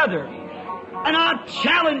each other. And I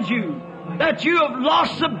challenge you that you have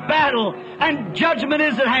lost the battle and judgment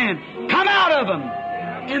is at hand. Come out of them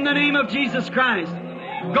in the name of Jesus Christ.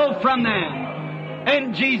 Go from them in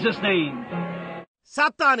Jesus' name.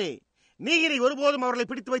 சாத்தானே, நீ இனி ஒருபோதும் அவர்களை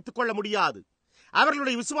பிடித்து வைத்துக் கொள்ள முடியாது.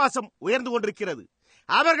 அவர்களுடைய விசுவாசம் உயர்ந்து கொண்டிருக்கிறது.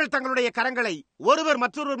 அவர்கள் தங்களுடைய கரங்களை ஒருவர்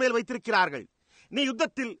மற்றொருவர் மேல் வைத்திருக்கிறார்கள். நீ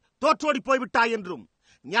யுத்தத்தில் தோற்றோடி போய்விட்டாய் என்றும்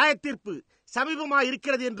நியாயத்தீர்ப்பு சமீபமாய்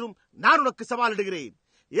இருக்கிறது என்றும் நான் உனக்கு சவாலிடுகிறேன்.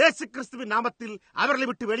 இயேசு கிறிஸ்துவின் நாமத்தில் அவர்களை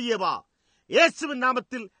விட்டு வெளியே வா. இயேசுவின்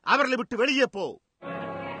நாமத்தில் அவர்களை விட்டு வெளியே போ.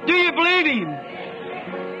 Do you believe him?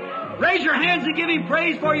 Raise your hands and give him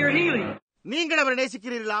praise for your healing. நீங்கள் அவரை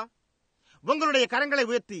நேசிக்கிறீர்களா? உங்களுடைய கரங்களை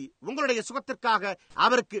உயர்த்தி உங்களுடைய சுகத்திற்காக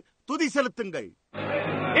அவருக்கு துதி செலுத்துங்கள்.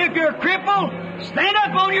 If you're crippled, stand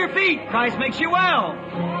up on your feet. Christ makes you well.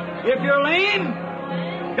 If you're lame,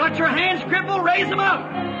 got your hands crippled, raise them up.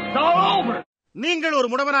 It's all over. நீங்கள் ஒரு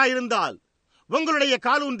முடவனாயிருந்தால் உங்களுடைய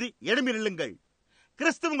காலூன்றி எழும்பி நில்லுங்கள்.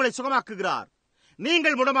 கிறிஸ்து உங்களை சுகமாக்குகிறார்.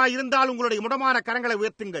 நீங்கள் முடமாயிருந்தால் உங்களுடைய முடமான கரங்களை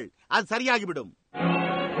உயர்த்துங்கள். அது சரியாகிவிடும்.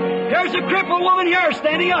 There's a crippled woman here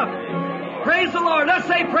standing up. Praise the Lord. Let's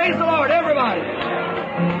say praise the Lord, everybody.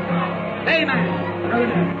 Amen.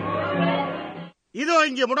 இதோ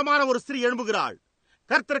இங்கே முடமான ஒரு ஸ்திரீ எழும்புகிறாள்.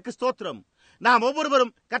 கர்த்தருக்கு ஸ்தோத்திரம். நாம்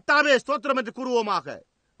ஒவ்வொருவரும் கர்த்தாவே ஸ்தோத்திரம் என்று கூறுவோமாக.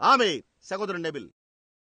 ஆமென். சகோதரன் நெபில்.